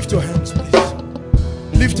 Lift your hands, please.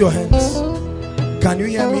 Lift your hands. Can you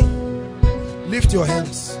hear me? Lift your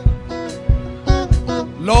hands.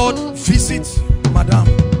 Lord, visit Madam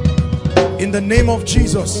in the name of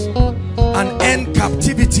Jesus and end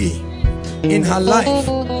captivity in her life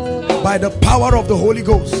by the power of the Holy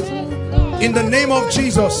Ghost. In the name of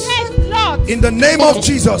Jesus. Yes, Lord. In the name of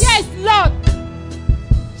Jesus. Yes, Lord.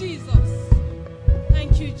 Jesus.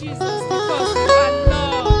 Thank you, Jesus. Because you are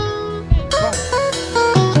Lord. Come.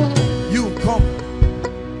 You come.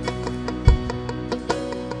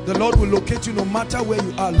 The Lord will locate you no matter where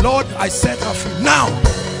you are. Lord, I set her free now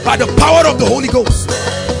by the power of the Holy Ghost.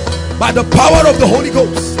 By the power of the Holy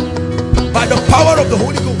Ghost. By the power of the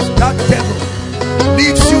Holy Ghost. That devil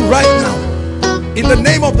leaves you right now. In the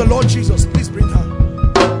name of the Lord Jesus, please bring her.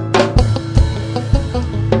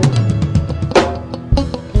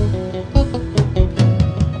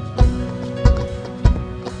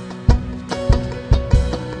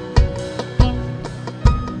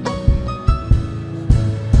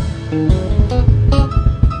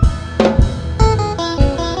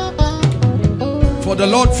 For the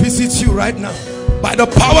Lord visits you right now by the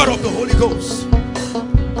power of the Holy Ghost.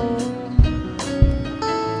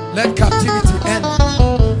 Let captivity end.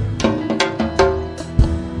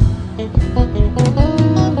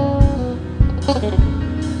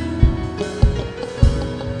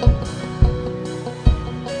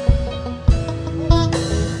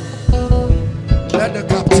 Let the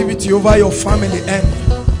captivity over your family end.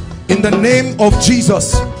 In the name of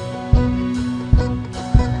Jesus.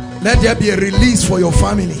 Let there be a release for your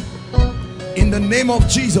family. In the name of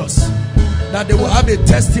Jesus. That they will have a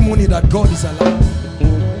testimony that God is alive.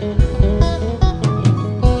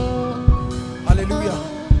 Hallelujah.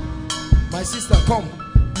 My sister, come.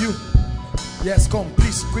 You. Yes, come.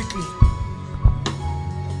 Please, quickly.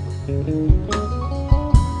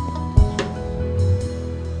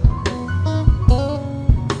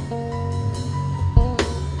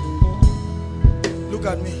 Look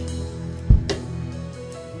at me.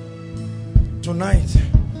 Tonight,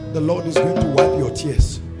 the Lord is going to wipe your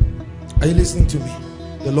tears. Are you listening to me?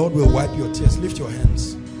 The Lord will wipe your tears. Lift your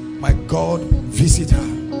hands. My God, visit her.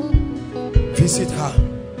 Visit her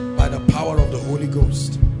by the power of the Holy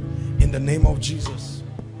Ghost. In the name of Jesus.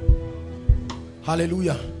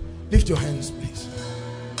 Hallelujah. Lift your hands, please.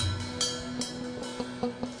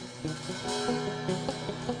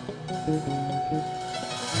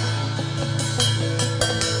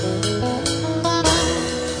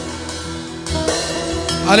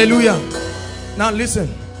 Hallelujah. Now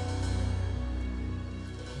listen.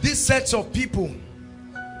 These sets of people,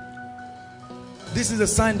 this is a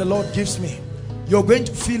sign the Lord gives me. You're going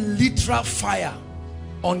to feel literal fire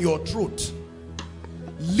on your throat.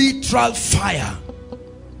 Literal fire.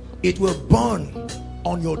 It will burn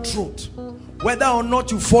on your throat. Whether or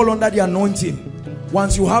not you fall under the anointing,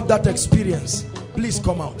 once you have that experience, please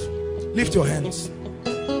come out. Lift your hands.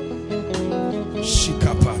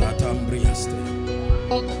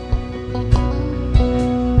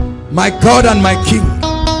 My God and my King,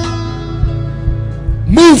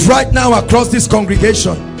 move right now across this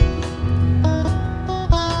congregation.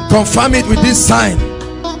 Confirm it with this sign.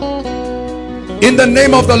 In the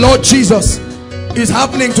name of the Lord Jesus. It's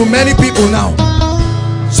happening to many people now.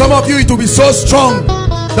 Some of you, it will be so strong,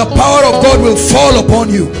 the power of God will fall upon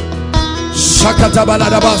you. Shakata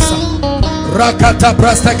baladabasa, rakata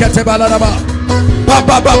prastakete baladaba,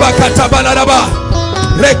 baba baba kata baladaba,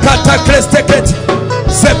 rekata krestekete,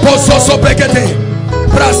 seposo sopekete,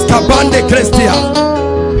 praskabande krestia,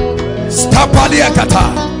 stapalia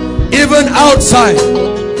kata, even outside,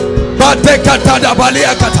 bate kata da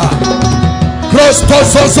balia kata,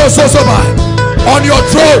 krostoso sososoba, on your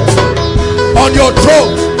throat, on your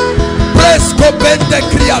throat. Preskobende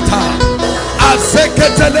kriata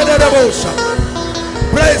azekete lederebosha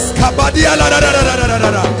pres kabadia la.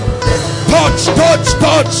 Touch, touch,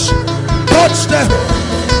 touch, touch them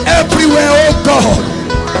everywhere, oh God.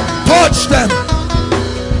 Touch them.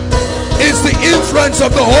 It's the influence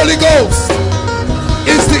of the Holy Ghost.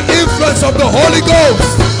 It's the influence of the Holy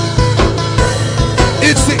Ghost.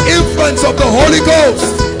 It's the influence of the Holy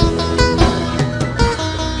Ghost.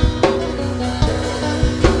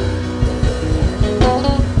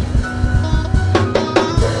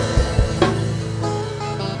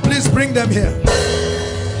 Bring them here.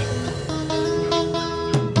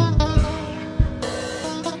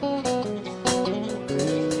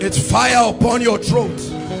 It's fire upon your throat.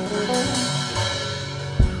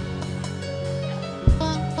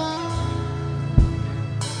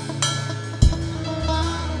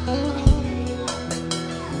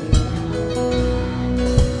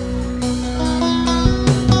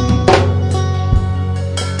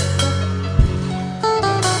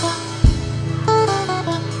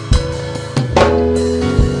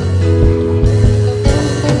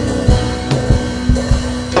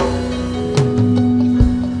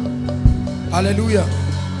 Hallelujah.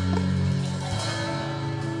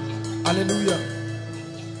 Hallelujah.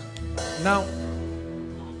 Now,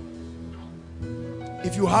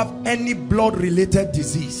 if you have any blood-related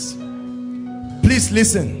disease, please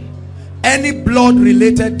listen. Any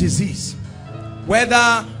blood-related disease,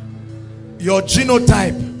 whether your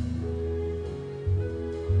genotype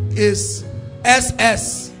is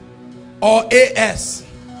SS or AS,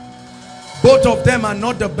 both of them are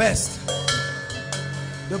not the best.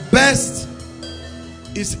 The best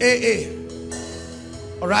is AA.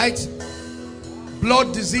 All right?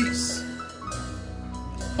 Blood disease.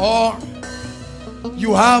 Or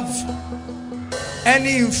you have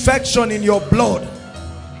any infection in your blood,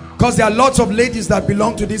 because there are lots of ladies that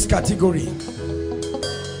belong to this category.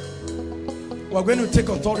 We're going to take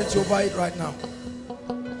authority over it right now.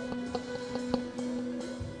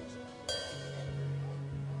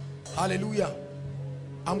 Hallelujah.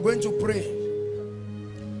 I'm going to pray.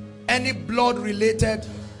 Any blood related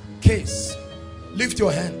case, lift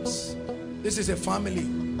your hands. This is a family.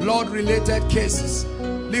 Blood related cases,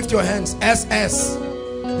 lift your hands. SS,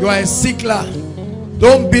 you are a sickler.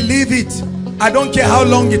 Don't believe it. I don't care how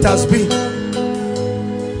long it has been.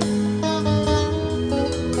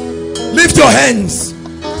 Lift your hands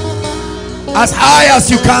as high as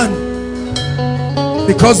you can,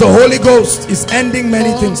 because the Holy Ghost is ending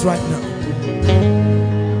many things right now.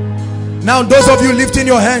 Now, those of you lifting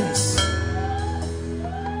your hands,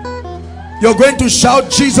 you're going to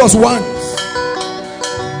shout Jesus once.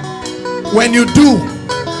 When you do,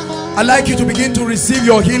 I'd like you to begin to receive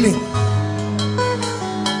your healing.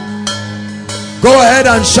 Go ahead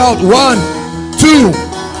and shout 1, 2,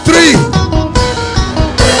 3.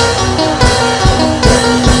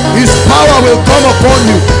 His power will come upon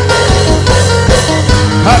you.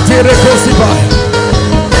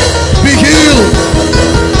 Be healed.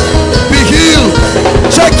 Be healed.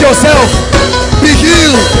 Check yourself. Be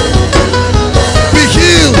healed. Be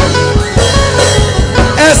healed.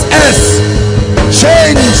 SS.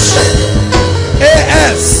 Change.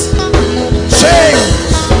 AS. Change.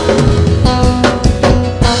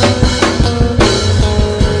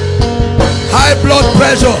 High blood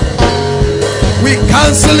pressure, we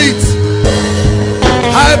cancel it.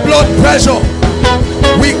 High blood pressure,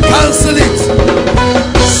 we cancel it.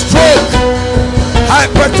 Stroke,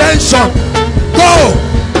 hypertension, go,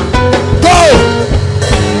 go,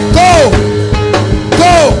 go,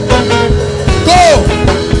 go, go,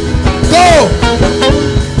 go,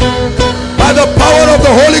 by the power of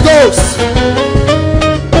the Holy Ghost.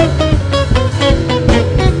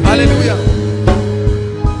 Hallelujah.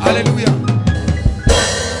 Hallelujah.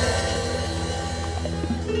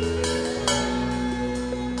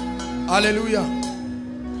 Hallelujah.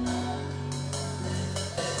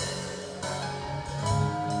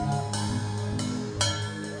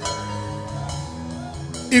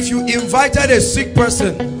 If you invited a sick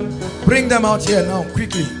person, bring them out here now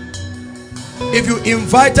quickly. If you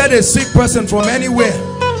invited a sick person from anywhere,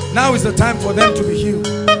 now is the time for them to be healed.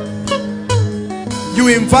 You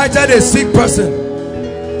invited a sick person.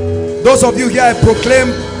 Those of you here, I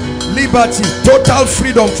proclaim liberty, total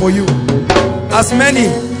freedom for you. As many,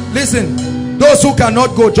 listen, those who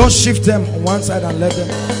cannot go, just shift them on one side and let them.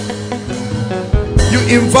 You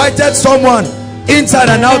invited someone inside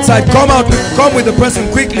and outside. Come out, come with the person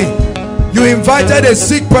quickly. You invited a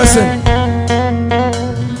sick person.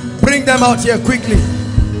 Bring them out here quickly.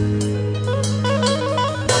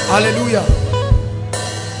 Hallelujah.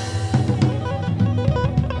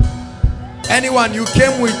 Anyone, you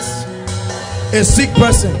came with a sick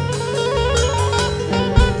person.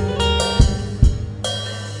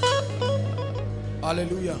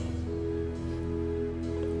 Hallelujah.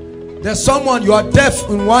 There's someone, you are deaf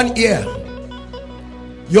in one ear.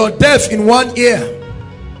 You're deaf in one ear.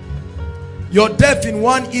 You're deaf in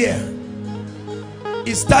one ear.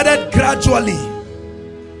 It started gradually,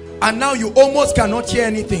 and now you almost cannot hear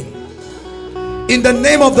anything. In the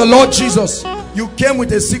name of the Lord Jesus, you came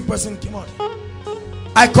with a sick person. Come on.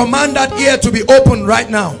 I command that ear to be open right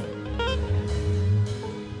now.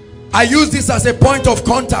 I use this as a point of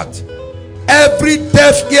contact. Every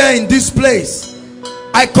deaf ear in this place,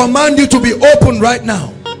 I command you to be open right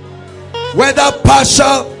now. Whether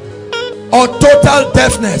partial or total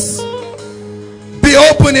deafness, be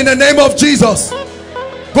open in the name of Jesus.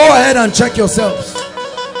 Go ahead and check yourselves.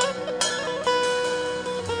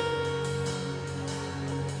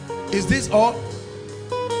 Is this all?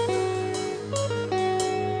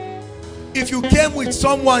 If you came with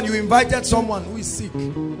someone, you invited someone who is sick.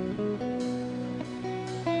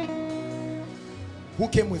 Who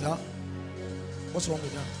came with her? What's wrong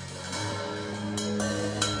with her?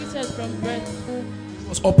 He said from birth.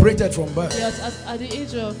 was operated from birth. Yes, at the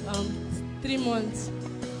age of 3 months.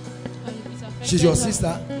 And it affected She's your her.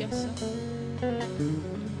 sister? Yes, sir.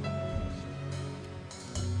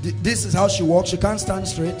 This is how she walks. She can't stand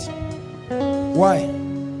straight. Why?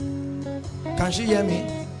 Can she hear me?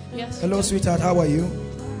 Yes. Hello, sweetheart. How are you?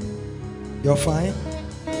 You're fine?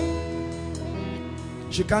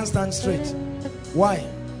 She can't stand straight. Why?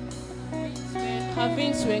 Her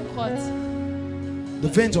veins were cut. The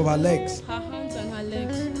veins of her legs. Her hands and her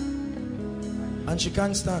legs. And she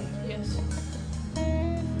can't stand. Yes.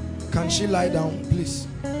 Can she lie down, please?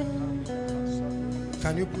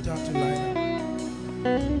 Can you put her to lie down?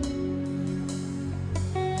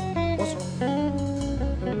 What's wrong?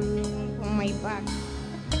 On my back.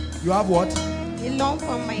 You have what? A lump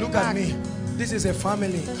on my Look back. at me. This is a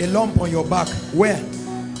family. A lump on your back. Where?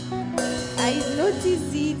 I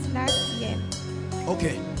noticed it last year.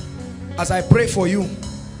 Okay. As I pray for you,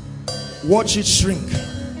 watch it shrink.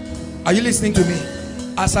 Are you listening to me?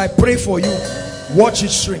 As I pray for you, watch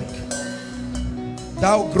it shrink.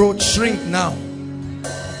 Thou growth, shrink now.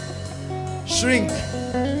 Shrink.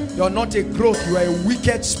 You are not a growth, you are a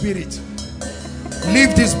wicked spirit.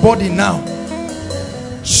 Leave this body now.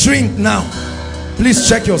 Shrink now. Please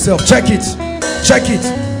check yourself. Check it. Check it.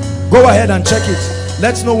 Go ahead and check it.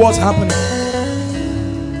 Let's know what's happening.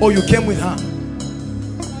 Oh, you came with her.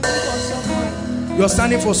 You're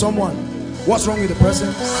standing for someone. What's wrong with the person?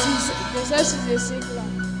 They said she's a sickler.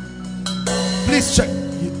 Please check.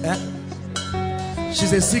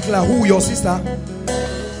 She's a sickler. Who? Your sister?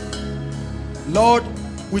 Lord,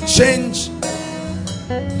 we change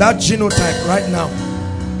that genotype right now.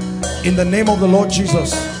 In the name of the Lord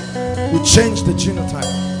Jesus, we change the genotype.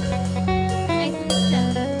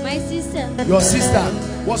 My sister. Your sister,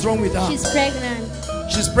 what's wrong with her? She's pregnant.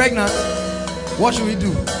 She's pregnant. What should we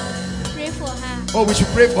do? Pray for her. Oh, we should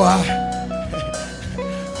pray for her.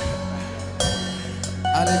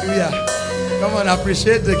 Hallelujah. Come on,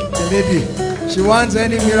 appreciate the lady. She wants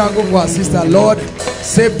any miracle for her sister. Lord,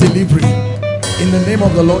 save delivery. In the name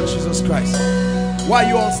of the Lord Jesus Christ. Why are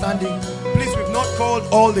you all standing? Please, we've not called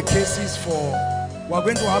all the cases for... We're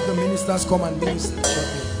going to have the ministers come and minister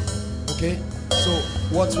shortly. Okay? So,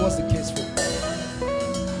 what's the case for?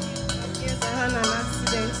 Yes, I had an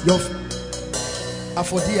accident. Your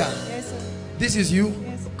Afodia. Yes, sir. This is you?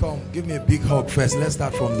 Yes. Come, give me a big hug first. Let's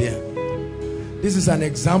start from there. This is an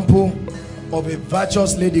example of a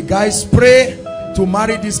virtuous lady. Guys, pray to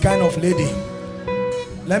marry this kind of lady.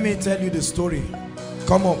 Let me tell you the story.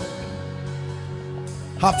 Come on.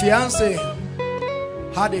 Her fiance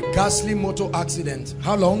had a ghastly motor accident.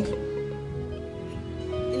 How long?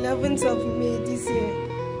 11th of May this year.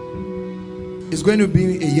 It's going to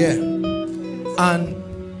be a year. And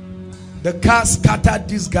the car scattered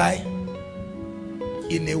this guy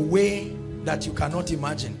in a way that you cannot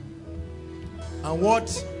imagine. And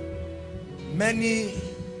what many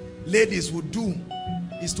ladies would do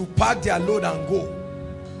is to pack their load and go,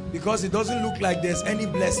 because it doesn't look like there's any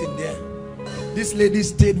blessing there. This lady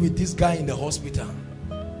stayed with this guy in the hospital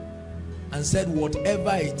and said,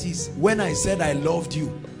 whatever it is, when I said I loved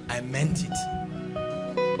you, I meant it.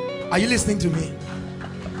 Are you listening to me?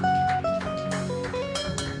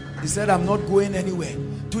 He said, I'm not going anywhere.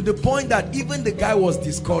 To the point that even the guy was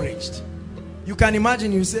discouraged. You can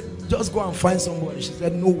imagine, you said, just go and find somebody. She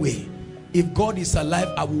said, no way. If God is alive,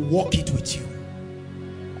 I will walk it with you.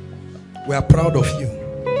 We are proud of you.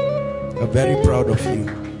 We're very proud of you.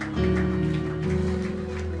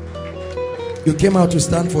 You came out to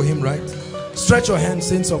stand for him, right? Stretch your hands,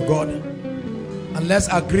 saints of God, and let's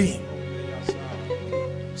agree.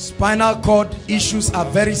 Spinal cord issues are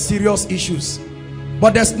very serious issues,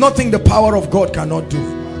 but there's nothing the power of God cannot do.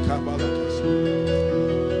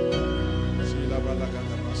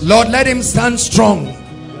 Lord, let him stand strong.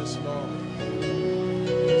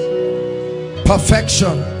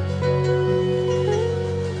 Perfection.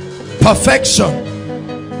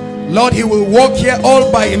 Perfection. Lord, he will walk here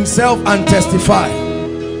all by himself and testify.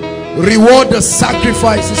 Reward the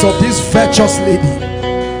sacrifices of this virtuous lady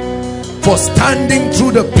for standing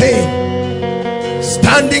through the pain,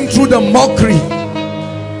 standing through the mockery.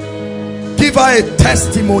 Give her a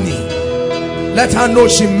testimony. Let her know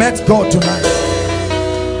she met God tonight.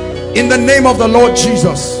 In the name of the Lord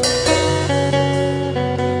Jesus.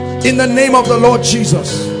 In the name of the Lord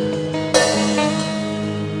Jesus.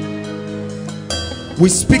 We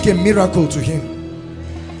speak a miracle to him.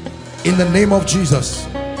 In the name of Jesus.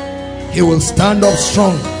 He will stand up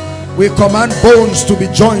strong. We command bones to be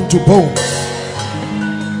joined to bones.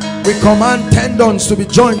 We command tendons to be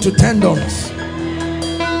joined to tendons.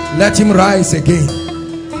 Let him rise again.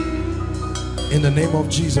 In the name of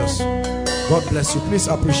Jesus. God bless you. Please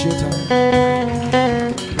appreciate her.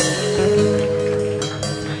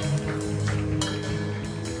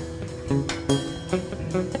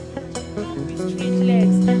 Straight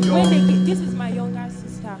legs. When they give, this is my younger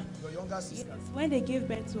sister. Your younger sister? Yes. When they gave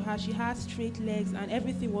birth to her, she had straight legs and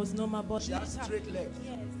everything was normal. But She has straight legs?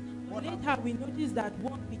 Yes. But later we noticed that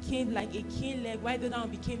one became like a cane leg, while the other one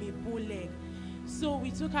became a bow leg. So we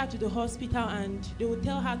took her to the hospital and they would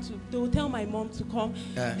tell my mom to come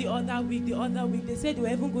the other week. They said they were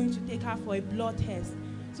even going to take her for a blood test.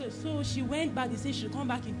 So she went back. They said she'll come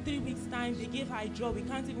back in 3 weeks' time. They gave her a drug. We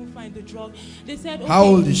can't even find the drug. They said, okay. How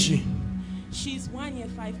old is she? She's 1 year,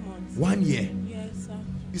 5 months. 1 year? Yes, sir.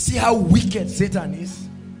 You see how wicked Satan is?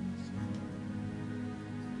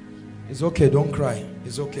 It's okay, don't cry.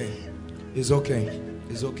 It's okay. It's okay.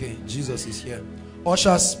 It's okay. Jesus is here.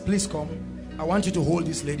 Ushers, please come. I want you to hold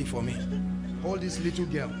this lady for me. Hold this little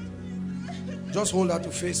girl. Just hold her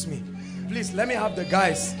to face me. Please, let me have the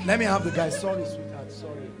guys. Let me have the guys. Sorry, sweetheart.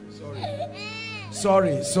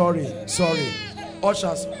 Sorry.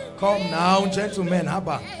 Ushers, come now. Gentlemen,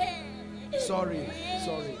 Haba. Sorry.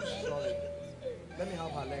 Let me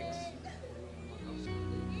have her legs.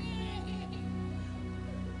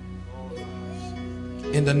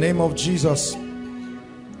 In the name of Jesus,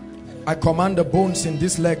 I command the bones in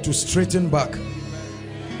this leg to straighten back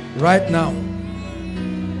right now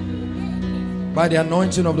by the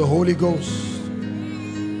anointing of the Holy Ghost.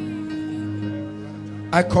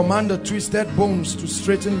 I command the twisted bones to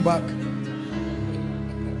straighten back.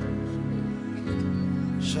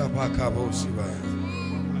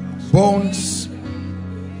 Bones,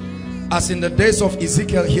 as in the days of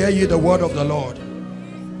Ezekiel, hear ye the word of the Lord.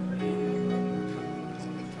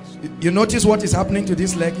 You notice what is happening to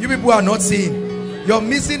this leg? You people are not seeing. You're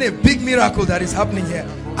missing a big miracle that is happening here.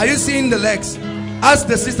 Are you seeing the legs? Ask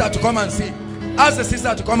the sister to come and see. Ask the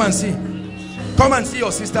sister to come and see. Come and see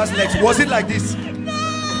your sister's legs. Was it like this?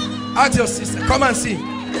 Ask your sister. Come and see.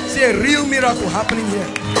 See a real miracle happening here.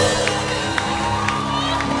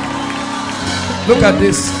 Look at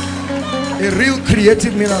this. A real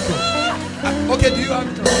creative miracle. Okay, do you have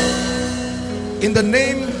it? In the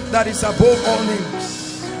name that is above all names.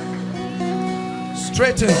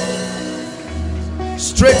 Straighten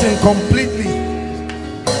completely.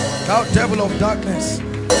 Thou devil of darkness.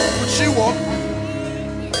 Could she walk?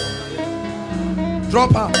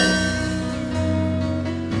 Drop her.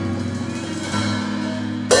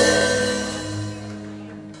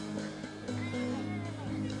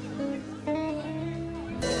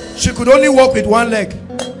 She could only walk with one leg.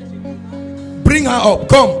 Bring her up.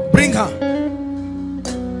 Come, bring her.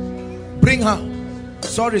 Bring her.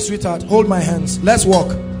 Sorry, sweetheart. Hold my hands. Let's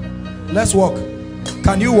walk. Let's walk.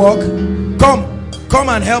 Can you walk? Come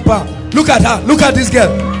and help her. Look at her. Look at this girl.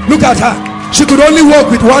 Look at her. She could only walk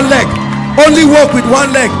with one leg. Only walk with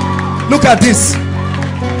one leg. Look at this.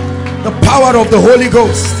 The power of the Holy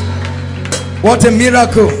Ghost. What a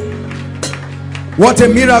miracle. What a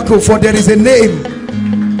miracle. For there is a name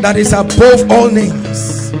that is above all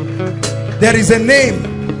names. There is a name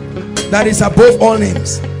that is above all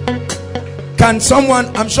names. Can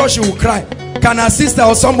someone, I'm sure she will cry, can her sister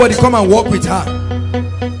or somebody come and walk with her?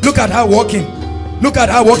 Look at her walking. Look at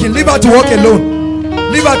her walking. Leave her to walk alone.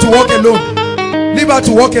 Leave her to walk alone. Leave her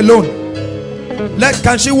to walk alone.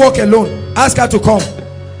 Can she walk alone? Ask her to come.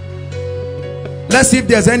 Let's see if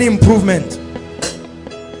there's any improvement.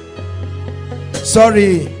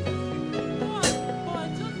 Sorry.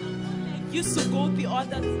 Used to go the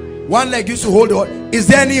other side. One leg used to hold the other. Is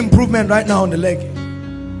there any improvement right now on the leg?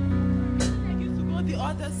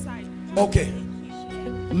 Okay.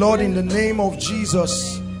 Lord, in the name of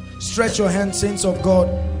Jesus, stretch your hands, saints of God.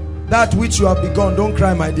 That which you have begun, don't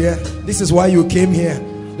cry, my dear. This is why you came here.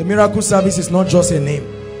 The miracle service is not just a name.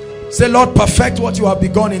 Say, Lord, perfect what you have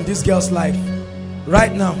begun in this girl's life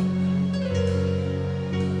right now.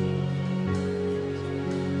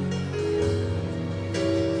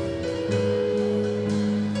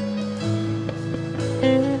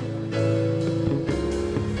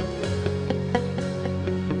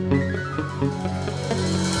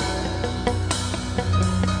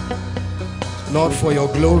 Lord, for your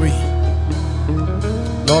glory.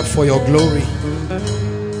 Lord, for your glory.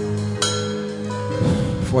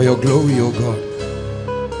 For your glory, oh God.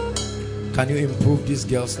 Can you improve this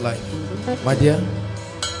girl's life? My dear,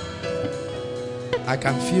 I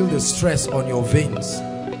can feel the stress on your veins.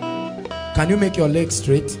 Can you make your legs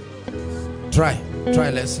straight? Try,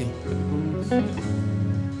 let's see.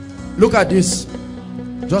 Look at this.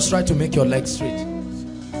 Just try to make your legs straight.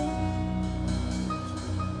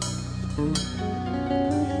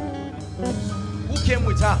 Who came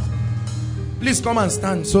with her? Please come and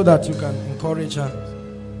stand so that you can encourage her.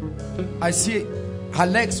 I see her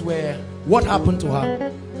legs were, what happened to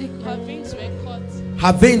her? Her veins were cut.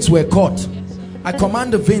 Her veins were cut. Yes, sir. I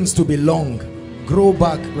command the veins to be long. Grow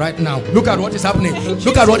back right now. Look at what is happening.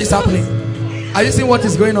 Look at what is happening. Are you seeing what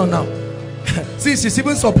is going on now? See, she's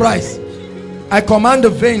even surprised. I command the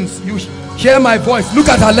veins. You hear my voice. Look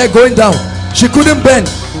at her leg going down. She couldn't bend.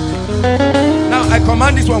 Now I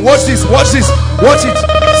command this one. Watch this. Watch this. Watch it.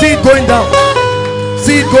 See it going down.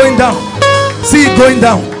 See it going down. See it going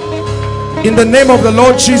down. In the name of the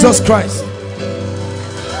Lord Jesus Christ.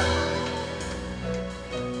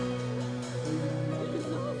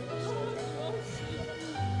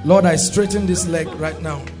 Lord, I straighten this leg right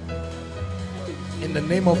now. In the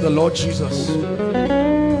name of the Lord Jesus.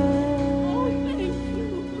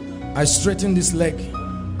 I straighten this leg.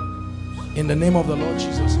 In the name of the Lord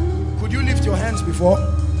Jesus. Could you lift your hands before?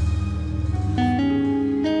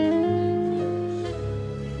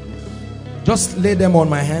 Just lay them on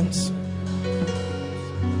my hands.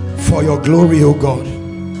 For your glory, oh God.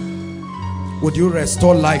 Would you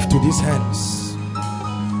restore life to these hands?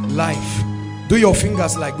 Life. Do your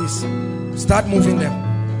fingers like this. Start moving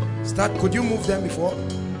them. Start. Could you move them before?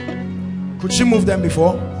 Could she move them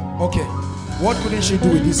before? Okay. What couldn't she do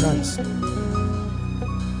with these hands?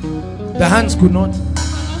 The hands could not.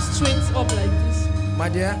 Straight up like this. My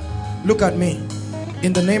dear, look at me.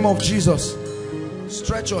 In the name of Jesus,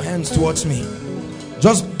 stretch your hands towards me.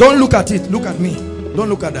 Just don't look at it. Look at me. Don't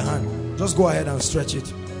look at the hand. Just go ahead and stretch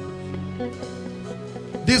it.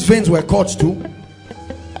 These veins were cut too.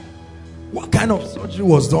 What kind of surgery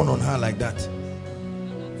was done on her like that?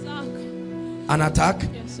 An attack?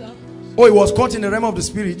 Yes, sir. Oh, it was caught in the realm of the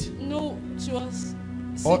spirit? No, she was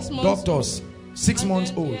 6 Or months doctors, old. 6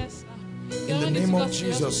 months old. Yes, sir. In the They name only of took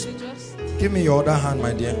us Jesus. to just- Give me your other hand,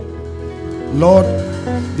 my dear. Lord,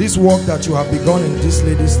 this work that you have begun in this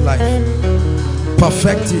lady's life,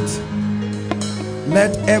 perfect it.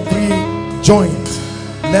 Let every joint,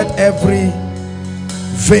 let every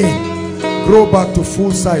vein grow back to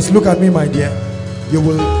full size. Look at me, my dear. You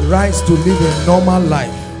will rise to live a normal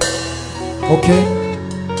life. Okay?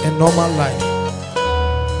 A normal life.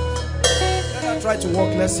 Let her try to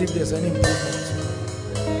walk. Let's see if there's any improvement.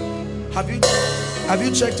 Have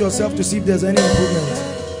you checked yourself to see if there's any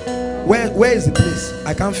improvement? Where is the place?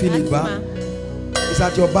 I can't feel it back. It's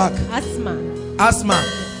at your back. Asthma. Asthma.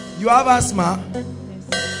 You have asthma? Yes.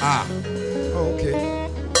 Ah. Oh, okay.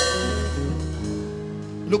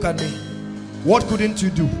 Look at me. What couldn't you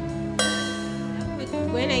do?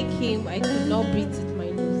 When I came, I could not breathe with my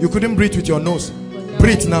nose. You couldn't breathe with your nose. But now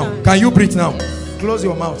Breathe I now. can. Can you breathe now? Yes. Close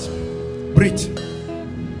your mouth. Breathe.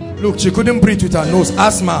 Look, she couldn't breathe with her nose.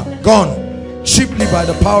 Asthma gone. Cheaply by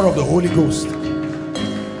the power of the Holy Ghost.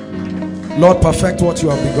 Lord, perfect what you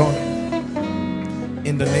have begun.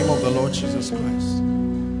 In the name of the Lord Jesus Christ.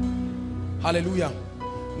 Hallelujah.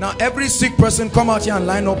 Now every sick person, come out here and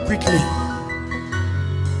line up quickly.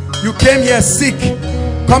 You came here sick.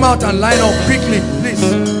 Come out and line up quickly, please.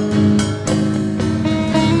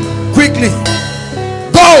 Quickly.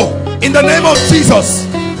 Go in the name of Jesus.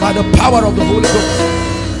 By the power of the Holy Ghost.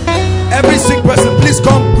 Every sick person, please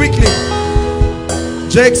come quickly.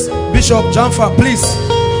 Jakes, Bishop, Janfa, please.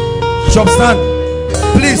 Bishop, stand.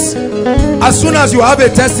 Please. As soon as you have a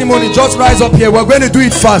testimony, just rise up here. We're going to do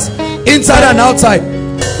it fast. Inside and outside.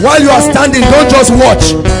 While you are standing, don't just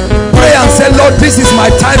watch. Pray and say, Lord, this is my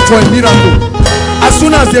time for a miracle. As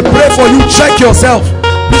soon as they pray for you, check yourself.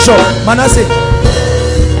 Bishop, Manasseh.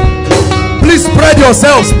 Please spread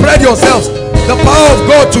yourselves. Spread yourselves. The power of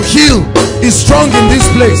God to heal is strong in this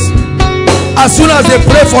place. As soon as they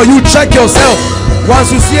pray for you, check yourself.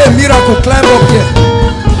 Once you see a miracle, climb up here.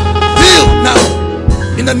 Heal now.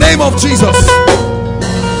 In the name of Jesus.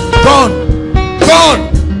 Gone.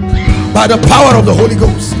 Gone. By the power of the Holy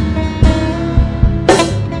Ghost.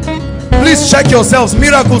 Please check yourselves.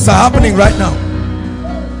 Miracles are happening right now.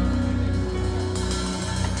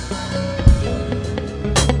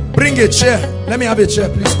 Bring a chair. Let me have a chair,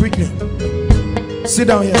 please, quickly. Sit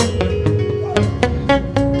down here.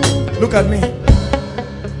 Look at me.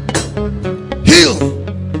 Heal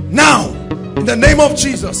now in the name of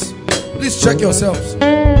Jesus. Please check yourselves.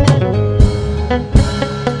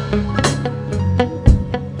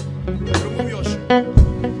 Remove your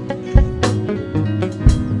shoe.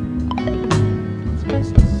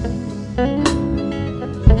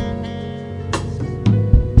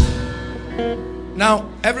 Now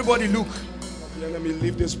everybody look. Let me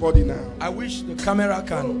leave this body now. I wish the camera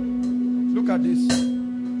can look at this.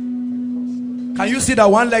 Can you see that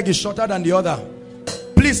one leg is shorter than the other?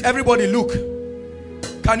 Please, everybody look.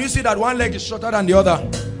 Can you see that one leg is shorter than the other?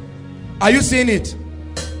 Are you seeing it?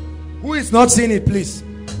 Who is not seeing it, please?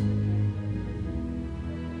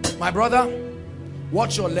 My brother,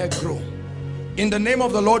 watch your leg grow. In the name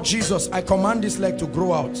of the Lord Jesus, I command this leg to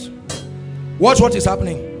grow out. Watch what is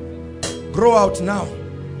happening. Grow out now.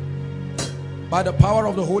 By the power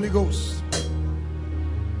of the Holy Ghost.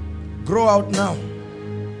 Grow out now.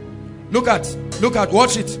 Look at,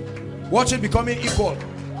 watch it. Watch it becoming equal.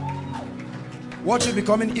 Watch it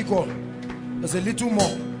becoming equal. There's a little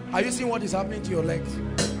more. Are you seeing what is happening to your legs?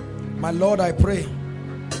 My Lord, I pray.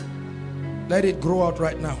 Let it grow out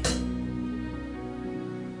right now.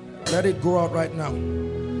 Let it grow out right now.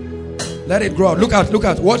 Let it grow out. Look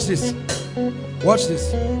at, watch this. Watch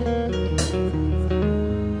this.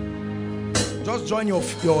 Just join your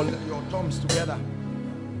thumbs together.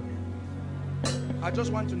 I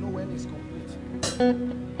just want to know when it's complete.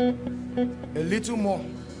 A little more.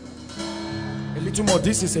 A little more.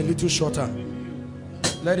 This is a little shorter.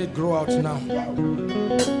 Let it grow out now.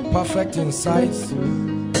 Perfect in size.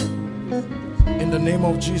 In the name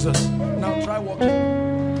of Jesus. Now try walking.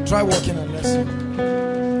 Try walking and let's see.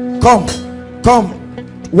 Come.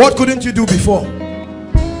 What couldn't you do before?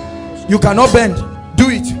 You cannot bend. Do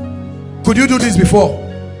it. Could you do this before?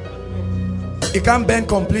 It can't bend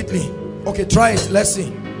completely. Okay, try it. Let's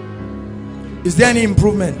see. Is there any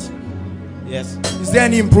improvement? Yes. Is there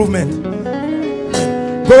any improvement?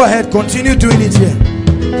 Go ahead. Continue doing it here.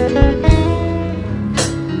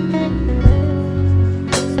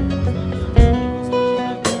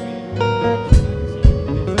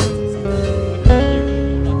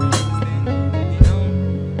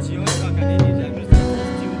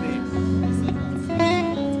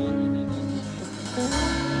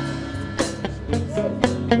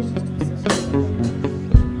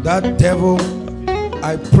 That devil,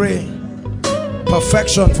 I pray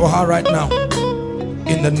perfection for her right now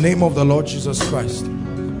in the name of the Lord Jesus Christ.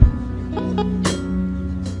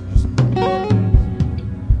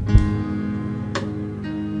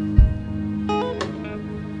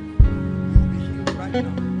 Right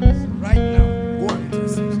now. Go on.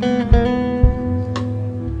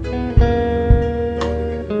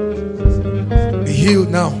 Be healed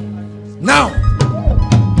now. Now.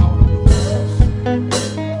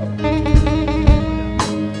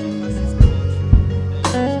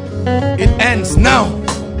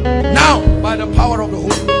 Now by the power of the Holy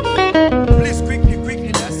Ghost. Please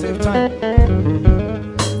quickly, let's save time.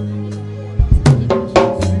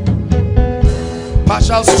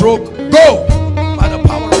 Partial stroke, go by the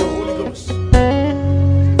power of the Holy Ghost.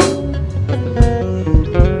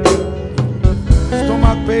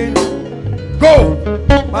 Stomach pain, go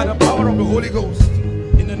by the power of the Holy Ghost.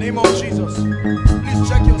 In the name of Jesus. Please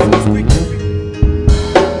check yourselves quickly.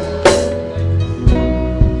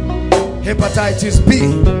 Hepatitis B,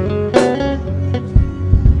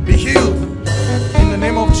 be healed in the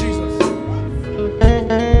name of Jesus.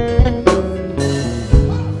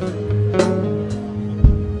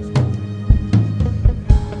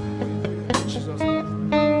 Jesus.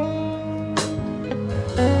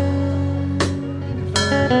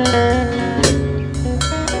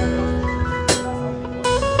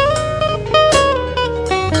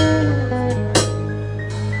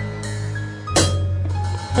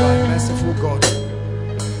 Merciful God,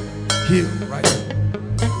 heal right now.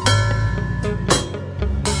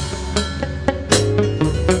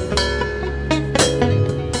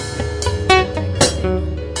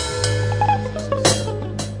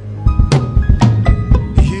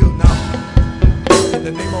 Be healed now in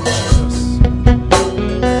the name of Jesus.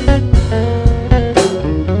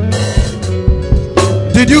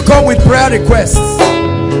 Did you come with prayer requests?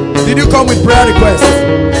 Did you come with prayer requests?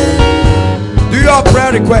 Do you have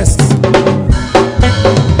prayer requests?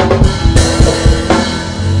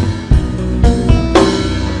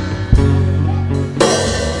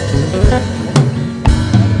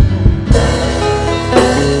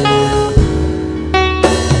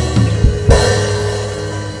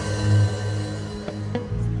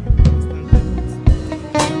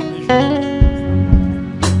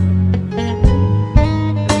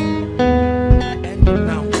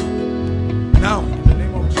 Now, in the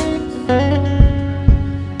name of Jesus.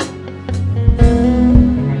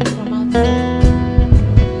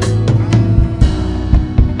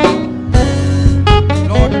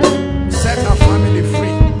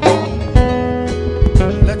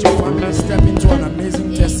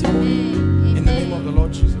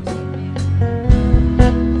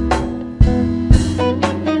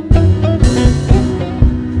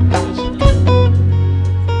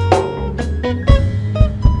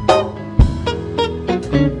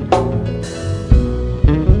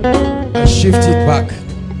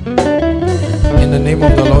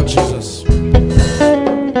 Jesus.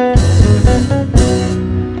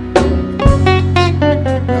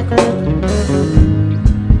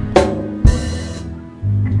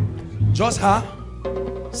 Just her,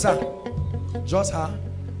 sir. Just her.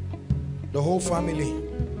 The whole family,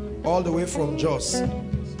 all the way from Jos.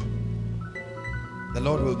 The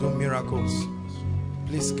Lord will do miracles.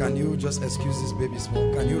 Please, can you just excuse this baby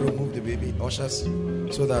small? Can you remove the baby, ushers,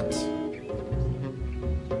 so that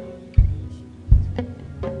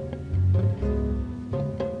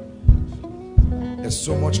there's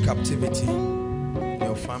so much captivity in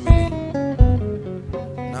your family.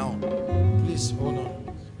 Now, please hold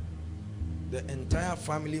on. The entire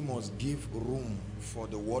family must give room for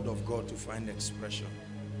the word of God to find expression.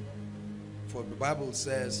 For the Bible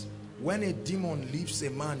says, when a demon leaves a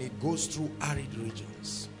man, it goes through arid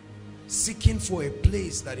regions, seeking for a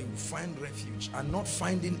place that it will find refuge, and not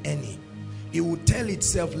finding any. It will tell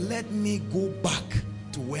itself, let me go back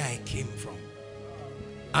to where I came from.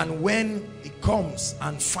 And when it comes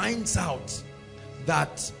and finds out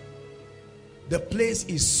that the place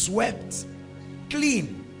is swept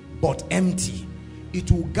clean but empty, it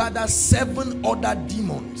will gather 7 other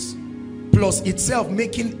demons plus itself,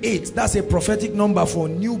 making 8. That's a prophetic number for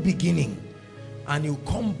new beginning. And you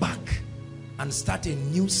come back and start a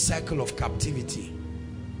new cycle of captivity.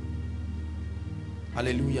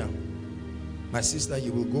 Hallelujah. My sister,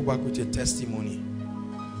 you will go back with a testimony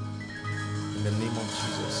in the name of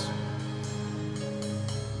Jesus.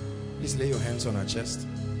 Please lay your hands on her chest.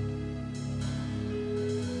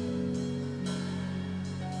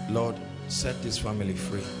 Lord, set this family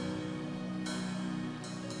free.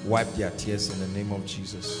 Wipe their tears in the name of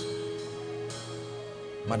Jesus.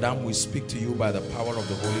 Madam, we speak to you by the power of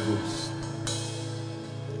the Holy Ghost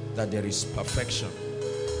that there is perfection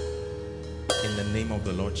in the name of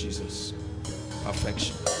the Lord Jesus.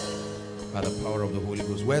 Perfection by the power of the Holy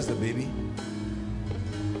Ghost. Where's the baby?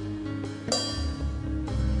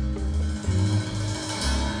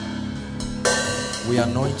 We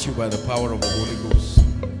anoint you by the power of the Holy Ghost.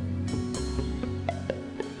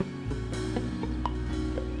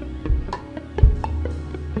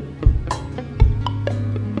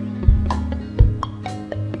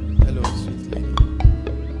 Hello, sweet lady.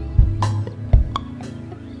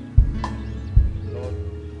 Lord,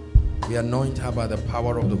 we anoint her by the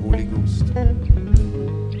power of the Holy Ghost.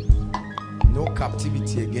 No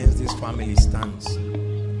captivity against this family stands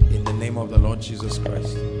in the name of the Lord Jesus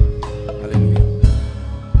Christ. Hallelujah.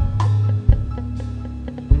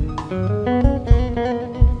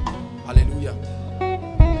 Hallelujah.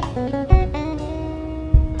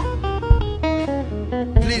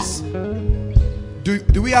 Please,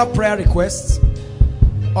 do we have prayer requests?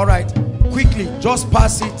 All right, quickly, just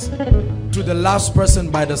pass it to the last person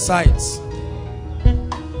by the sides.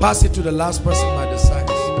 Pass it to the last person by the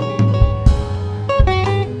sides.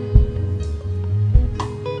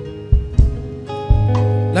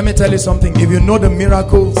 Let me tell you something. If you know the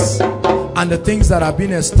miracles and the things that have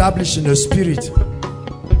been established in the spirit,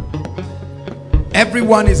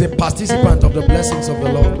 everyone is a participant of the blessings of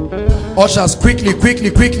the Lord. Ushers, quickly, quickly,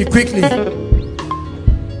 quickly, quickly.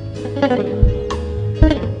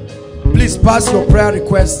 Please pass your prayer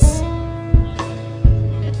requests.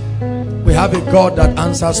 We have a God that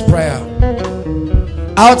answers prayer.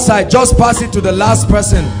 Outside, just pass it to the last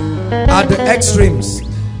person at the extremes.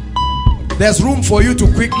 There's room for you to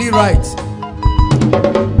quickly write.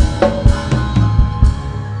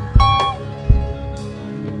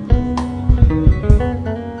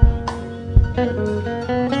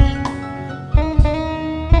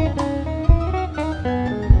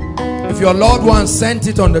 If your loved one sent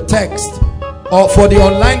it on the text, or for the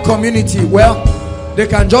online community, well, they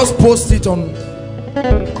can just post it on,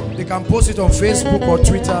 they can post it on Facebook or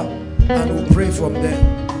Twitter, and we'll pray from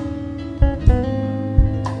there.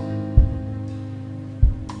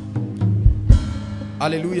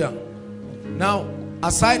 Hallelujah. Now,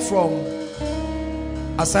 aside from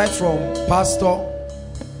pastor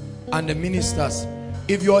and the ministers,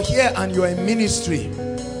 if you're here and you're in ministry,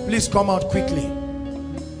 please come out quickly.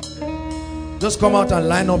 Just come out and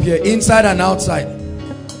line up here, inside and outside.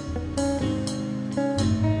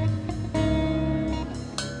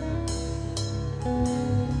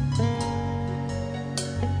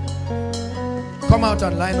 Come out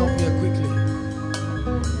and line up here quickly.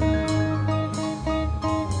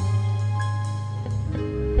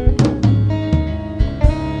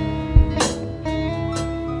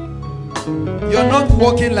 You're not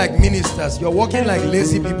walking like ministers, you're walking like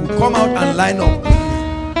lazy people. Come out and line up quickly.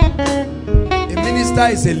 A minister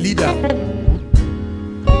is a leader.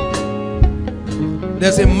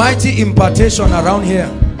 There's a mighty impartation around here.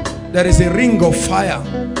 There is a ring of fire.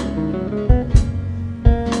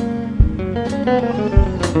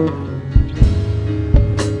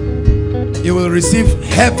 You will receive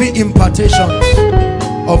heavy impartations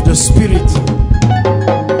of the Spirit.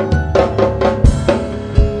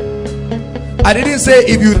 I didn't say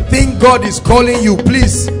if you think God is calling you,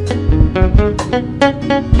 please.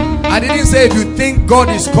 I didn't say if you think God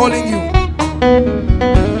is calling you.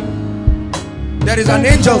 There is an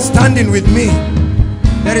angel standing with me.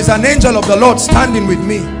 There is an angel of the Lord standing with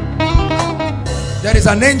me. There is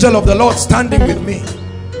an angel of the Lord standing with me.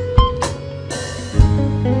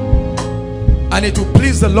 And it will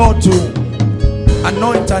please the Lord to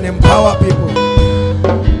anoint and empower people.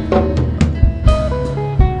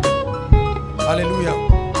 Hallelujah.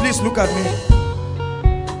 Please look at me.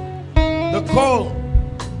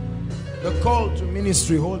 The call to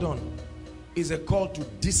ministry, hold on, is a call to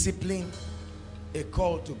discipline, a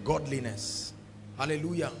call to godliness.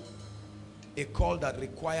 Hallelujah. A call that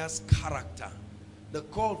requires character. The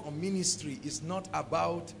call for ministry is not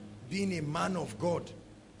about being a man of God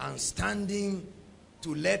and standing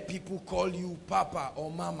to let people call you Papa or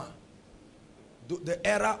Mama. The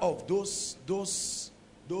era of those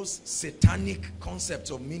satanic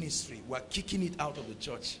concepts of ministry, we're kicking it out of the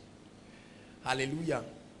church. Hallelujah.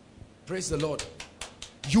 Praise the Lord.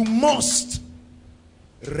 You must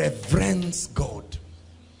reverence God.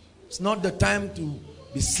 It's not the time to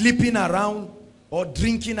be sleeping around or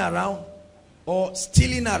drinking around or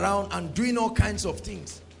stealing around and doing all kinds of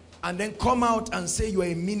things and then come out and say you are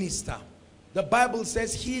a minister. The Bible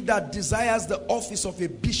says he that desires the office of a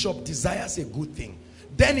bishop desires a good thing.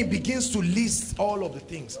 Then he begins to list all of the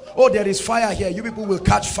things. Oh, there is fire here. You people will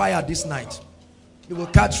catch fire this night. You will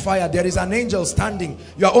catch fire. There is an angel standing.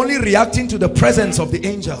 You are only reacting to the presence of the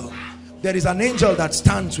angel. There is an angel that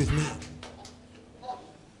stands with me.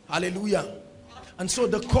 Hallelujah. And so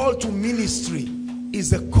the call to ministry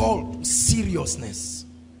is a call to seriousness.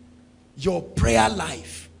 Your prayer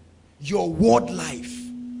life, your word life.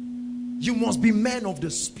 You must be men of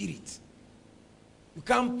the Spirit. You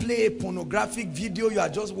can't play a pornographic video you are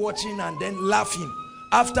just watching and then laughing.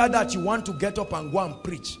 After that, you want to get up and go and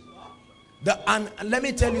preach. And let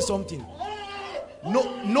me tell you something.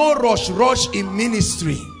 No rush in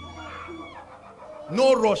ministry.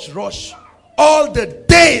 No rush. All the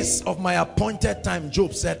days of my appointed time,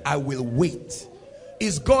 Job said, I will wait.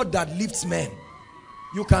 It's God that lifts men.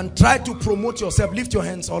 You can try to promote yourself. Lift your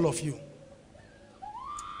hands, all of you.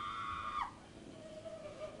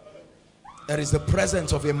 There is the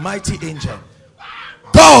presence of a mighty angel.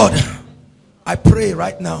 God, I pray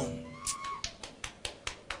right now,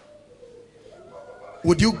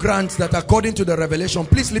 would you grant that according to the revelation,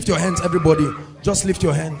 please lift your hands, everybody. Just lift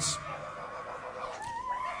your hands.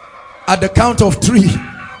 At the count of 3,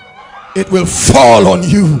 it will fall on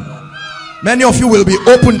you. Many of you will be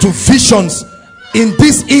open to visions in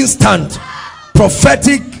this instant.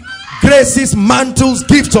 Prophetic graces, mantles,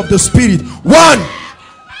 gifts of the Spirit. 1,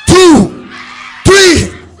 2,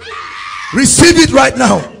 3. Receive it right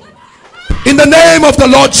now. In the name of the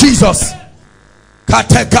Lord Jesus.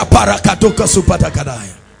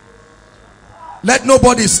 Let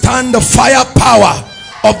nobody stand the fire power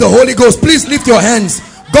of the Holy Ghost. Please lift your hands.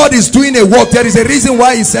 God is doing a work. There is a reason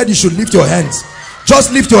why he said you should lift your hands.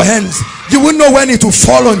 Just lift your hands. You will know when it will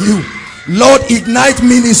fall on you. Lord, ignite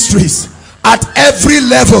ministries at every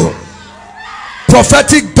level.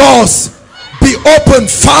 Prophetic doors be open.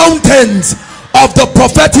 Fountains of the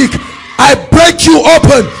prophetic, I break you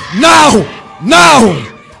open now.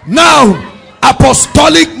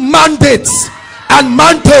 Apostolic mandates and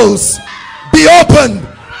mantles be opened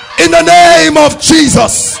in the name of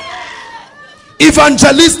Jesus.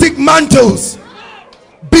 Evangelistic mantles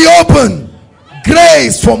be open.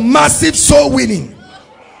 Grace for massive soul winning.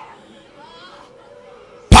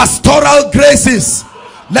 Pastoral graces,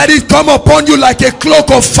 let it come upon you like a cloak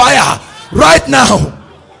of fire right now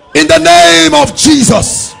in the name of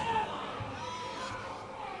Jesus.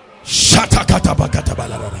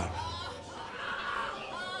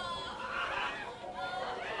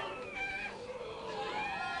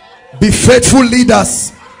 Be faithful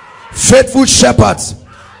leaders, faithful shepherds.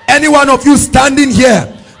 Any one of you standing here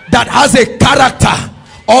that has a character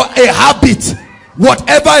or a habit,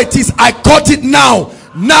 whatever it is, I cut it now.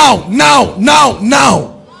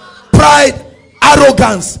 Pride,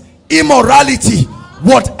 arrogance, immorality,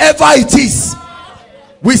 whatever it is,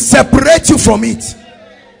 we separate you from it.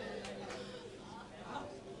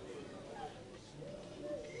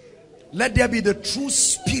 Let there be the true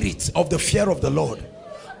spirit of the fear of the Lord.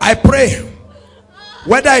 I pray,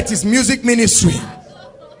 whether it is music ministry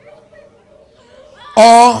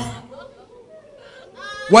or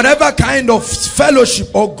whatever kind of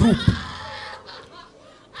fellowship or group,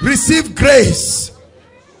 Receive grace,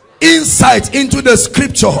 insight into the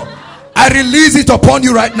scripture. I release it upon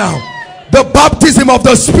you right now. The baptism of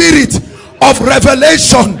the spirit of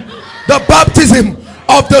revelation, the baptism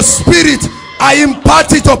of the spirit, I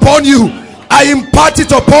impart it upon you. I impart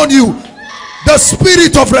it upon you. The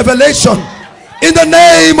spirit of revelation in the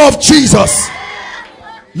name of Jesus.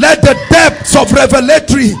 Let the depths of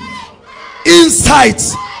revelatory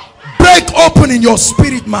insights break open in your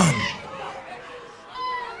spirit, man.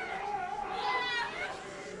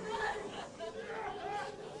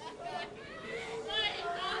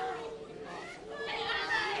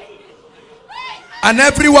 And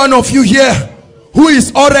every one of you here who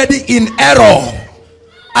is already in error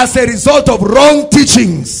as a result of wrong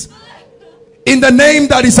teachings, in the name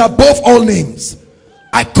that is above all names,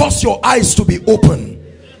 I cause your eyes to be open,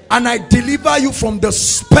 and I deliver you from the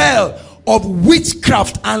spell of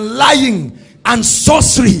witchcraft and lying and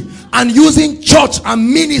sorcery and using church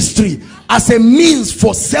and ministry as a means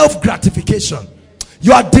for self-gratification.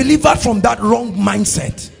 You are delivered from that wrong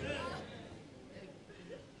mindset.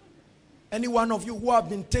 Any one of you who have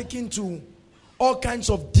been taken to all kinds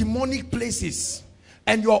of demonic places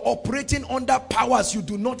and you are operating under powers you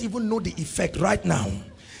do not even know the effect right now,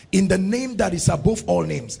 in the name that is above all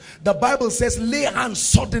names, the Bible says, lay hands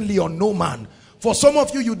suddenly on no man. For some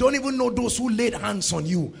of you, you don't even know those who laid hands on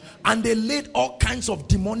you, and they laid all kinds of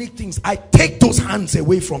demonic things. I take those hands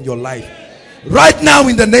away from your life right now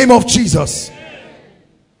in the name of Jesus.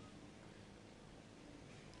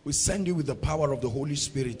 We send you with the power of the Holy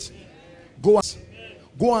Spirit. Go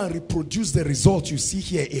and reproduce the result you see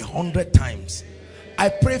here 100 times. I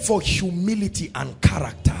pray for humility and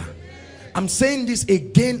character. I'm saying this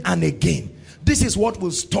again and again. This is what will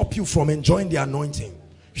stop you from enjoying the anointing.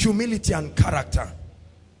 Humility and character.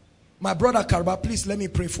 My brother Karba, please let me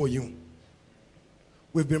pray for you.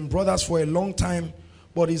 We've been brothers for a long time,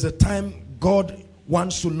 but it's a time God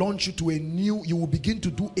wants to launch you to a new, you will begin to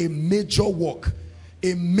do a major work.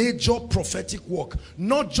 A major prophetic work.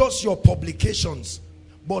 Not just your publications,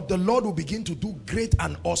 but the Lord will begin to do great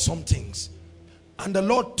and awesome things. And the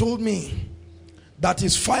Lord told me that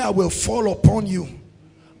his fire will fall upon you.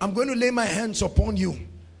 I'm going to lay my hands upon you.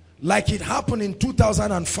 Like it happened in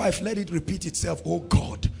 2005, let it repeat itself. Oh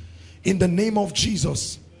God, in the name of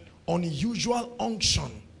Jesus, unusual unction,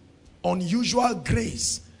 unusual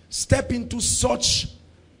grace, step into such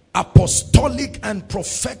apostolic and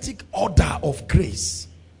prophetic order of grace,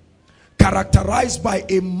 characterized by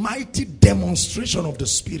a mighty demonstration of the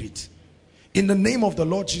Spirit, in the name of the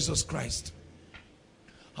Lord Jesus Christ.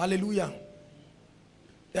 Hallelujah.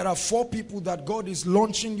 There are 4 people that God is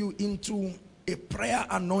launching you into a prayer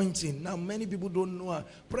anointing. Now many people don't know,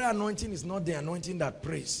 prayer anointing is not the anointing that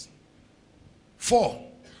prays. 4.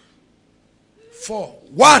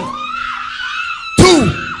 1,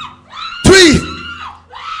 2, 3,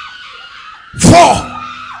 4.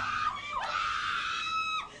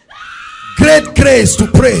 Great grace to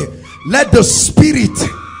pray. Let the spirit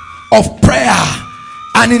of prayer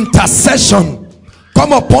and intercession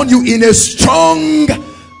come upon you in a strong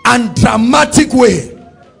and dramatic way.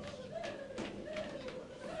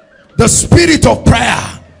 The spirit of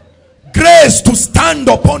prayer, grace to stand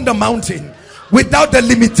upon the mountain without the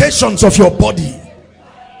limitations of your body.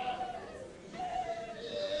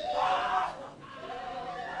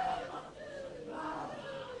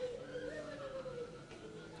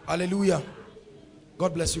 Hallelujah.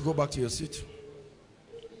 God bless you. Go back to your seat.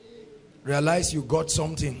 Realize you got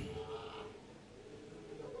something.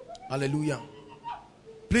 Hallelujah.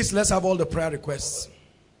 Please, let's have all the prayer requests.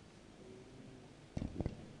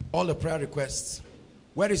 All the prayer requests.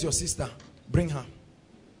 Where is your sister? Bring her.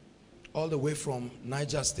 All the way from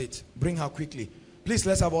Niger State. Bring her quickly. Please,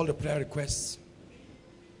 let's have all the prayer requests.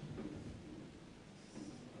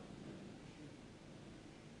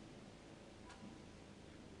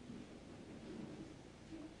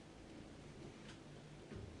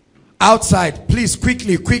 Outside, please,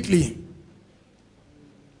 quickly, quickly.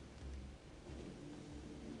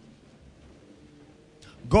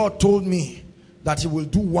 God told me that he will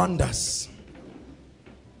do wonders.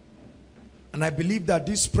 And I believe that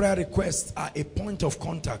these prayer requests are a point of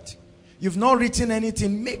contact. You've not written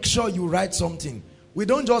anything, make sure you write something. We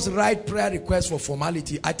don't just write prayer requests for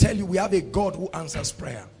formality. I tell you, we have a God who answers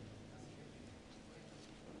prayer.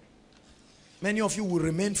 Many of you will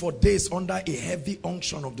remain for days under a heavy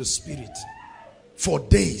unction of the Spirit. For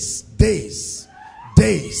days, days,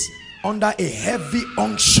 days, under a heavy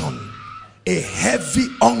unction. A heavy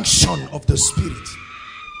unction of the Spirit.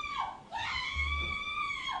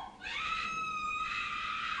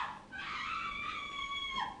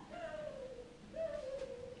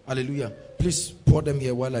 Hallelujah. Please pour them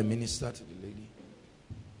here while I minister to the lady.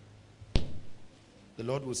 The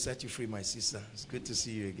Lord will set you free, my sister. It's good to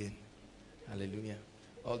see you again. Hallelujah.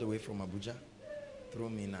 All the way from Abuja. Through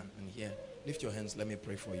Mina and here. Lift your hands. Let me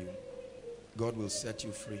pray for you. God will set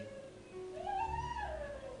you free.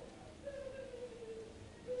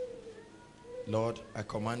 Lord, I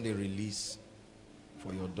command a release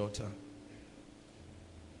for your daughter.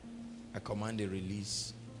 I command a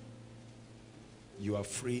release. You are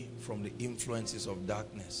free from the influences of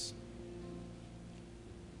darkness.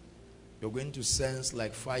 You're going to sense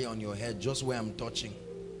like fire on your head just where I'm touching.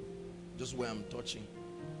 Just where I'm touching.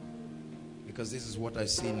 Because this is what I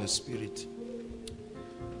see in the spirit.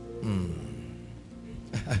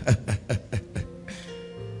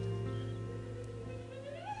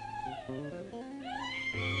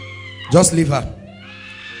 Just leave her.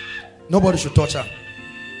 Nobody should touch her.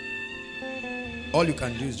 All you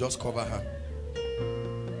can do is just cover her.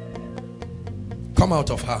 Come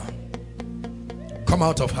out of her. Come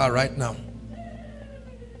out of her right now.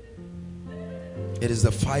 It is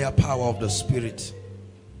the fire power of the Spirit.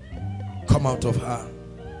 Come out of her.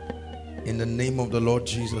 In the name of the Lord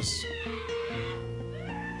Jesus.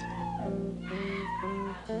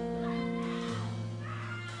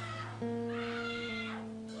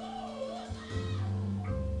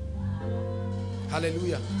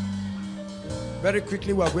 Hallelujah. Very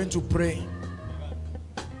quickly we are going to pray.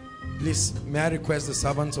 Please, may I request the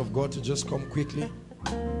servants of God to just come quickly.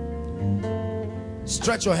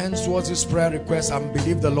 Stretch your hands towards this prayer request and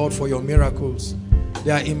believe the Lord for your miracles.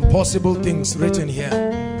 There are impossible things written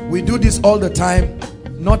here. We do this all the time,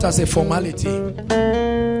 not as a formality.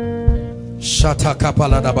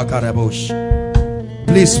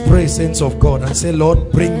 Please pray, saints of God, and say,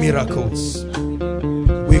 Lord, bring miracles.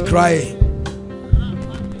 We cry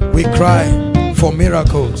for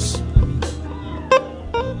miracles.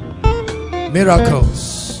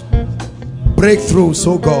 Miracles. Breakthroughs,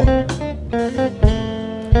 oh God.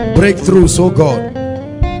 Breakthroughs, oh God.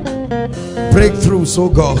 Breakthroughs, oh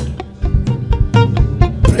God.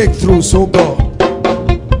 Breakthroughs, oh God.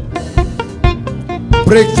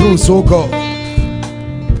 Breakthroughs, oh God.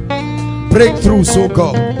 Breakthroughs, oh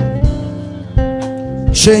God.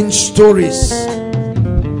 Change stories.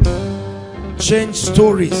 Change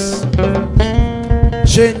stories.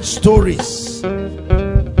 Change stories.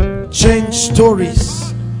 Change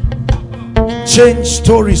stories. Change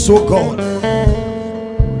stories, oh God.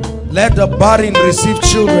 Let the barren receive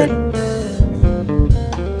children.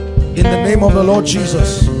 In the name of the Lord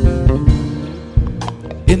Jesus.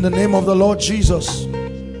 In the name of the Lord Jesus.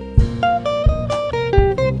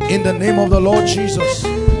 In the name of the Lord Jesus.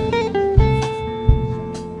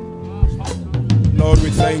 Lord, we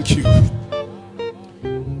thank you.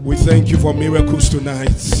 We thank you for miracles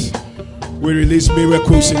tonight. We release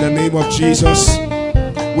miracles in the name of Jesus.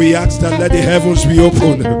 We ask that let the heavens be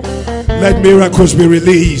open. Let miracles be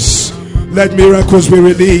released. Let miracles be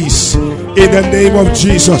released. In the name of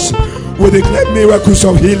Jesus. We declare miracles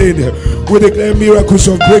of healing. We declare miracles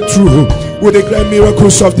of breakthrough. We declare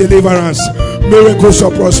miracles of deliverance. Miracles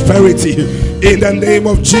of prosperity. In the name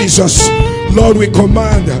of Jesus. Lord, we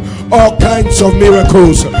command all kinds of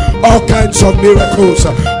miracles. All kinds of miracles.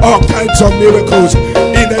 All kinds of miracles.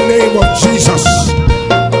 In the name of Jesus.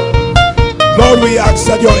 Lord, we ask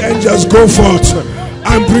that your angels go forth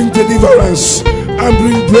and bring deliverance, and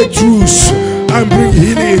bring breakthroughs, and bring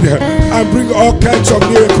healing, and bring all kinds of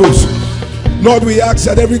miracles. Lord, we ask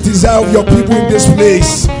that every desire of your people in this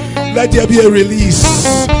place, let there be a release.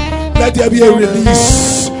 Let there be a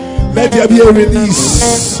release. Let there be a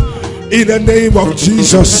release. In the name of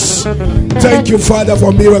Jesus. Thank you, Father,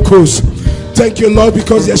 for miracles. Thank you, Lord,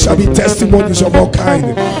 because there shall be testimonies of all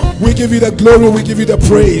kind. We give you the glory, we give you the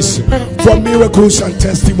praise for miracles and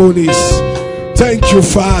testimonies. Thank you,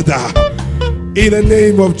 Father, in the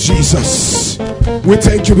name of Jesus. We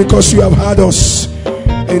thank you because you have heard us.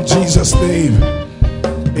 In Jesus' name,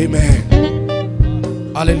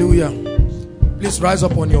 amen. Hallelujah. Please rise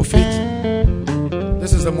up on your feet.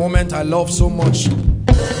 This is the moment I love so much,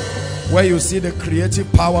 where you see the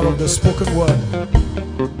creative power of the spoken word.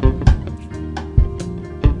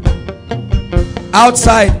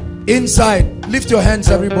 Outside, inside, lift your hands,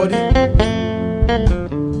 everybody.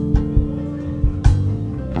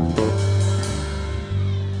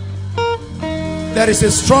 There is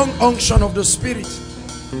a strong unction of the Spirit.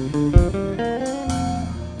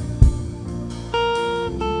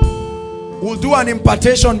 We'll do an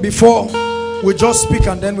impartation before we just speak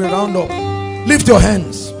and then we round up. Lift your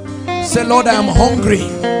hands. Say, Lord, I am hungry.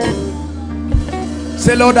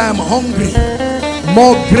 Say, Lord, I am hungry.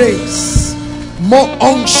 More grace, more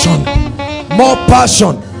unction, more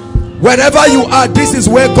passion, Wherever you are, this is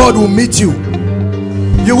where God will meet you.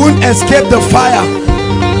 You won't escape the fire.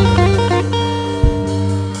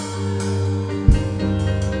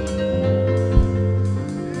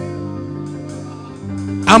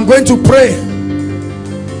 I'm going to pray,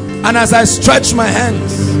 and as I stretch my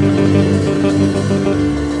hands,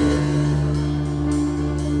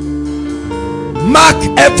 mark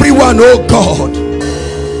everyone, oh God.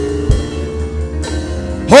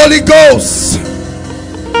 Holy Ghost,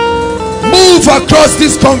 move across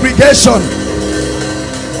this congregation.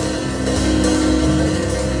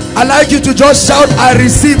 I'd like you to just shout, I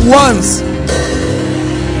receive once.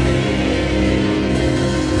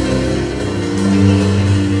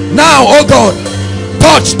 Now, oh God,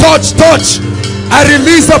 touch, touch, touch. I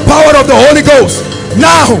release the power of the Holy Ghost.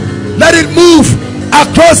 Now, let it move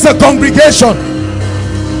across the congregation.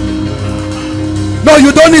 No,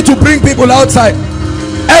 you don't need to bring people outside.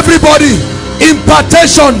 Everybody,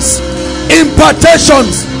 impartations,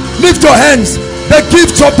 impartations. Lift your hands. The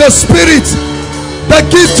gift of the Spirit, the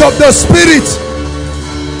gift of the Spirit,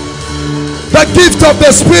 the gift of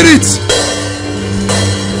the Spirit.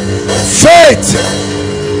 Faith,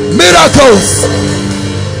 miracles,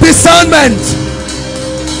 discernment,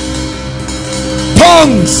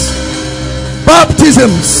 tongues,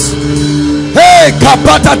 baptisms. Hey,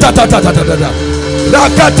 kapata ta ta ta ta ta ta,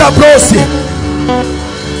 rakata brosi.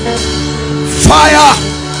 Fire,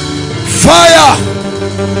 fire,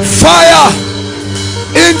 fire,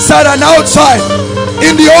 inside and outside,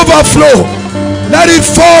 in the overflow. Let it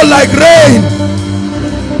fall like rain.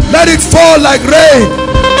 Let it fall like rain.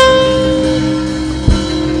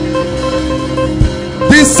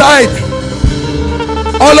 This side,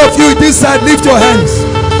 all of you this side, lift your hands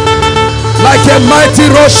like a mighty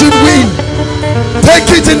rushing wind. Take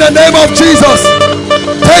it in the name of Jesus.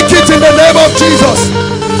 Take it in the name of Jesus.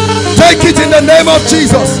 Take it in the name of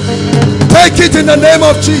Jesus. Take it in the name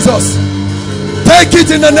of Jesus. Take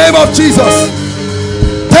it in the name of Jesus.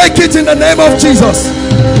 Take it in the name of Jesus.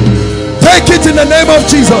 Take it in the name of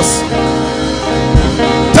Jesus.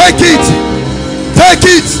 Take it. Take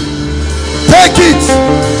it. Take it.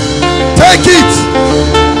 Take it.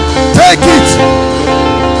 Take it.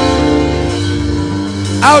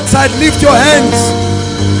 Outside, lift your hands.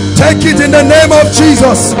 Take it in the name of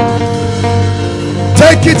Jesus.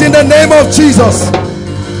 Take it in the name of Jesus.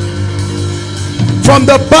 From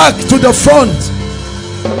the back to the front.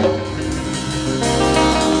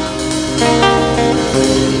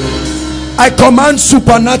 I command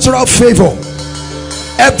supernatural favor.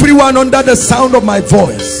 Everyone under the sound of my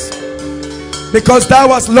voice. Because thou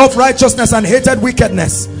hast loved righteousness and hated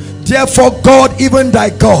wickedness. Therefore God, even thy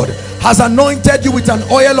God, has anointed you with an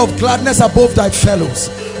oil of gladness above thy fellows.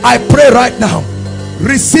 I pray right now,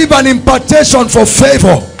 receive an impartation for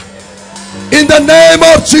favor in the name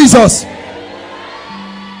of Jesus.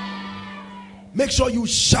 Make sure you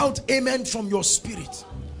shout amen from your spirit.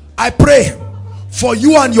 I pray for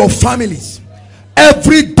you and your families.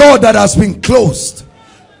 Every door that has been closed,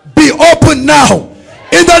 be open now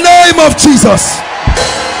in the name of Jesus.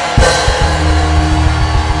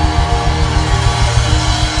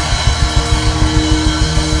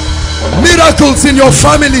 Miracles in your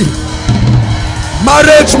family,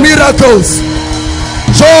 marriage miracles,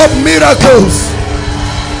 job miracles.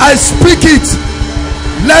 I speak it.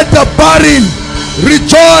 Let the barren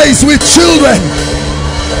rejoice with children.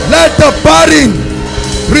 Let the barren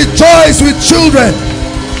rejoice with children.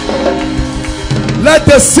 Let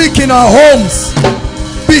the sick in our homes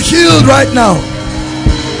be healed right now.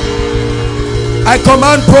 I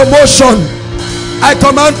command promotion. I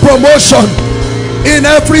command promotion in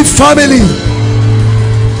every family.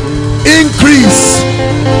 Increase.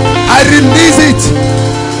 I release it.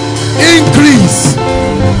 Increase.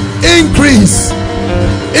 Increase.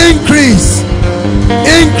 Increase.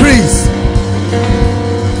 Increase.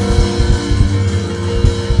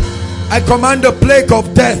 I command the plague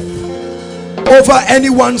of death over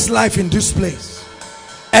anyone's life in this place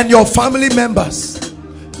and your family members.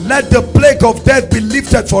 Let the plague of death be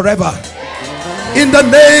lifted forever in the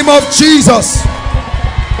name of Jesus.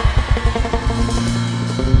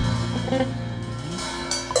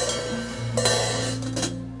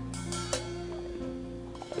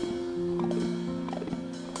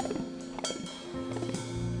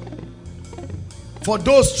 For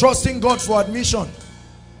those trusting God for admission,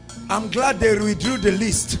 I'm glad they withdrew the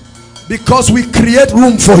list, because we create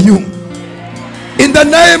room for you in the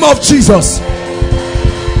name of Jesus.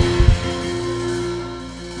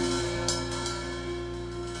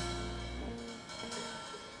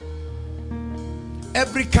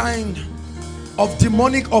 Every kind of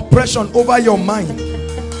demonic oppression over your mind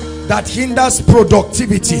that hinders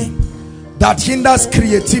productivity, that hinders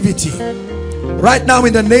creativity, right now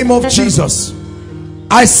in the name of Jesus,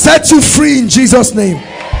 I set you free in Jesus' name.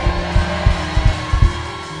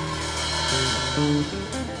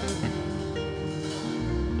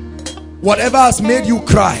 Whatever has made you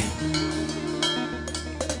cry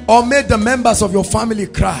or made the members of your family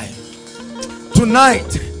cry,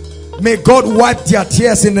 tonight may God wipe their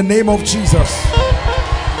tears in the name of Jesus.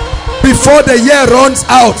 Before the year runs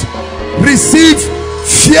out, receive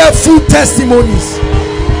fearful testimonies.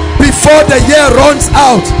 Before the year runs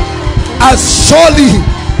out, as surely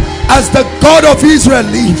as the God of Israel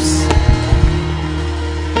lives.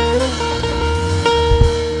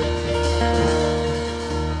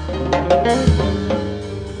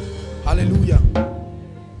 Hallelujah.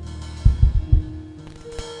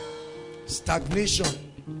 Stagnation,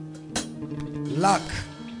 lack,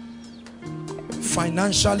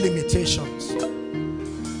 financial limitations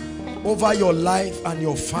over your life and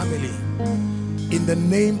your family, in the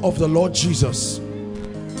name of the Lord Jesus,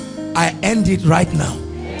 I end it right now.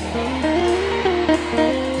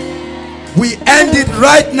 We end it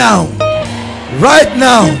right now. Right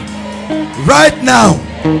now. Right now.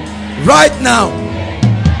 Right now.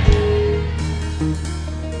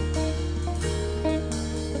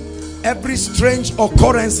 Every strange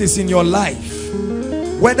occurrences in your life,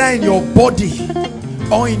 whether in your body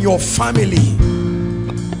or in your family,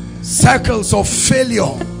 circles of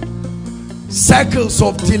failure, circles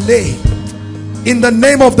of delay, in the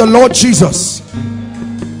name of the Lord Jesus,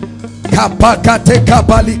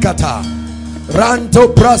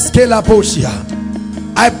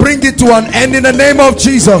 I bring it to an end in the name of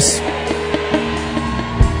Jesus.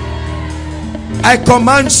 I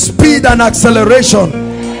command speed and acceleration.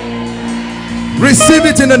 Receive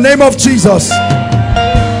it in the name of Jesus.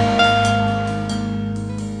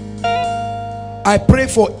 I pray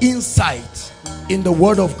for insight in the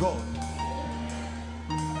word of God.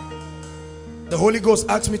 The Holy Ghost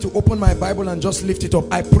asked me to open my Bible and just lift it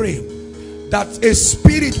up. I pray that a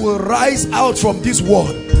spirit will rise out from this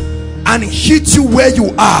word and hit you where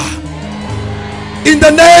you are. In the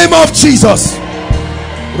name of Jesus.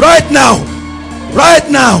 Right now. Right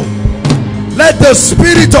now. Let the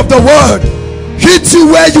spirit of the word hit you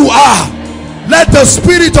where you are. Let the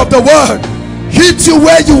spirit of the word hit you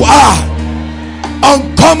where you are.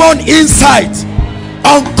 Uncommon insight.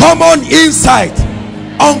 Uncommon insight.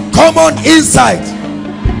 Uncommon insight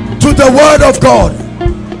to the word of God.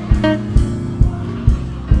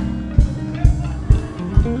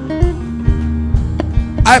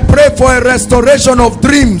 I pray for a restoration of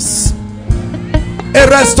dreams, a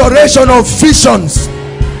restoration of visions,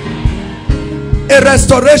 a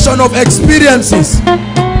restoration of experiences.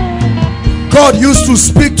 God used to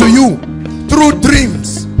speak to you through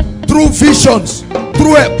dreams, through visions,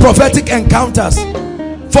 through prophetic encounters.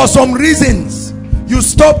 For some reasons, you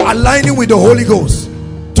stop aligning with the Holy Ghost.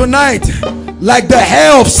 Tonight, like the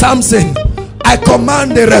hair of Samson, I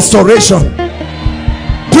command a restoration.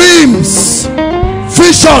 Dreams,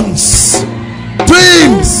 visions,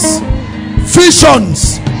 dreams,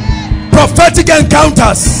 visions, prophetic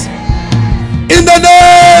encounters, in the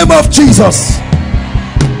name of Jesus.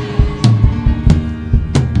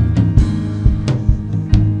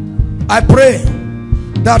 I pray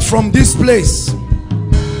that from this place,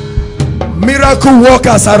 miracle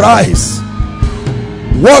workers arise.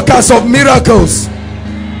 Workers of miracles,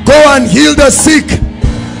 go and heal the sick.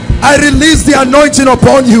 I release the anointing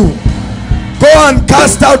upon you. Go and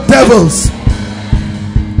cast out devils.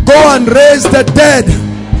 Go and raise the dead.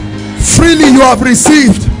 Freely you have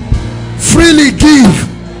received, freely give,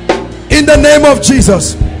 in the name of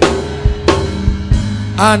Jesus.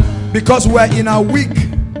 And because we are in a week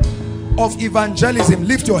of evangelism,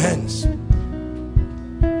 lift your hands.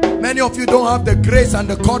 Many of you don't have the grace and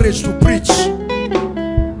the courage to preach.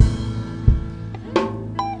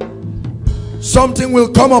 Something will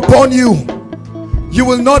come upon you. You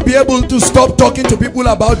will not be able to stop talking to people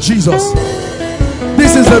about Jesus.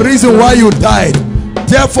 This is the reason why you died.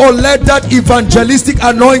 Therefore, let that evangelistic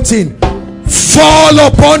anointing fall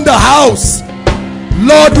upon the house.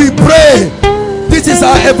 Lord, we pray, this is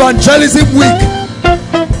our evangelism week.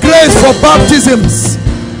 Grace for baptisms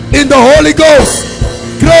in the Holy Ghost.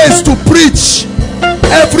 Grace to preach.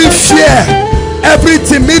 Every fear, every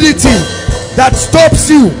timidity that stops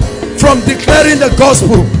you from declaring the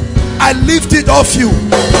gospel, I lift it off you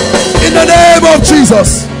in the name of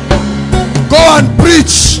Jesus. Go and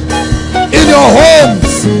preach in your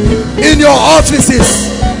homes, in your offices,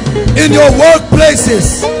 in your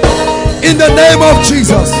workplaces, in the name of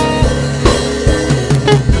Jesus.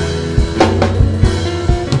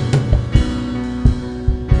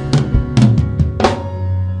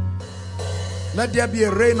 Let there be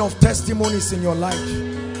a rain of testimonies in your life.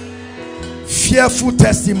 Fearful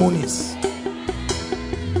testimonies.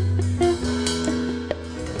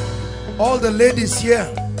 All the ladies here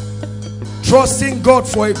trusting God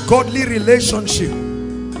for a godly relationship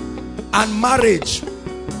and marriage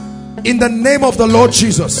in the name of the Lord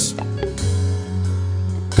Jesus.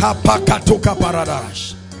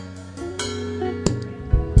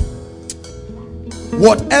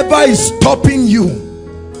 Whatever is stopping you,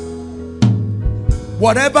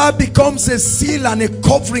 whatever becomes a seal and a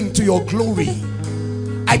covering to your glory,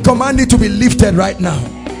 I command it to be lifted right now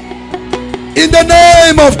in the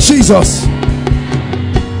name of Jesus.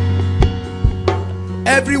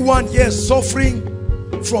 Everyone here suffering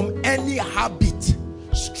from any habit,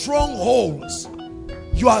 strongholds.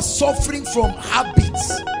 You are suffering from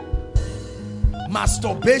habits,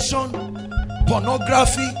 masturbation,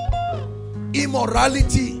 pornography,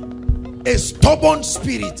 immorality, a stubborn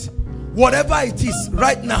spirit, whatever it is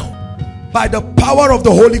right now, by the power of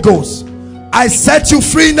the Holy Ghost, I set you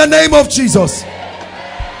free in the name of Jesus.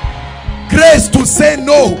 Grace to say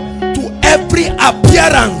no to every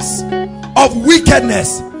appearance of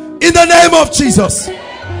wickedness in the name of Jesus.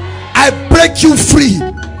 I break you free.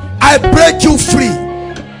 I break you free.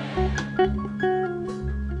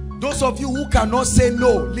 Those of you who cannot say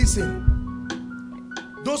no, listen.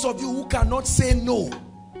 Those of you who cannot say no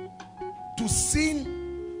to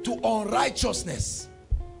sin, to unrighteousness,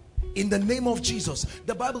 in the name of Jesus,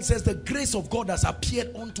 the Bible says the grace of God has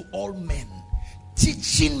appeared unto all men,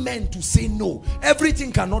 teaching men to say no.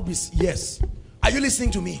 Everything cannot be yes. Are you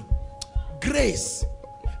listening to me? Grace.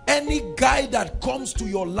 Any guy that comes to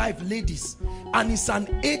your life, ladies, and is an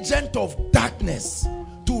agent of darkness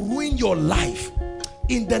to ruin your life,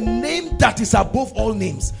 in the name that is above all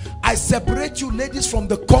names, I separate you, ladies, from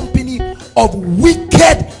the company of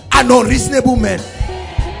wicked and unreasonable men.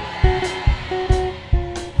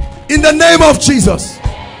 In the name of Jesus.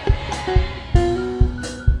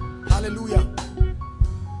 Hallelujah.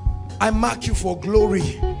 I mark you for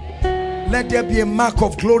glory. Let there be a mark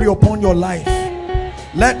of glory upon your life.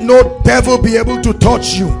 Let no devil be able to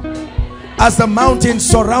touch you. As the mountains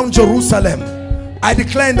surround Jerusalem, I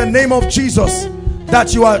declare in the name of Jesus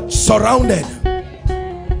that you are surrounded.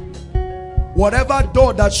 Whatever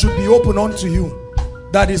door that should be open unto you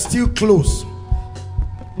that is still closed,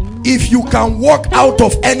 if you can walk out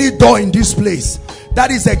of any door in this place,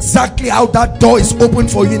 that is exactly how that door is open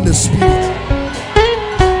for you in the spirit.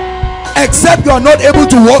 Except you are not able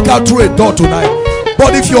to walk out through a door tonight.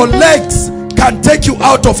 But if your legs can take you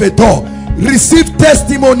out of a door, receive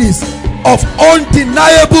testimonies of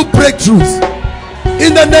undeniable breakthroughs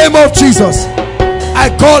in the name of Jesus. I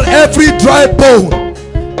call every dry bone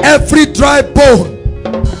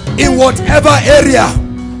in whatever area,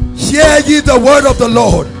 hear ye the word of the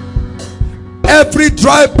Lord. Every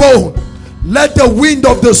dry bone, let the wind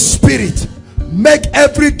of the Spirit make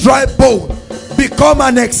every dry bone become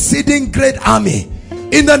an exceeding great army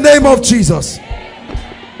in the name of Jesus.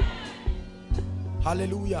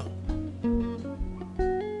 Hallelujah.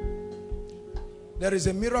 There is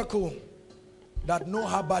a miracle that no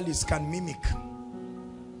herbalist can mimic.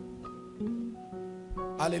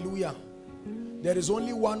 Hallelujah. There is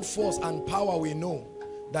only one force and power we know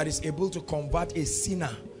that is able to convert a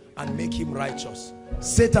sinner and make him righteous.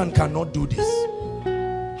 Satan cannot do this.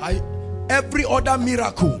 Every other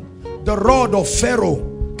miracle, the rod of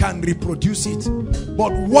Pharaoh can reproduce it.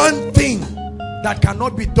 But one thing that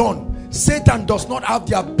cannot be done, Satan does not have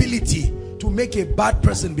the ability to make a bad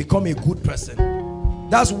person become a good person.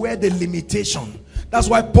 That's where the limitation. That's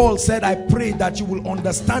why Paul said, I pray that you will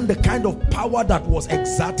understand the kind of power that was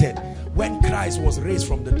exerted when Christ was raised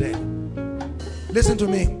from the dead. Listen to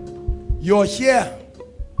me. You're here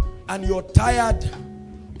and you're tired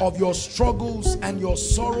of your struggles and your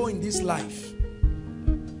sorrow in this life.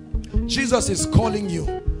 Jesus is calling you.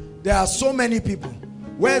 There are so many people.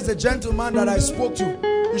 Where's the gentleman that I spoke to?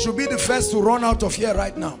 You should be the first to run out of here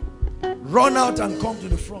right now. Run out and come to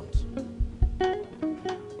the front.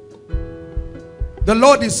 The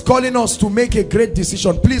Lord is calling us to make a great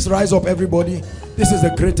decision. Please rise up, everybody. This is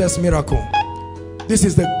the greatest miracle. This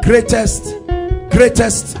is the greatest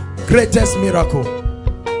miracle.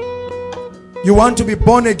 You want to be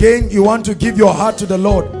born again? You want to give your heart to the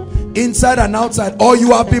Lord inside and outside, or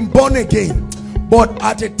you have been born again, but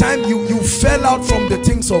at a time you fell out from the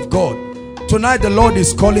things of God. Tonight the Lord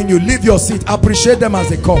is calling you. Leave your seat. Appreciate them as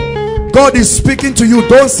they come. God is speaking to you.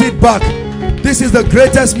 Don't sit back. This is the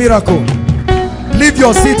greatest miracle. Leave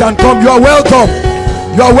your seat and come. You are welcome.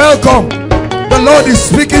 You are welcome. The Lord is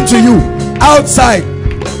speaking to you outside.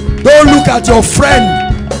 Don't look at your friend.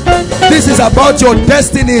 This is about your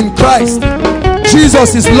destiny in Christ.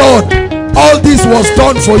 Jesus is Lord. All this was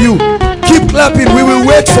done for you. Keep clapping. We will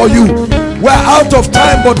wait for you. We're out of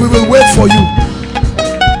time, but we will wait for you.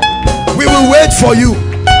 We will wait for you.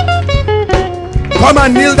 Come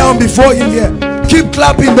and kneel down before him here. Keep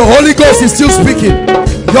clapping. The Holy Ghost is still speaking.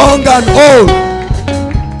 Young and old.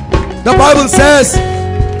 The Bible says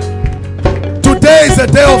today is the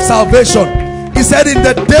day of salvation. He said, in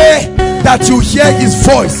the day that you hear his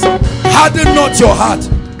voice, harden not your heart.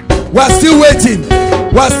 We're still waiting.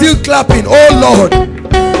 We're still clapping. Oh Lord,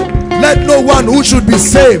 let no one who should be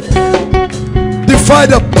saved defy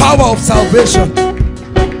the power of salvation.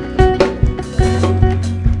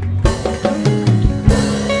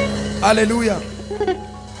 Hallelujah.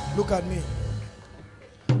 Look at me.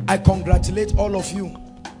 I congratulate all of you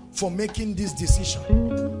for making this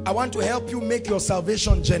decision. I want to help you make your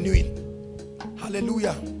salvation genuine.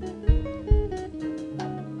 Hallelujah.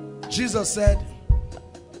 Jesus said,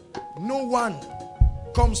 no one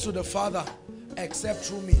comes to the Father except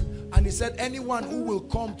through me. And he said, anyone who will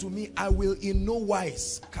come to me, I will in no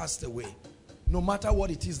wise cast away. No matter what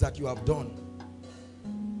it is that you have done,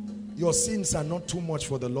 your sins are not too much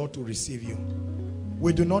for the Lord to receive you.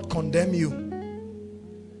 We do not condemn you,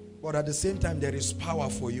 but at the same time there is power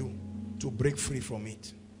for you to break free from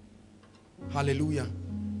it. Hallelujah.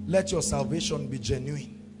 Let your salvation be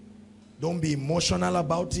genuine. Don't be emotional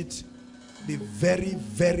about it. Be very,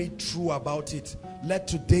 very true about it. Let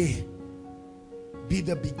today be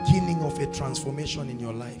the beginning of a transformation in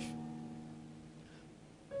your life.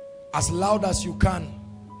 As loud as you can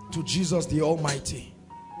to Jesus the Almighty.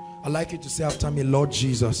 I'd like you to say after me, Lord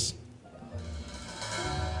Jesus,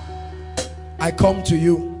 I come to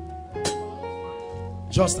you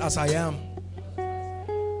just as I am,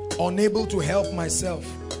 unable to help myself,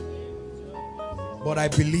 but I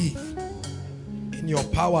believe in your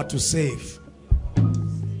power to save.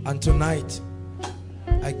 And tonight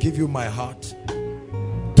I give you my heart.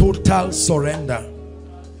 Total surrender.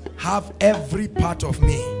 Have every part of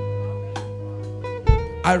me.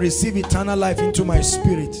 I receive eternal life into my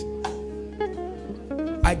spirit.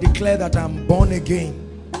 I declare that I'm born again.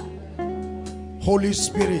 Holy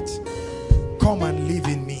Spirit, come and live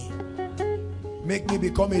in me. Make me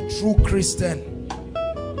become a true Christian.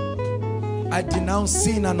 I denounce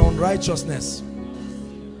sin and unrighteousness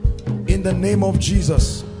in the name of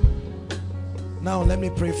Jesus. Now let me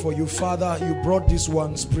pray for you. Father, you brought these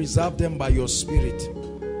ones, preserve them by your Spirit.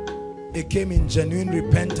 They came in genuine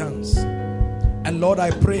repentance. And Lord, I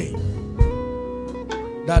pray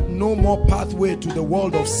that no more pathway to the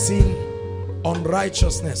world of sin,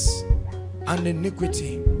 unrighteousness, and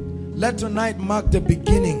iniquity. Let tonight mark the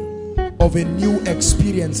beginning of a new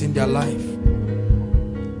experience in their life.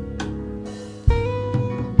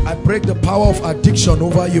 I break the power of addiction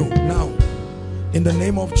over you now in the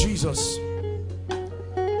name of Jesus.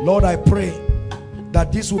 Lord, I pray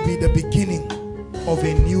that this will be the beginning of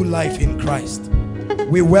a new life in Christ.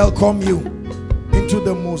 We welcome you into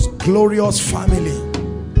the most glorious family,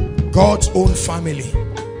 God's own family,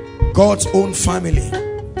 God's own family,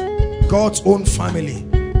 God's own family.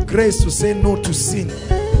 Grace to say no to sin,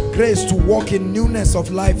 grace to walk in newness of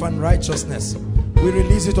life and righteousness. We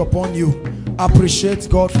release it upon you. Appreciate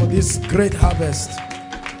God for this great harvest.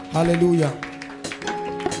 Hallelujah.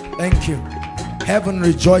 Thank you. Heaven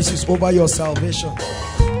rejoices over your salvation.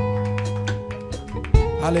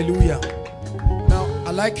 Hallelujah. Now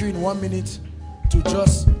I'd like you in 1 minute to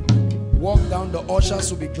just walk down. The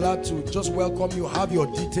ushers will be glad to just welcome you, have your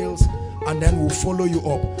details, and then we'll follow you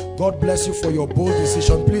up. God bless you for your bold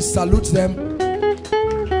decision. Please salute them.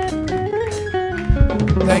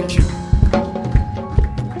 Thank you.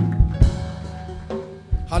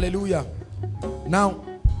 Hallelujah. Now,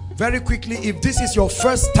 very quickly, if this is your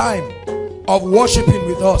first time of worshiping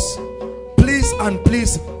with us,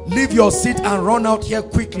 please leave your seat and run out here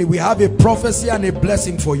quickly. We have a prophecy and a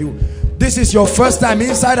blessing for you. This is your first time,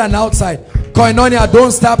 inside and outside. Koinonia,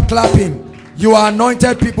 don't stop clapping. You are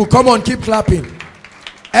anointed people. Come on, keep clapping.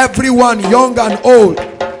 Everyone, young and old,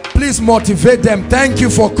 please motivate them. Thank you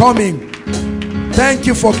for coming. Thank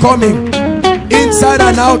you for coming. Inside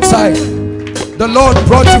and outside, the Lord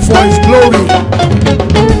brought you for his glory.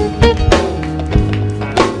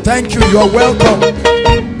 Thank you. You're welcome.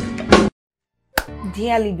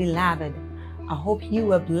 Dearly beloved, I hope you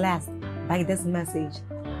were blessed by this message.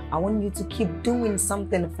 I want you to keep doing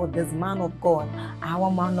something for this man of God,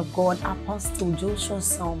 our man of God, Apostle Joshua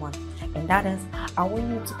Selman. And that is, I want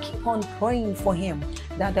you to keep on praying for him,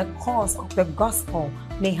 that the cause of the gospel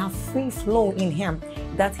may have free flow in him,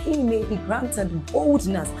 that he may be granted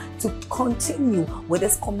boldness to continue with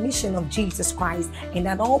this commission of Jesus Christ, and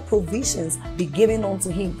that all provisions be given unto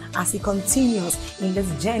him as he continues in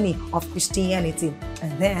this journey of Christianity.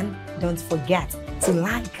 And then don't forget to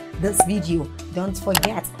like this video. Don't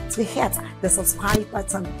forget to hit the subscribe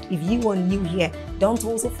button if you are new here. Don't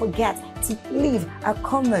also forget to leave a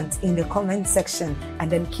comment in the comment section,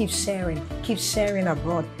 and then keep sharing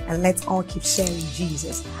abroad, and let's all keep sharing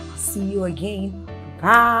Jesus. I'll see you again.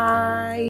 Bye.